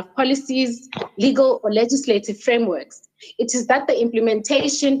have enough policies, legal or legislative frameworks. It is that the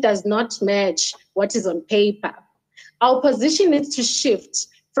implementation does not match what is on paper. Our position is to shift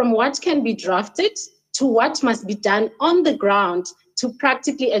from what can be drafted to what must be done on the ground to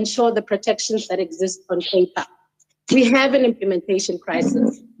practically ensure the protections that exist on paper. We have an implementation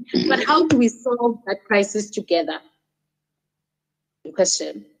crisis, but how do we solve that crisis together?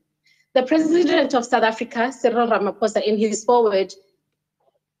 Question. The President of South Africa, Cyril Ramaphosa, in his foreword,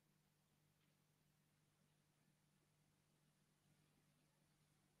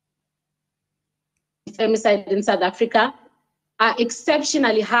 femicide in South Africa are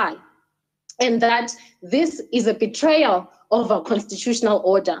exceptionally high, and that this is a betrayal of our constitutional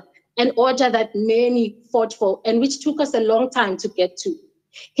order, an order that many fought for and which took us a long time to get to.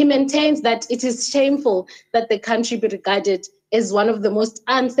 He maintains that it is shameful that the country be regarded as one of the most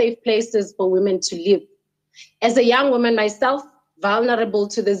unsafe places for women to live. As a young woman myself, vulnerable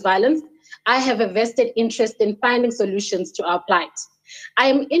to this violence, I have a vested interest in finding solutions to our plight. I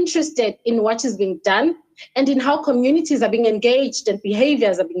am interested in what is being done and in how communities are being engaged and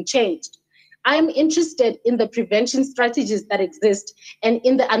behaviors are being changed. I am interested in the prevention strategies that exist, and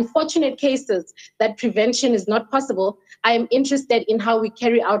in the unfortunate cases that prevention is not possible, I am interested in how we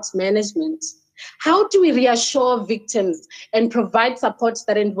carry out management. How do we reassure victims and provide support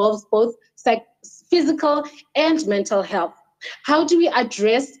that involves both physical and mental health? How do we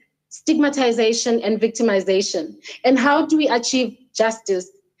address stigmatization and victimization? And how do we achieve justice?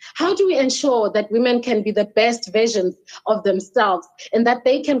 How do we ensure that women can be the best versions of themselves and that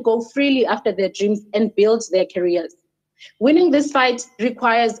they can go freely after their dreams and build their careers? Winning this fight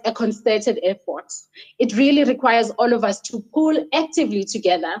requires a concerted effort. It really requires all of us to pull actively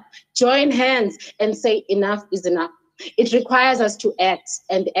together, join hands, and say enough is enough. It requires us to act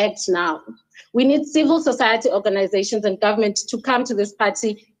and act now. We need civil society organizations and government to come to this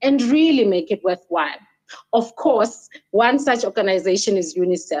party and really make it worthwhile. Of course, one such organization is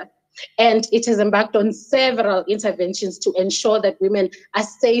UNICEF, and it has embarked on several interventions to ensure that women are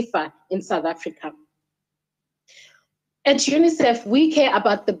safer in South Africa. At UNICEF, we care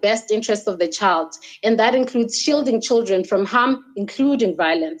about the best interests of the child, and that includes shielding children from harm, including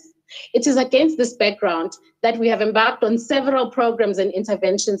violence. It is against this background that we have embarked on several programs and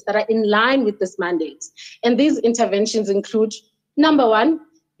interventions that are in line with this mandate. And these interventions include, number one,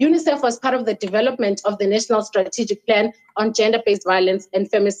 UNICEF was part of the development of the National Strategic Plan on Gender-Based Violence and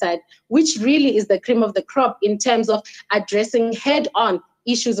Femicide, which really is the cream of the crop in terms of addressing head-on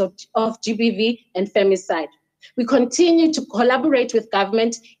issues of GBV and femicide. We continue to collaborate with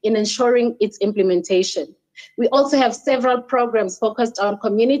government in ensuring its implementation. We also have several programs focused on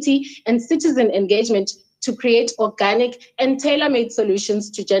community and citizen engagement to create organic and tailor-made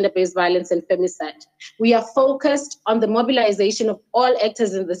solutions to gender-based violence and femicide. We are focused on the mobilization of all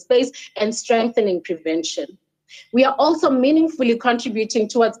actors in the space and strengthening prevention. We are also meaningfully contributing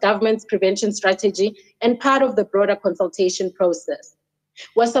towards government's prevention strategy and part of the broader consultation process.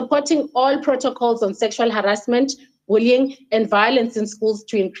 We're supporting all protocols on sexual harassment, bullying, and violence in schools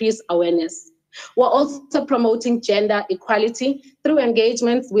to increase awareness. We're also promoting gender equality through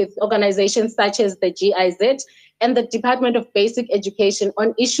engagements with organizations such as the GIZ and the Department of Basic Education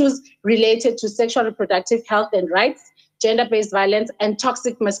on issues related to sexual reproductive health and rights, gender-based violence, and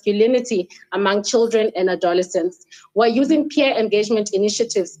toxic masculinity among children and adolescents. We're using peer engagement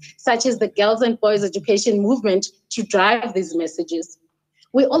initiatives such as the Girls and Boys Education Movement to drive these messages.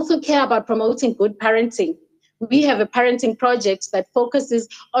 We also care about promoting good parenting. We have a parenting project that focuses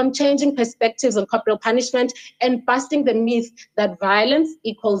on changing perspectives on corporal punishment and busting the myth that violence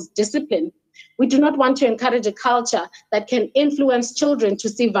equals discipline. We do not want to encourage a culture that can influence children to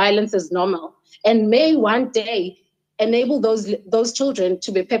see violence as normal and may one day enable those children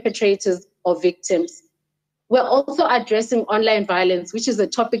to be perpetrators or victims. We're also addressing online violence, which is a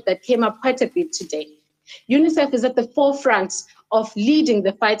topic that came up quite a bit today. UNICEF is at the forefront of leading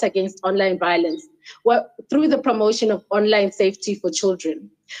the fight against online violence through the promotion of online safety for children.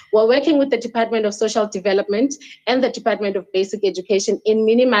 We're working with the Department of Social Development and the Department of Basic Education in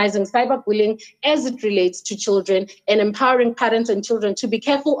minimizing cyberbullying as it relates to children and empowering parents and children to be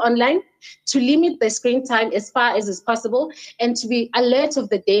careful online, to limit their screen time as far as is possible, and to be alert of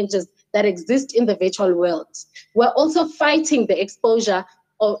the dangers that exist in the virtual world. We're also fighting the exposure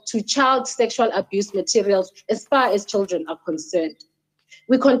to child sexual abuse materials as far as children are concerned.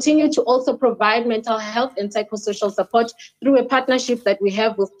 We continue to also provide mental health and psychosocial support through a partnership that we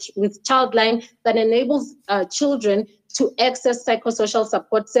have with Childline that enables children to access psychosocial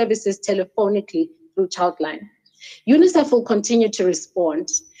support services telephonically through Childline. UNICEF will continue to respond.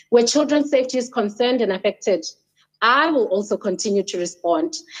 Where children's safety is concerned and affected, I will also continue to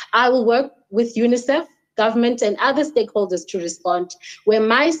respond. I will work with UNICEF, government, and other stakeholders to respond where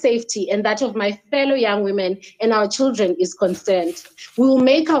my safety and that of my fellow young women and our children is concerned. We will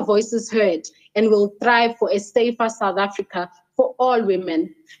make our voices heard and will thrive for a safer South Africa for all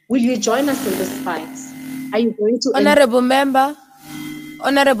women. Will you join us in this fight? Are you going to— Honorable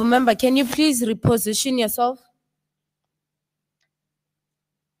member, can you please reposition yourself?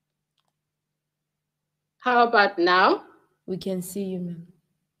 How about now? We can see you, ma'am.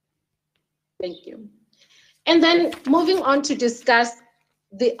 Thank you. And then moving on to discuss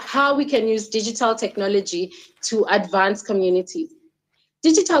how we can use digital technology to advance communities.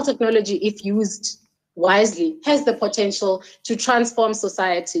 Digital technology, if used wisely, has the potential to transform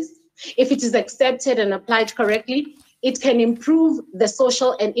societies. If it is accepted and applied correctly, it can improve the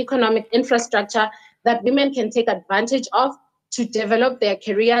social and economic infrastructure that women can take advantage of to develop their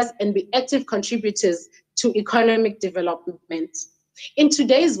careers and be active contributors to economic development. In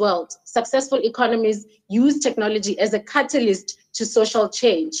today's world, successful economies use technology as a catalyst to social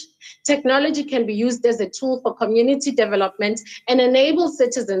change. Technology can be used as a tool for community development and enable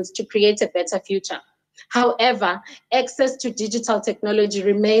citizens to create a better future. However, access to digital technology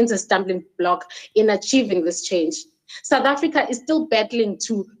remains a stumbling block in achieving this change. South Africa is still battling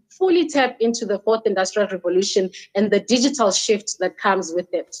to fully tap into the fourth industrial revolution and the digital shift that comes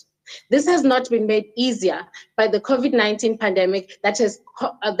with it. This has not been made easier by the COVID-19 pandemic that has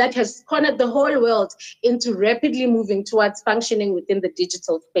cornered the whole world into rapidly moving towards functioning within the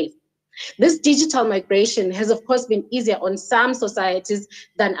digital space. This digital migration has, of course, been easier on some societies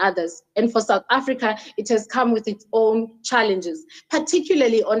than others. And for South Africa, it has come with its own challenges,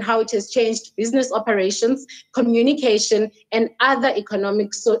 particularly on how it has changed business operations, communication, and other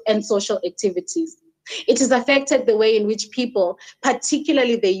economic and social activities. It has affected the way in which people,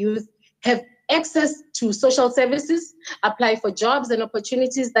 particularly the youth, have access to social services, apply for jobs and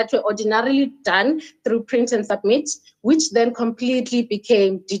opportunities that were ordinarily done through print and submit, which then completely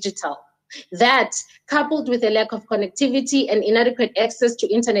became digital. That, coupled with a lack of connectivity and inadequate access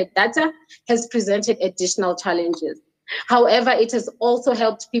to internet data, has presented additional challenges. However, it has also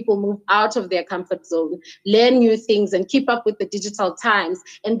helped people move out of their comfort zone, learn new things, and keep up with the digital times,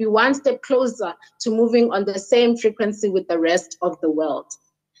 and be one step closer to moving on the same frequency with the rest of the world.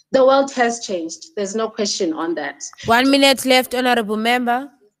 The world has changed. There's no question on that. 1 minute left, honorable member.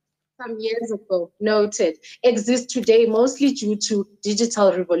 Some years ago, noted, exists today mostly due to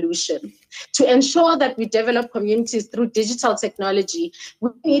digital revolution. To ensure that we develop communities through digital technology,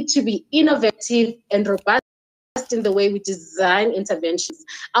 we need to be innovative and robust in the way we design interventions.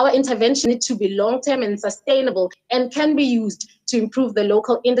 Our interventions need to be long-term and sustainable and can be used to improve the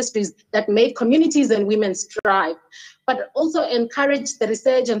local industries that make communities and women strive, but also encourage the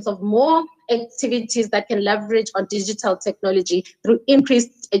resurgence of more activities that can leverage on digital technology through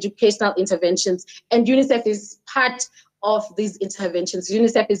increased educational interventions. And UNICEF is part of these interventions.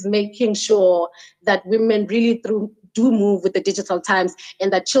 UNICEF is making sure that women really do move with the digital times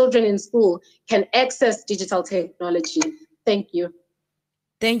and that children in school can access digital technology. Thank you.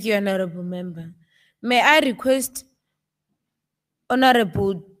 Thank you, Honorable Member. May I request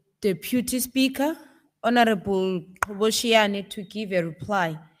Honorable Deputy Speaker, Honorable Boshiane, to give a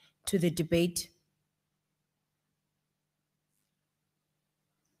reply to the debate.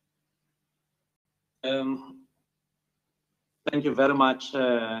 Thank you very much,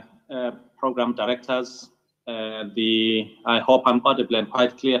 program directors. I hope I'm audible and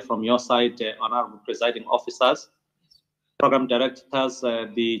quite clear from your side, honorable presiding officers, program directors,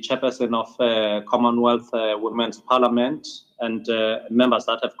 the chairperson of Commonwealth Women's Parliament, and members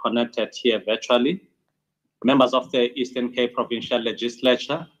that have connected here virtually, members of the Eastern Cape Provincial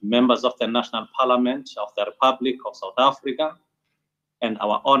Legislature, members of the National Parliament of the Republic of South Africa, and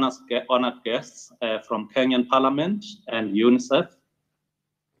our honored guests from Kenyan Parliament and UNICEF,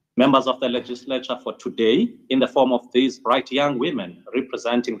 members of the legislature for today, in the form of these bright young women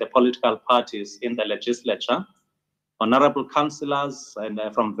representing the political parties in the legislature, honorable councillors and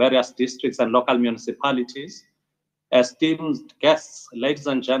from various districts and local municipalities, esteemed guests, ladies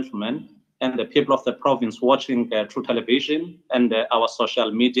and gentlemen, and the people of the province watching through television and our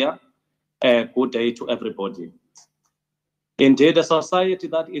social media, good day to everybody. Indeed, a society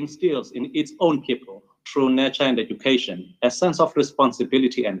that instills in its own people, through nature and education, a sense of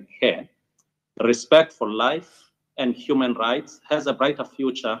responsibility and care, respect for life and human rights, has a brighter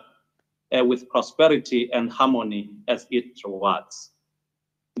future with prosperity and harmony as it rewards.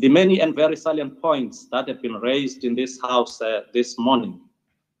 The many and very salient points that have been raised in this House this morning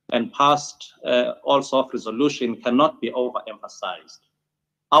and passed also of resolution cannot be overemphasized.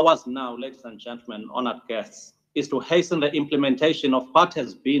 Ours now, ladies and gentlemen, honored guests, is to hasten the implementation of what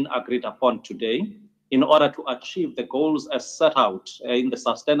has been agreed upon today in order to achieve the goals as set out in the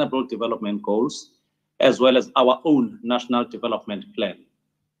Sustainable Development Goals, as well as our own National Development Plan.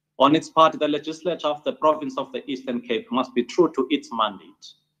 On its part, the legislature of the province of the Eastern Cape must be true to its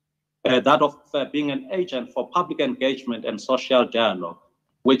mandate, that of being an agent for public engagement and social dialogue,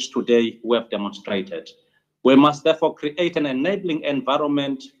 which today we have demonstrated. We must therefore create an enabling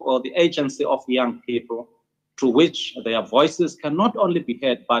environment for the agency of young people, through which their voices can not only be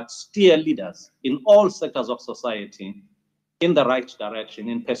heard, but steer leaders in all sectors of society in the right direction,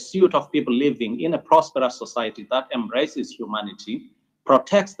 in pursuit of people living in a prosperous society that embraces humanity,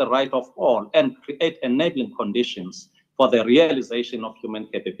 protects the right of all, and create enabling conditions for the realization of human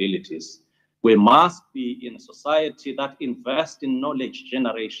capabilities. We must be in a society that invests in knowledge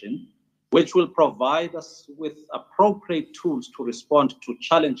generation, which will provide us with appropriate tools to respond to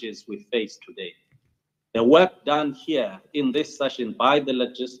challenges we face today. The work done here in this session by the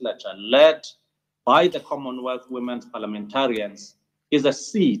legislature, led by the Commonwealth Women's Parliamentarians, is a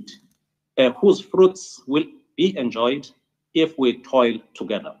seed whose fruits will be enjoyed if we toil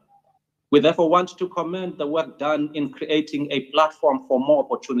together. We therefore want to commend the work done in creating a platform for more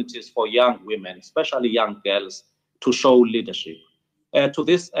opportunities for young women, especially young girls, to show leadership. To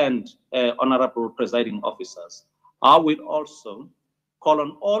this end, honorable presiding officers, I will also call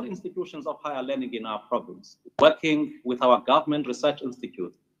on all institutions of higher learning in our province, working with our government research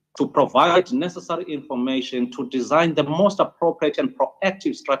institute, to provide necessary information to design the most appropriate and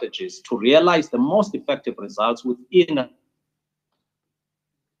proactive strategies to realize the most effective results within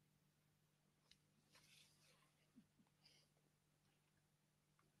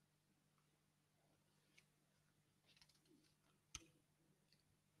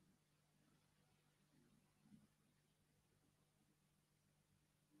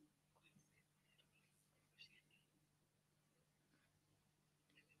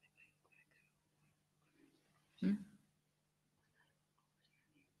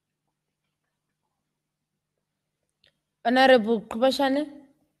Honorable Kubashane,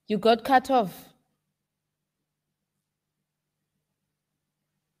 you got cut off.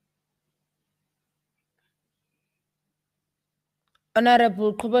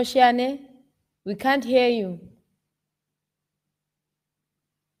 Honorable Kubashane, we can't hear you.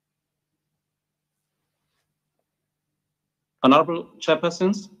 Honorable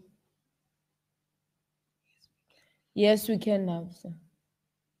Chairpersons? Yes, we can now, sir.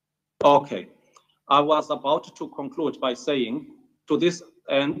 Okay. I was about to conclude by saying, to this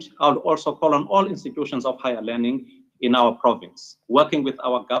end, I would also call on all institutions of higher learning in our province, working with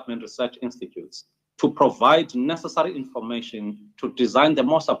our government research institutes, to provide necessary information to design the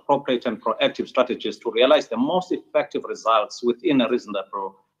most appropriate and proactive strategies to realize the most effective results within a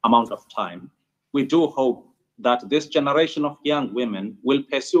reasonable amount of time, we do hope that this generation of young women will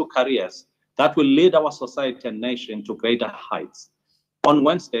pursue careers that will lead our society and nation to greater heights. On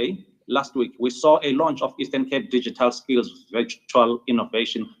Wednesday, last week, we saw a launch of Eastern Cape Digital Skills Virtual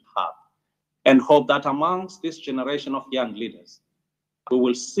Innovation Hub, and hope that amongst this generation of young leaders, we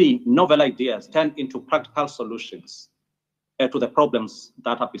will see novel ideas turned into practical solutions to the problems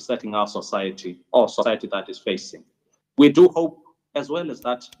that are besetting our society, or society that is facing. We do hope as well as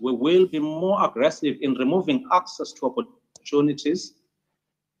that we will be more aggressive in removing access to opportunities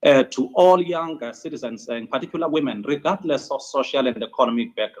to all younger citizens, in particular women, regardless of social and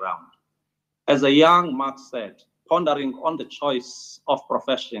economic background. As a young Mark said, pondering on the choice of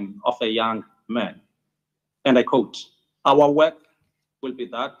profession of a young man, and I quote, "Our work will be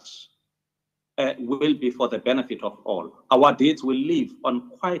that will be for the benefit of all. Our deeds will live on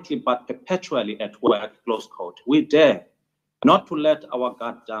quietly but perpetually at work," close quote. We dare not to let our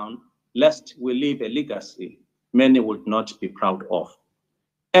guard down, lest we leave a legacy many would not be proud of.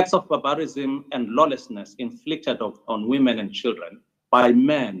 Acts of barbarism and lawlessness inflicted on women and children by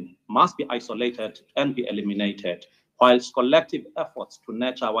men must be isolated and be eliminated, whilst collective efforts to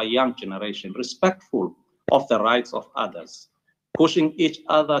nurture our young generation respectful of the rights of others, pushing each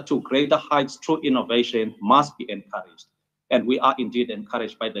other to greater heights through innovation, must be encouraged. And we are indeed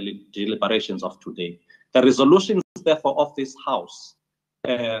encouraged by the deliberations of today. The resolutions, therefore, of this House,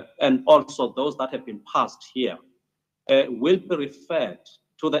 and also those that have been passed here, will be referred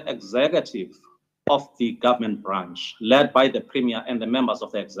to the executive of the government branch, led by the Premier and the members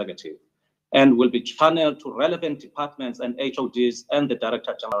of the executive, and will be channeled to relevant departments and HODs and the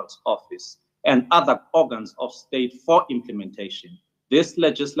Director General's office and other organs of state for implementation. This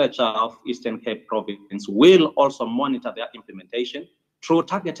legislature of Eastern Cape Province will also monitor their implementation through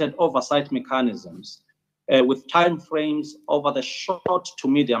targeted oversight mechanisms with timeframes over the short to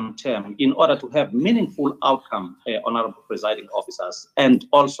medium term in order to have meaningful outcome, Honorable Presiding Officers, and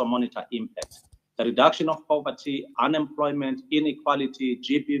also monitor impact. The reduction of poverty, unemployment, inequality,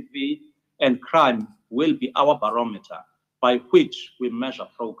 GBV, and crime will be our barometer by which we measure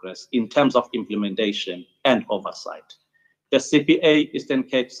progress in terms of implementation and oversight. The CPA Eastern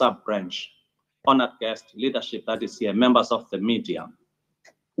Cape Sub-Branch, honored guest leadership that is here, members of the media,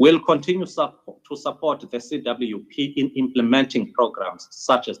 will continue to support the CWP in implementing programs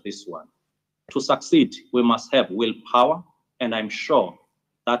such as this one. To succeed, we must have willpower, and I'm sure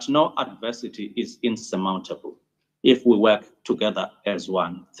that no adversity is insurmountable if we work together as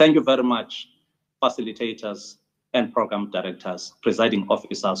one. Thank you very much, facilitators and program directors, presiding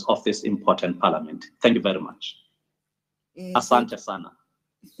officers of this important parliament. Thank you very much. Asante sana.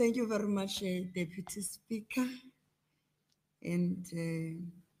 Thank you very much, Deputy Speaker. And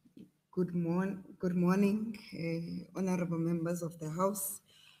good morning, honorable members of the House,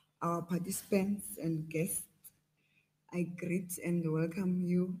 our participants and guests. I greet and welcome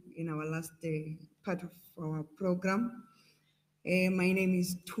you in our last part of our program. My name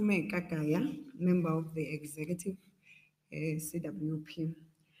is Tume Kakaya, member of the executive CWP.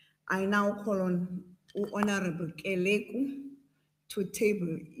 I now call on Honorable Keleku to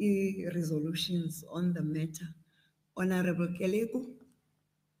table resolutions on the matter. Honorable Keleku.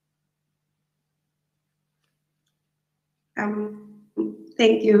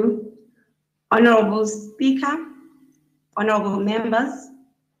 Thank you. Honorable Speaker, honorable members,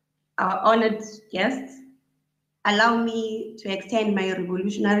 our honored guests, allow me to extend my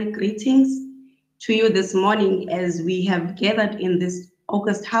revolutionary greetings to you this morning as we have gathered in this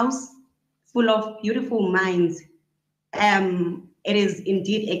August House full of beautiful minds. It is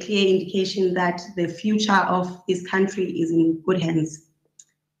indeed a clear indication that the future of this country is in good hands.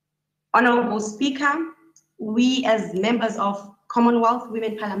 Honorable Speaker, we as members of Commonwealth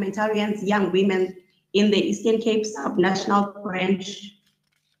Women Parliamentarians, young women in the Eastern Cape Sub-National Branch,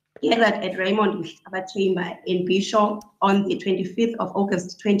 gathered at Raymond Chamber in Bishop on the 25th of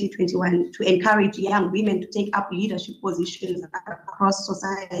August 2021 to encourage young women to take up leadership positions across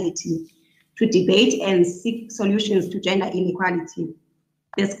society, to debate and seek solutions to gender inequality,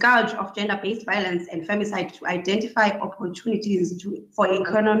 the scourge of gender-based violence and femicide, to identify opportunities for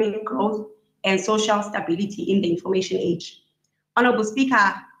economic growth and social stability in the information age. Honorable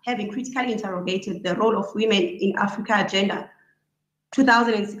Speaker, having critically interrogated the role of women in Africa Agenda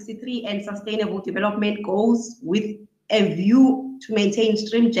 2063 and Sustainable Development Goals with a view to maintain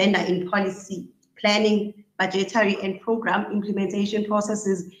stream gender in policy, planning, budgetary and program implementation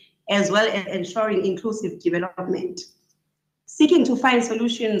processes, as well as ensuring inclusive development. Seeking to find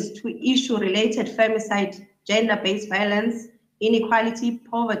solutions to issue-related femicide, gender-based violence, inequality,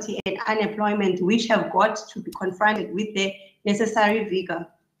 poverty, and unemployment, which have got to be confronted with the necessary vigor.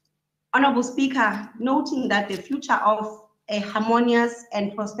 Honorable Speaker, noting that the future of a harmonious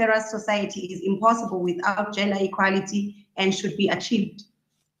and prosperous society is impossible without gender equality and should be achieved.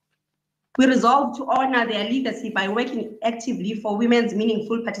 We resolve to honor their legacy by working actively for women's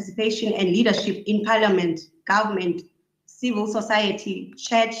meaningful participation and leadership in parliament, government, civil society,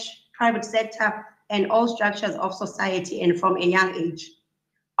 church, private sector, and all structures of society and from a young age.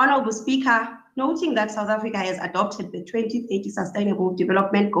 Honorable Speaker, noting that South Africa has adopted the 2030 Sustainable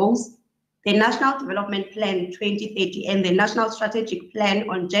Development Goals, the National Development Plan 2030, and the National Strategic Plan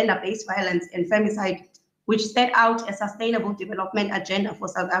on Gender-Based Violence and Femicide, which set out a sustainable development agenda for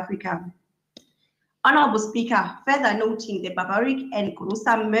South Africa. Honorable Speaker, further noting the barbaric and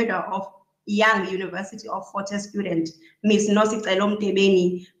gruesome murder of young University of Fort Hare student, Ms. Nosicelo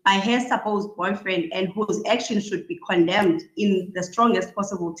Mtebeni, by her supposed boyfriend, and whose actions should be condemned in the strongest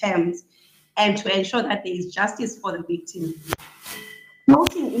possible terms, and to ensure that there is justice for the victim.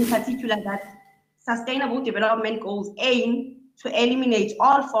 Noting in particular that Sustainable Development Goals aim to eliminate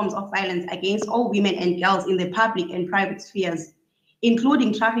all forms of violence against all women and girls in the public and private spheres,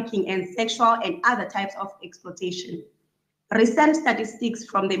 including trafficking and sexual and other types of exploitation. Recent statistics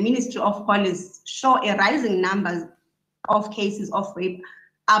from the Ministry of Police show a rising number of cases of rape,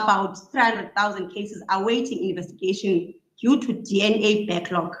 about 300,000 cases awaiting investigation due to DNA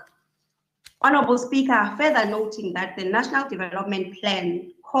backlog. Honorable Speaker, further noting that the National Development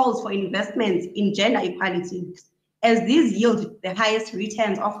Plan calls for investments in gender equality, as these yield the highest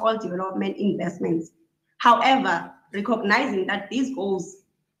returns of all development investments. However, recognizing that these goals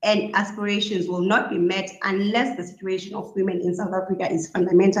and aspirations will not be met unless the situation of women in South Africa is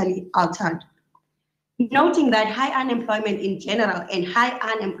fundamentally altered. Noting that high unemployment in general and high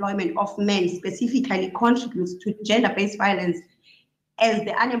unemployment of men specifically contributes to gender-based violence, as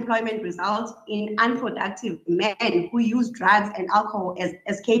the unemployment results in unproductive men who use drugs and alcohol as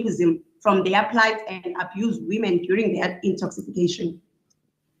escapism from their plight and abuse women during their intoxication.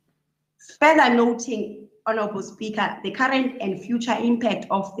 Further noting, Honorable Speaker, the current and future impact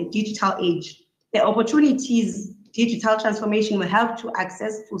of the digital age, the opportunities digital transformation will help to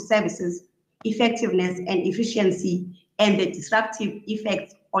access to services, effectiveness and efficiency, and the disruptive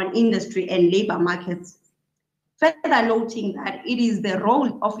effects on industry and labor markets. Further noting that it is the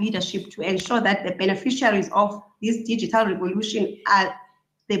role of leadership to ensure that the beneficiaries of this digital revolution are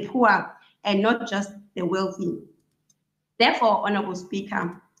the poor and not just the wealthy. Therefore, Honorable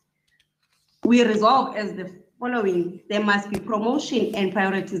Speaker, we resolve as the following: there must be promotion and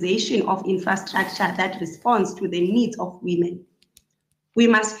prioritization of infrastructure that responds to the needs of women. We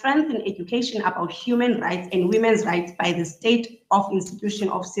must strengthen education about human rights and women's rights by the state of institution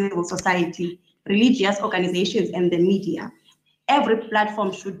of civil society, religious organizations, and the media. Every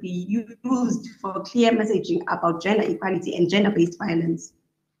platform should be used for clear messaging about gender equality and gender-based violence.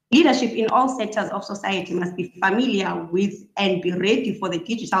 Leadership in all sectors of society must be familiar with and be ready for the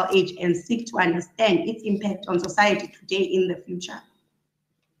digital age and seek to understand its impact on society today and in the future.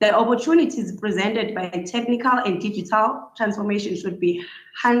 The opportunities presented by technical and digital transformation should be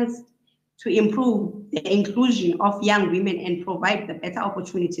harnessed to improve the inclusion of young women and provide the better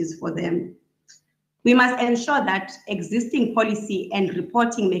opportunities for them. We must ensure that existing policy and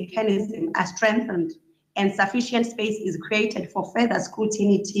reporting mechanisms are strengthened and sufficient space is created for further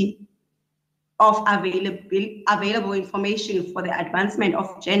scrutiny of available information for the advancement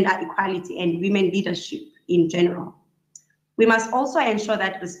of gender equality and women leadership in general. We must also ensure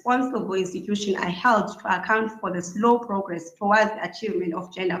that responsible institutions are held to account for the slow progress towards the achievement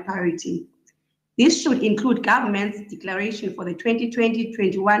of gender parity. This should include government's declaration for the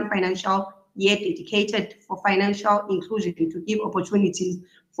 2020-21 financial year dedicated for financial inclusion to give opportunities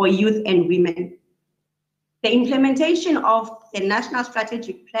for youth and women. The implementation of the National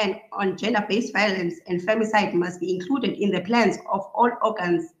Strategic Plan on Gender-Based Violence and Femicide must be included in the plans of all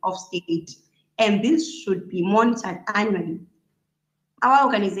organs of state, and this should be monitored annually. Our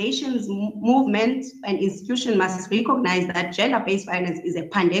organizations, movements, and institutions must recognize that gender-based violence is a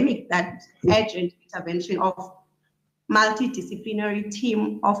pandemic that urgent intervention of multidisciplinary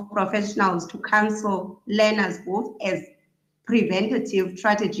team of professionals to counsel learners both as preventative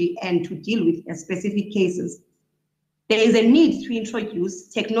strategy and to deal with specific cases. There is a need to introduce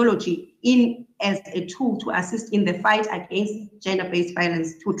technology in as a tool to assist in the fight against gender-based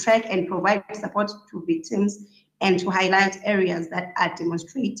violence, to track and provide support to victims, and to highlight areas that are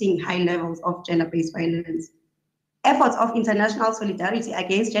demonstrating high levels of gender-based violence. Efforts of international solidarity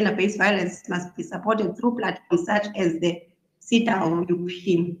against gender-based violence must be supported through platforms such as the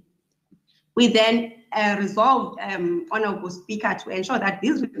CWP. We then resolved, Honorable Speaker, to ensure that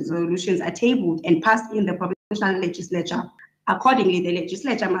these resolutions are tabled and passed in the provincial legislature Accordingly, the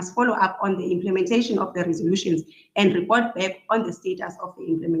legislature must follow up on the implementation of the resolutions and report back on the status of the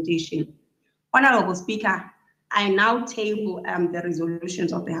implementation. Honorable Speaker, I now table the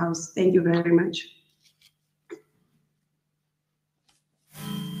resolutions of the House. Thank you very much.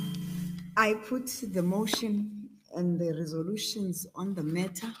 I put the motion and the resolutions on the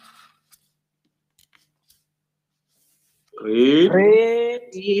matter. Great.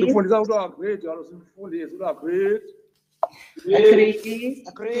 Great. Sifundisa ukuthi great, yalo simfundisa ukuthi great.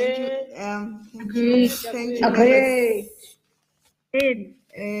 Agreed. Thank you.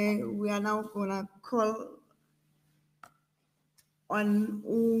 We are now gonna call on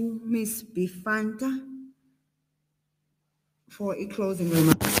Miss Bifanta for a closing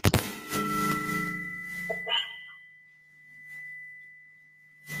remark.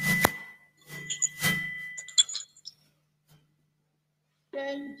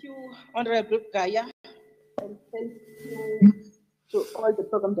 Thank you, Honorable Gaya, and thank you to all the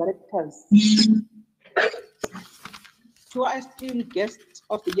program directors, to our esteemed guests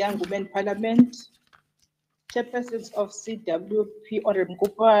of the Young Women Parliament, chairpersons of CWP, Honorable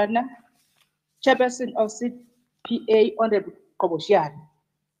Kupana, chairperson of CPA, Honorable Koboshian,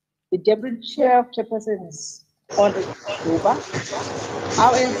 the deputy chair of chairpersons, Honorable Duba,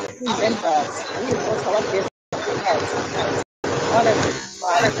 our esteemed members, we also our guests, Honorable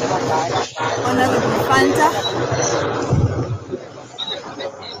Fanta.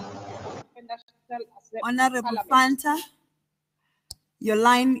 Honorable Fanta, your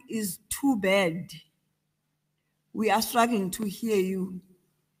line is too bad. We are struggling to hear you.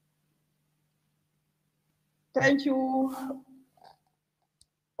 Thank you.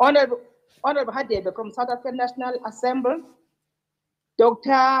 Honorable Hadebe from South African National Assembly,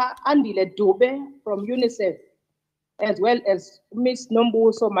 Dr. Andile Dube from UNICEF, as well as Ms.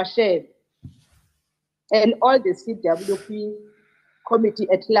 Nombuso Mashe, and all the CWP committee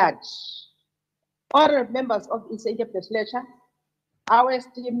at large. Honorable members of the Legislature, our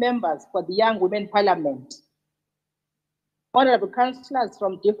esteemed members for the Young Women Parliament, honorable councillors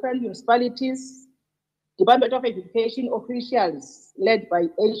from different municipalities, Department of Education officials led by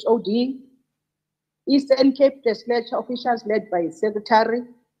HOD, Eastern Cape Legislature officials led by Secretary,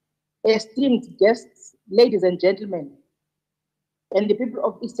 esteemed guests, ladies and gentlemen, and the people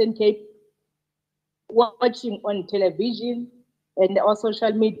of Eastern Cape watching on television and our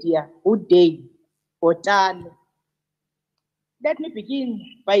social media, good day, Botan. Let me begin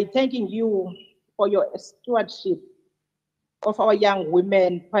by thanking you for your stewardship of our Young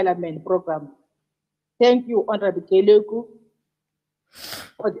Women Parliament program. Thank you, Honorable Keleku,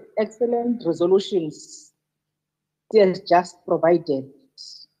 for the excellent resolutions he has just provided.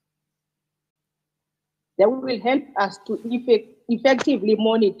 That will help us to effectively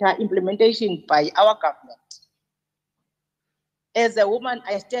monitor implementation by our government. As a woman,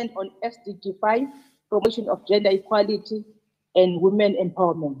 I stand on SDG 5, promotion of gender equality and women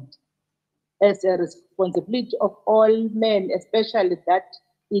empowerment, as a responsibility of all men, especially that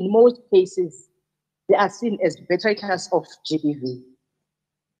in most cases, they are seen as perpetrators of GBV.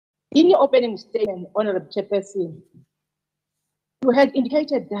 In your opening statement, Honorable Chairperson, you had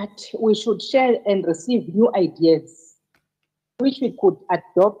indicated that we should share and receive new ideas, which we could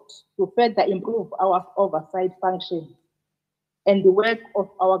adopt to further improve our oversight function and the work of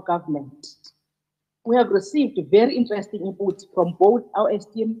our government. We have received very interesting inputs from both our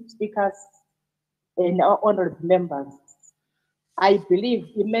esteemed speakers and our honorable members. I believe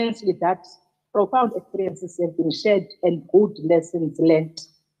immensely that profound experiences have been shared and good lessons learned.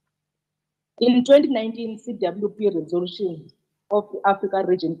 In 2019 CWP resolution of the Africa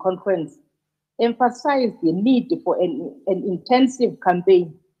Region Conference emphasized the need for an intensive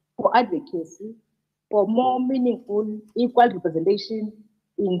campaign for advocacy for more meaningful, equal representation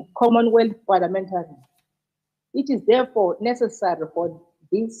in Commonwealth parliamentary. It is therefore necessary for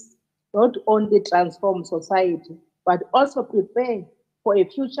this not only transform society, but also prepare for a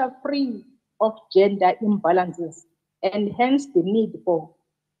future free of gender imbalances, and hence the need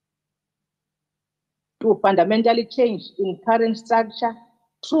to fundamentally change in current structure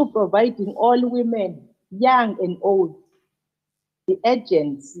through providing all women, young and old, the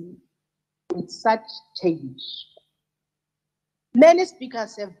agency with such change. Many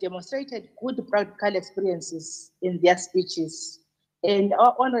speakers have demonstrated good practical experiences in their speeches, and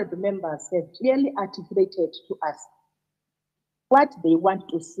our honorable members have clearly articulated to us what they want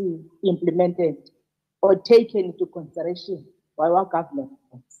to see implemented or taken into consideration by our government.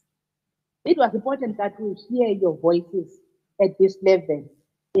 It was important that we hear your voices at this level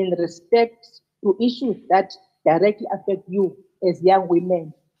in respect to issues that directly affect you as young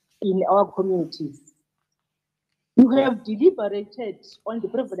women in our communities. You have deliberated on the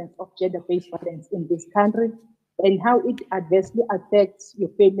prevalence of gender-based violence in this country and how it adversely affects your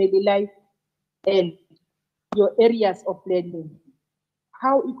family life and your areas of learning,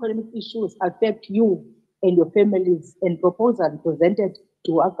 how economic issues affect you and your families, and proposals presented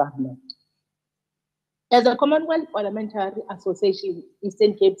to our government. As a Commonwealth Parliamentary Association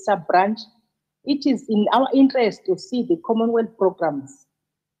Eastern Cape sub-branch, it is in our interest to see the Commonwealth programs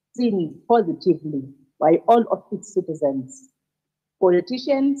seen positively by all of its citizens,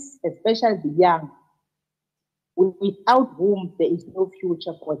 politicians, especially the young, without whom there is no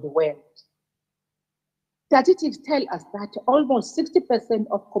future for the world. Statistics tell us that almost 60%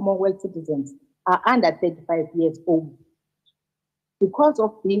 of Commonwealth citizens are under 35 years old. Because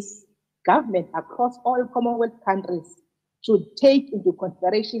of this, government across all Commonwealth countries should take into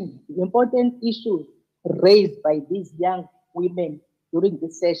consideration the important issues raised by these young women during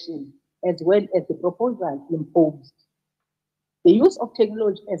this session, as well as the proposal imposed. The use of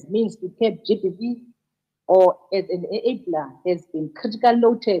technology as means to curb GBV or as an enabler has been critically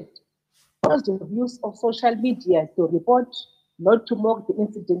noted. Positive use of social media to report, not to mock the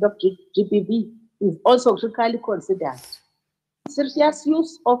incident of GBV, is also critically considered. Serious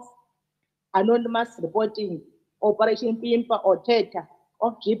use of anonymous reporting, Operation Pimpa or Theta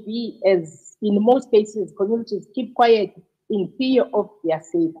of GB, as in most cases, communities keep quiet in fear of their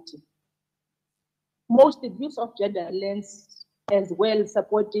safety. Most use of gender lens as well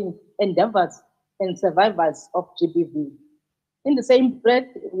supporting endeavors and survivors of GBV. In the same breath,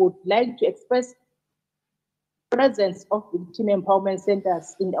 we would like to express presence of victim empowerment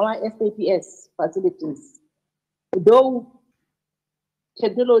centers in our SAPS facilities. Though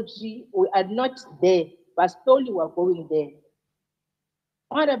technology, we are not there, but slowly we're going there.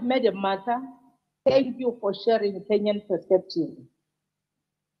 Honorable Madam Martha, thank you for sharing Kenyan perspective.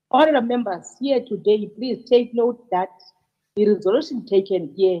 Honorable members here today, please take note that the resolution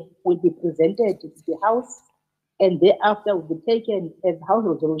taken here will be presented to the House and thereafter will be taken as House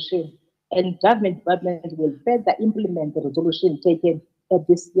resolution, and government departments will further implement the resolution taken at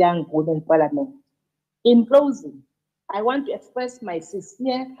this young women's parliament. In closing, I want to express my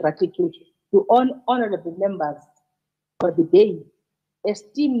sincere gratitude to all honorable members for the day,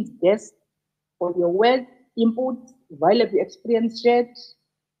 esteemed guests for your wealth, input, valuable experience shared.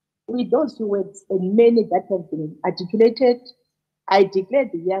 With those few words and many that have been articulated, I declare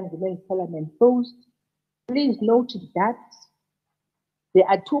the Young Women's Parliament closed. Please note that there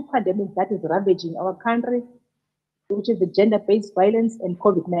are two pandemics that is ravaging our country, which is the gender-based violence and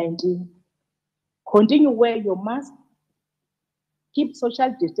COVID-19. Continue wear your mask, keep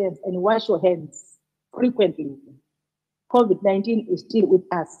social distance, and wash your hands frequently. COVID-19 is still with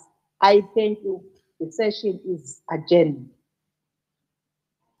us. I thank you. The session is adjourned.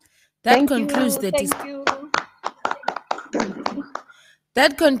 That concludes the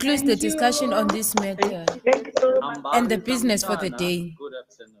concludes the discussion on this matter and the business for the day. Good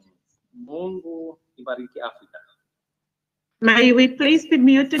afternoon. Mungu ibariki Africa. May we please be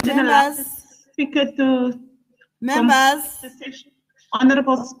muted and allow the speaker to Members. conclude the session.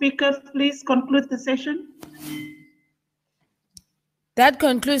 Honorable Speaker, please conclude the session. That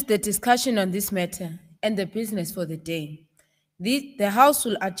concludes the discussion on this matter and the business for the day. The House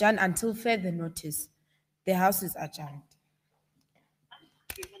will adjourn until further notice. The House is adjourned.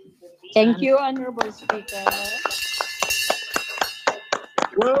 Thank you, Honorable Speaker.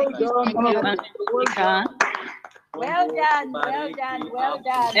 Well done, Honorable Speaker. Well done, well done, well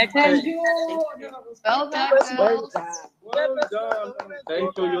done. Thank you. Well done. Well done. Well done.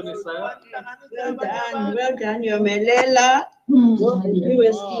 Thank you, UNICEF. Well done, well done, Yomelela.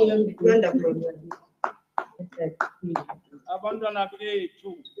 USC, wonderful. Abandona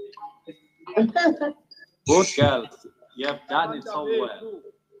bethu. Good girls. You have done it so well.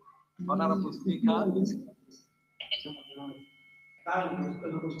 Honorable Speaker.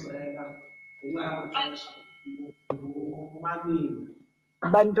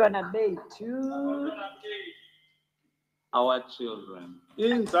 Bantwana bethu. Our children.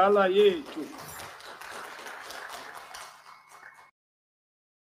 Inzala yethu.